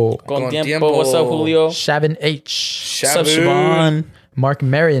Tiempo. Con Con tiempo. tiempo. What's up, Julio? Shavin H. What's up, Shabu. Siobhan? Mark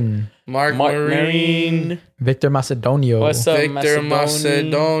Marin. Mark Marine. Victor Macedonio. What's up, Victor Macedoni?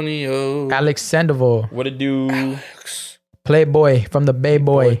 Macedonio. Alex Sandoval. What it do? Playboy from the Bay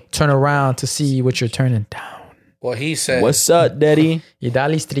Boy. Turn around to see what you're turning down. What he said. What's up, Daddy?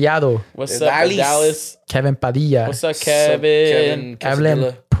 Idalis Triado. What's Dallas. up, Dallas? Kevin Padilla. What's up, What's up, Kevin? Evelyn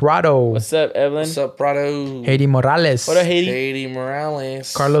Quesadilla? Prado. What's up, Evelyn? What's up, Prado? Haiti Morales. What up, Haiti? Katie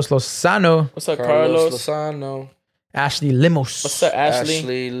Morales. Carlos Lozano. What's up, Carlos Carlos? Lozano. Ashley Limos. What's up, Ashley?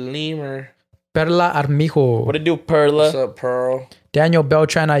 Ashley Lemer. Perla Armijo. What it do, What's Perla? up, Pearl? Daniel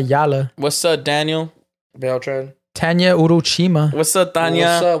Beltran Ayala. What's up, Daniel? Beltran. Tanya Uruchima. What's up, Tanya?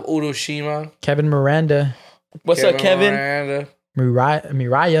 What's up, Urushima? Kevin Miranda. What's up, Kevin? Miranda.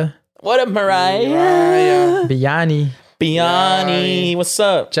 Miraya. What up, Mariah? Mariah. Biani. Biani. What's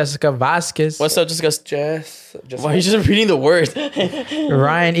up? Jessica Vasquez. What's up, Jessica? Jess. Why are you just repeating the words?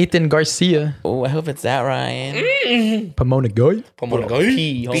 Ryan Ethan Garcia. Oh, I hope it's that, Ryan. Pomona Goy. P,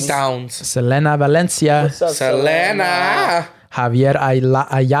 homie. P-Towns. Selena Valencia. What's up, Selena. Javier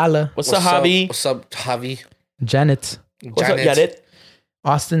Ayala. What's up, Javi? What's up, Javi? Janet. What's up, Janet?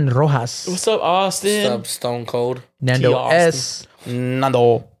 Austin Rojas. What's up, Austin? What's up, Stone Cold? Nando T. Austin. S.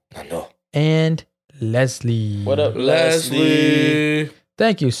 Nando. Nando. And Leslie. What up, Leslie?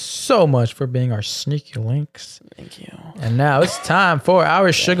 Thank you so much for being our sneaky links. Thank you. And now it's time for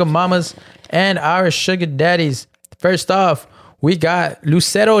our sugar mamas and our sugar daddies. First off, we got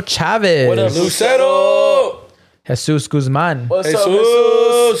Lucero Chavez. What up, Lucero? Jesus Guzman. What's up,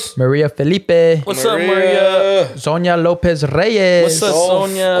 Jesus? Maria Felipe. What's up, Maria? Sonia Lopez Reyes. What's up,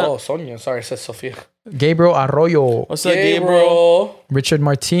 Sonia? Oh, Sonia. Sorry, I said Sofia. Gabriel Arroyo. What's up, Gabriel? Richard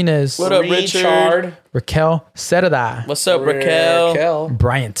Martinez. What up, Richard? Raquel Cerda. What's up, Raquel?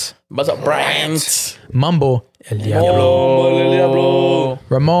 Bryant. What's up, Bryant? Mumbo El Diablo.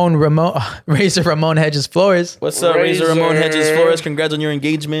 Ramon Razor Ramon Hedges Flores. What's up, Razor Ramon Hedges Flores? Congrats on your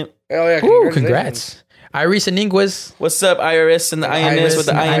engagement. Oh, yeah. Ooh, congrats. Iris Iniguez. What's up, IRS and the INS with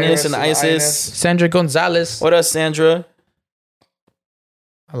the INS and the ISIS? Sandra Gonzalez. What up, Sandra?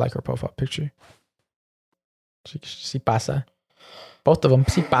 I like her profile picture. Si pasa. Both of them.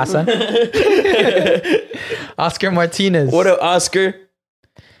 Si pasa. Oscar Martinez. What up, Oscar?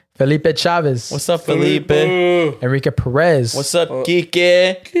 Felipe Chavez. What's up, Felipe? Enrique Perez. What's up,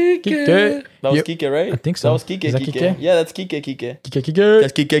 Kike? Kike? That was Kike, right? I think so. That was Kike. Is that Kike. Kike? Yeah, that's Kike. Kike.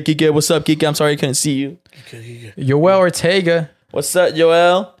 That's Kike. Kike. What's up, Kike? I'm sorry I couldn't see you. Yoel Ortega. What's up,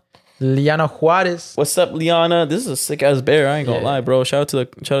 Joel? Liana Juarez. What's up, Liana? This is a sick ass bear. I ain't gonna lie, bro. Shout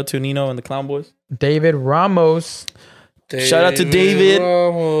out to Nino and the Clown Boys. David Ramos. Shout out to David.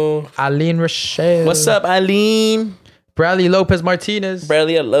 Aline Rochelle. What's up, Eileen? Bradley Lopez Martinez.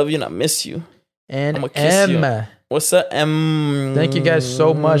 Bradley, I love you and I miss you. And I'ma kiss you. Emma. What's up, M? Thank you guys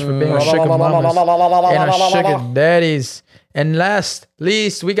so much for being our sugar mamas and our sugar daddies. And last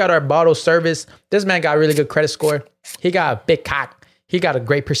least, we got our bottle service. This man got a really good credit score. He got a big cock. He got a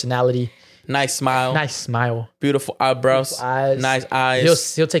great personality. Nice smile. Nice smile. Beautiful eyebrows. Beautiful eyes. Nice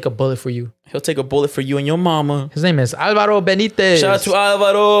eyes. He'll take a bullet for you. He'll take a bullet for you and your mama. His name is Alvaro Benitez. Shout out to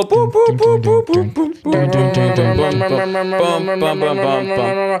Alvaro. Boom, boom, boom, boom, boom, boom, boom.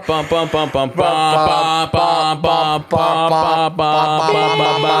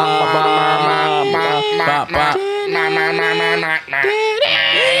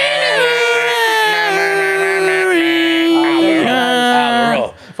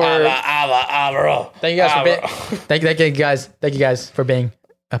 Thank you guys for being. Thank you guys for being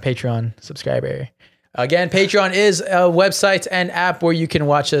a Patreon subscriber. Again, Patreon is a website and app where you can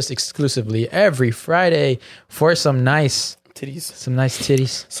watch us exclusively every Friday for some nice titties, some nice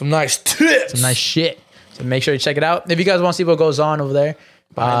titties, some nice tips, some nice shit. So make sure you check it out. If you guys want to see what goes on over there,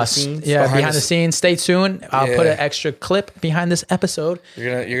 behind the scenes, stay tuned. I'll put an extra clip behind this episode.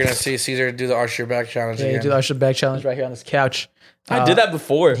 You're gonna see Caesar do the Arch Your Back challenge. Yeah, again. do the Arch Your Back challenge right here on this couch. I did that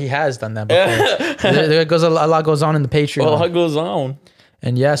before. He has done that before. there goes a lot goes on in the Patreon. A lot goes on.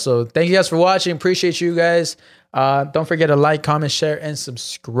 And yeah, so thank you guys for watching. Appreciate you guys. Don't forget to like, comment, share, and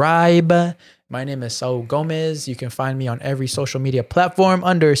subscribe. My name is Saul Gomez. You can find me on every social media platform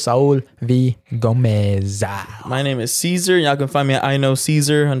under Saul V. Gomez. My name is Caesar. Y'all can find me at I Know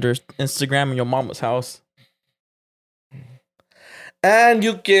Caesar under Instagram and your mama's house. And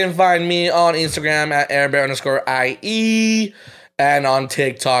you can find me on Instagram at airbear_IE. And on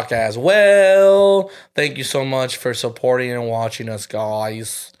TikTok as well. Thank you so much for supporting and watching us,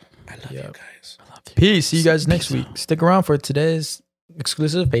 guys. I love you guys. I love you. Peace. See you guys next week. Stick around for today's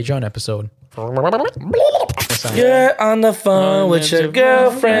exclusive Patreon episode. You're on the phone with your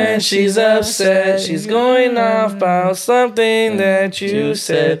girlfriend. She's upset. She's going off about something that you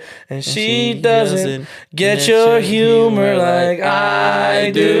said. And she doesn't get your humor like I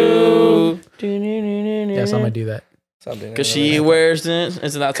do. Yes, I'm going to do that. Cause she wears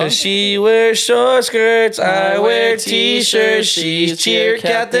isn't that Cause she wears short skirts, I wear t-shirts. She's cheer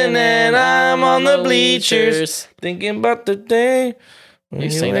captain and I'm on the bleachers. Thinking about the day when you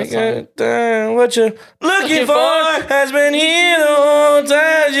sing that song. What you're looking for has been here the whole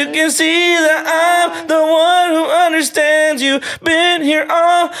time. You can see that I'm the one who understands you. Been here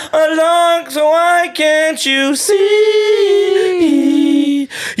all along, so why can't you see?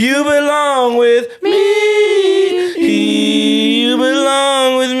 You belong with me. You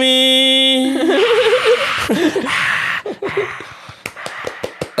belong with me.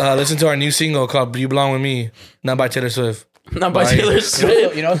 Listen to our new single called "You Belong with Me," not by Taylor Swift. Not by Taylor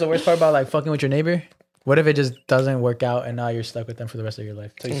Swift. You know what's the worst part about like fucking with your neighbor? What if it just doesn't work out and now you're stuck with them for the rest of your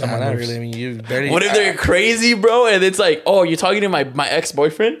life? Nah, not really. I mean, you barely. What if they're crazy, bro? And it's like, oh, you're talking to my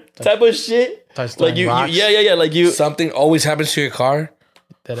ex-boyfriend type of shit. Like you yeah. Like you. Something always happens to your car.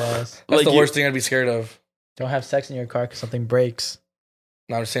 That ass. That's the worst thing I'd be scared of. Don't have sex in your car because something breaks.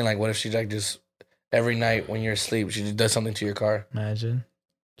 No, I'm just saying, like, what if she like just every night when you're asleep, she just does something to your car? Imagine.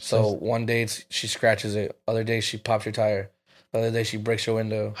 So one day she scratches it, other day she pops your tire. The other day she breaks your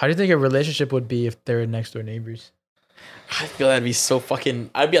window. How do you think a relationship would be if they were next door neighbors? I feel that'd be so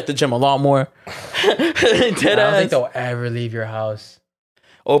fucking. I'd be at the gym a lot more. I don't think they'll ever leave your house.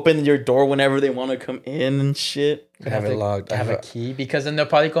 Open your door whenever they want to come in and shit. I have it locked. I have a key because then they're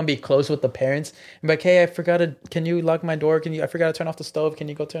probably gonna be close with the parents and be like, hey, can you lock my door? I forgot to turn off the stove. Can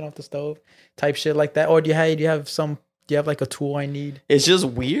you go turn off the stove? Type shit like that. Or do you have like a tool I need? It's just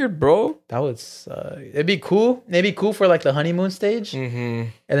weird, bro. That would suck. It'd be cool. It'd be cool for like the honeymoon stage. Mm-hmm.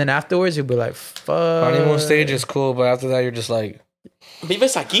 And then afterwards you'd be like, fuck. Honeymoon stage is cool, but after that you're just like,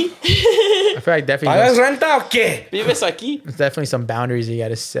 ¿Vives aquí? I feel like definitely ¿pagas renta o qué? ¿Vives aquí? there's definitely some boundaries you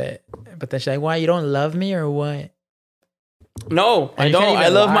gotta set. But then she's like, why, you don't love me or what? No, And I you can't don't.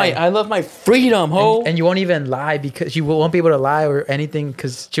 even lie. I love my freedom, ho. And you won't even lie because you won't be able to lie or anything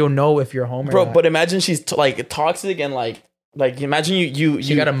because she'll know if you're home or Bro, not. but imagine she's like toxic and like imagine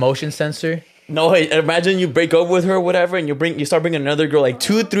You got a motion sensor. No, imagine you break up with her or whatever, and you start bringing another girl like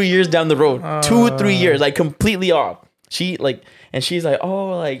 2-3 years down the road, 2-3 years, like completely off. She's like,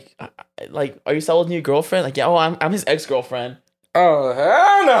 oh, like, are you Sal's new girlfriend? Like, yeah, oh, I'm his ex-girlfriend. Oh,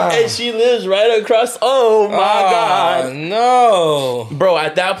 hell no. And she lives right across. Oh my god, no, bro.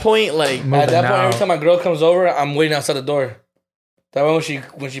 At that point, like, every time my girl comes over, I'm waiting outside the door. That way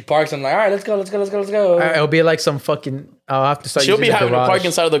when she parks, I'm like, all right, let's go. It'll be like some fucking. I'll have to start. She'll be using the having to garage. park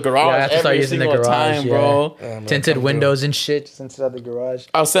inside of the garage I have to start every using the single garage, time, yeah. bro. Tinted windows and shit just inside the garage.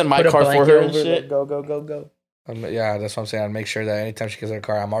 I'll send my Put a car for blanket her and over it, shit. like, go. Yeah, that's what I'm saying. I'd make sure that anytime she gets in her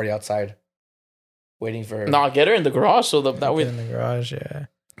car, I'm already outside waiting for her. Nah, get her in the garage so that way in the garage. Yeah,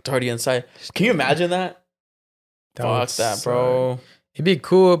 it's already inside. Can you imagine that? Fuck that, bro. It'd be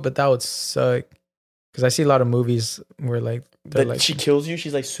cool, but that would suck. Because I see a lot of movies where like they're like she kills you.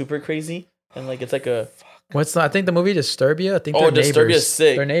 She's like super crazy, and like it's like a. What's I think the movie Disturbia. I think they're Disturbia's neighbors.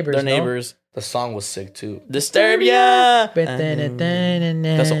 sick. They're neighbors. They're no? neighbors. The song was sick too. Disturbia.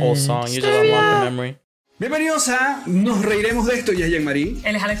 That's an old song. You just unlock the memory. Bienvenidos a Nos Reiremos de Esto. Ya es Jean-Marie.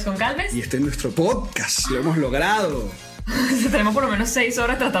 Él es Alex Goncalves. Y este es nuestro podcast. Lo hemos logrado. Tenemos por lo menos 6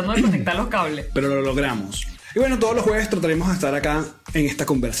 horas tratando de conectar los cables. Pero lo logramos. Y bueno, todos los jueves trataremos de estar acá en esta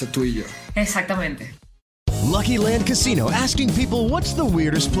conversa tú y yo. Exactamente. Lucky Land Casino, asking people, what's the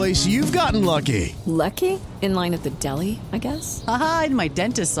weirdest place you've gotten lucky? Lucky? In line at the deli, I guess? Aha, in my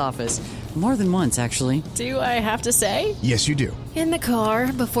dentist's office. More than once, actually. Do I have to say? Yes, you do. In the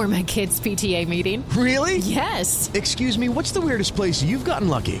car before my kids' PTA meeting. Really? Yes. Excuse me, what's the weirdest place you've gotten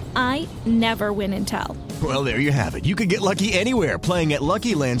lucky? I never win and tell. Well, there you have it. You can get lucky anywhere, playing at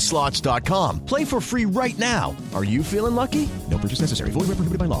LuckyLandSlots.com. Play for free right now. Are you feeling lucky? No purchase necessary. Void where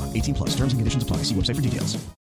prohibited by law. 18+. Terms and conditions apply. See website for details.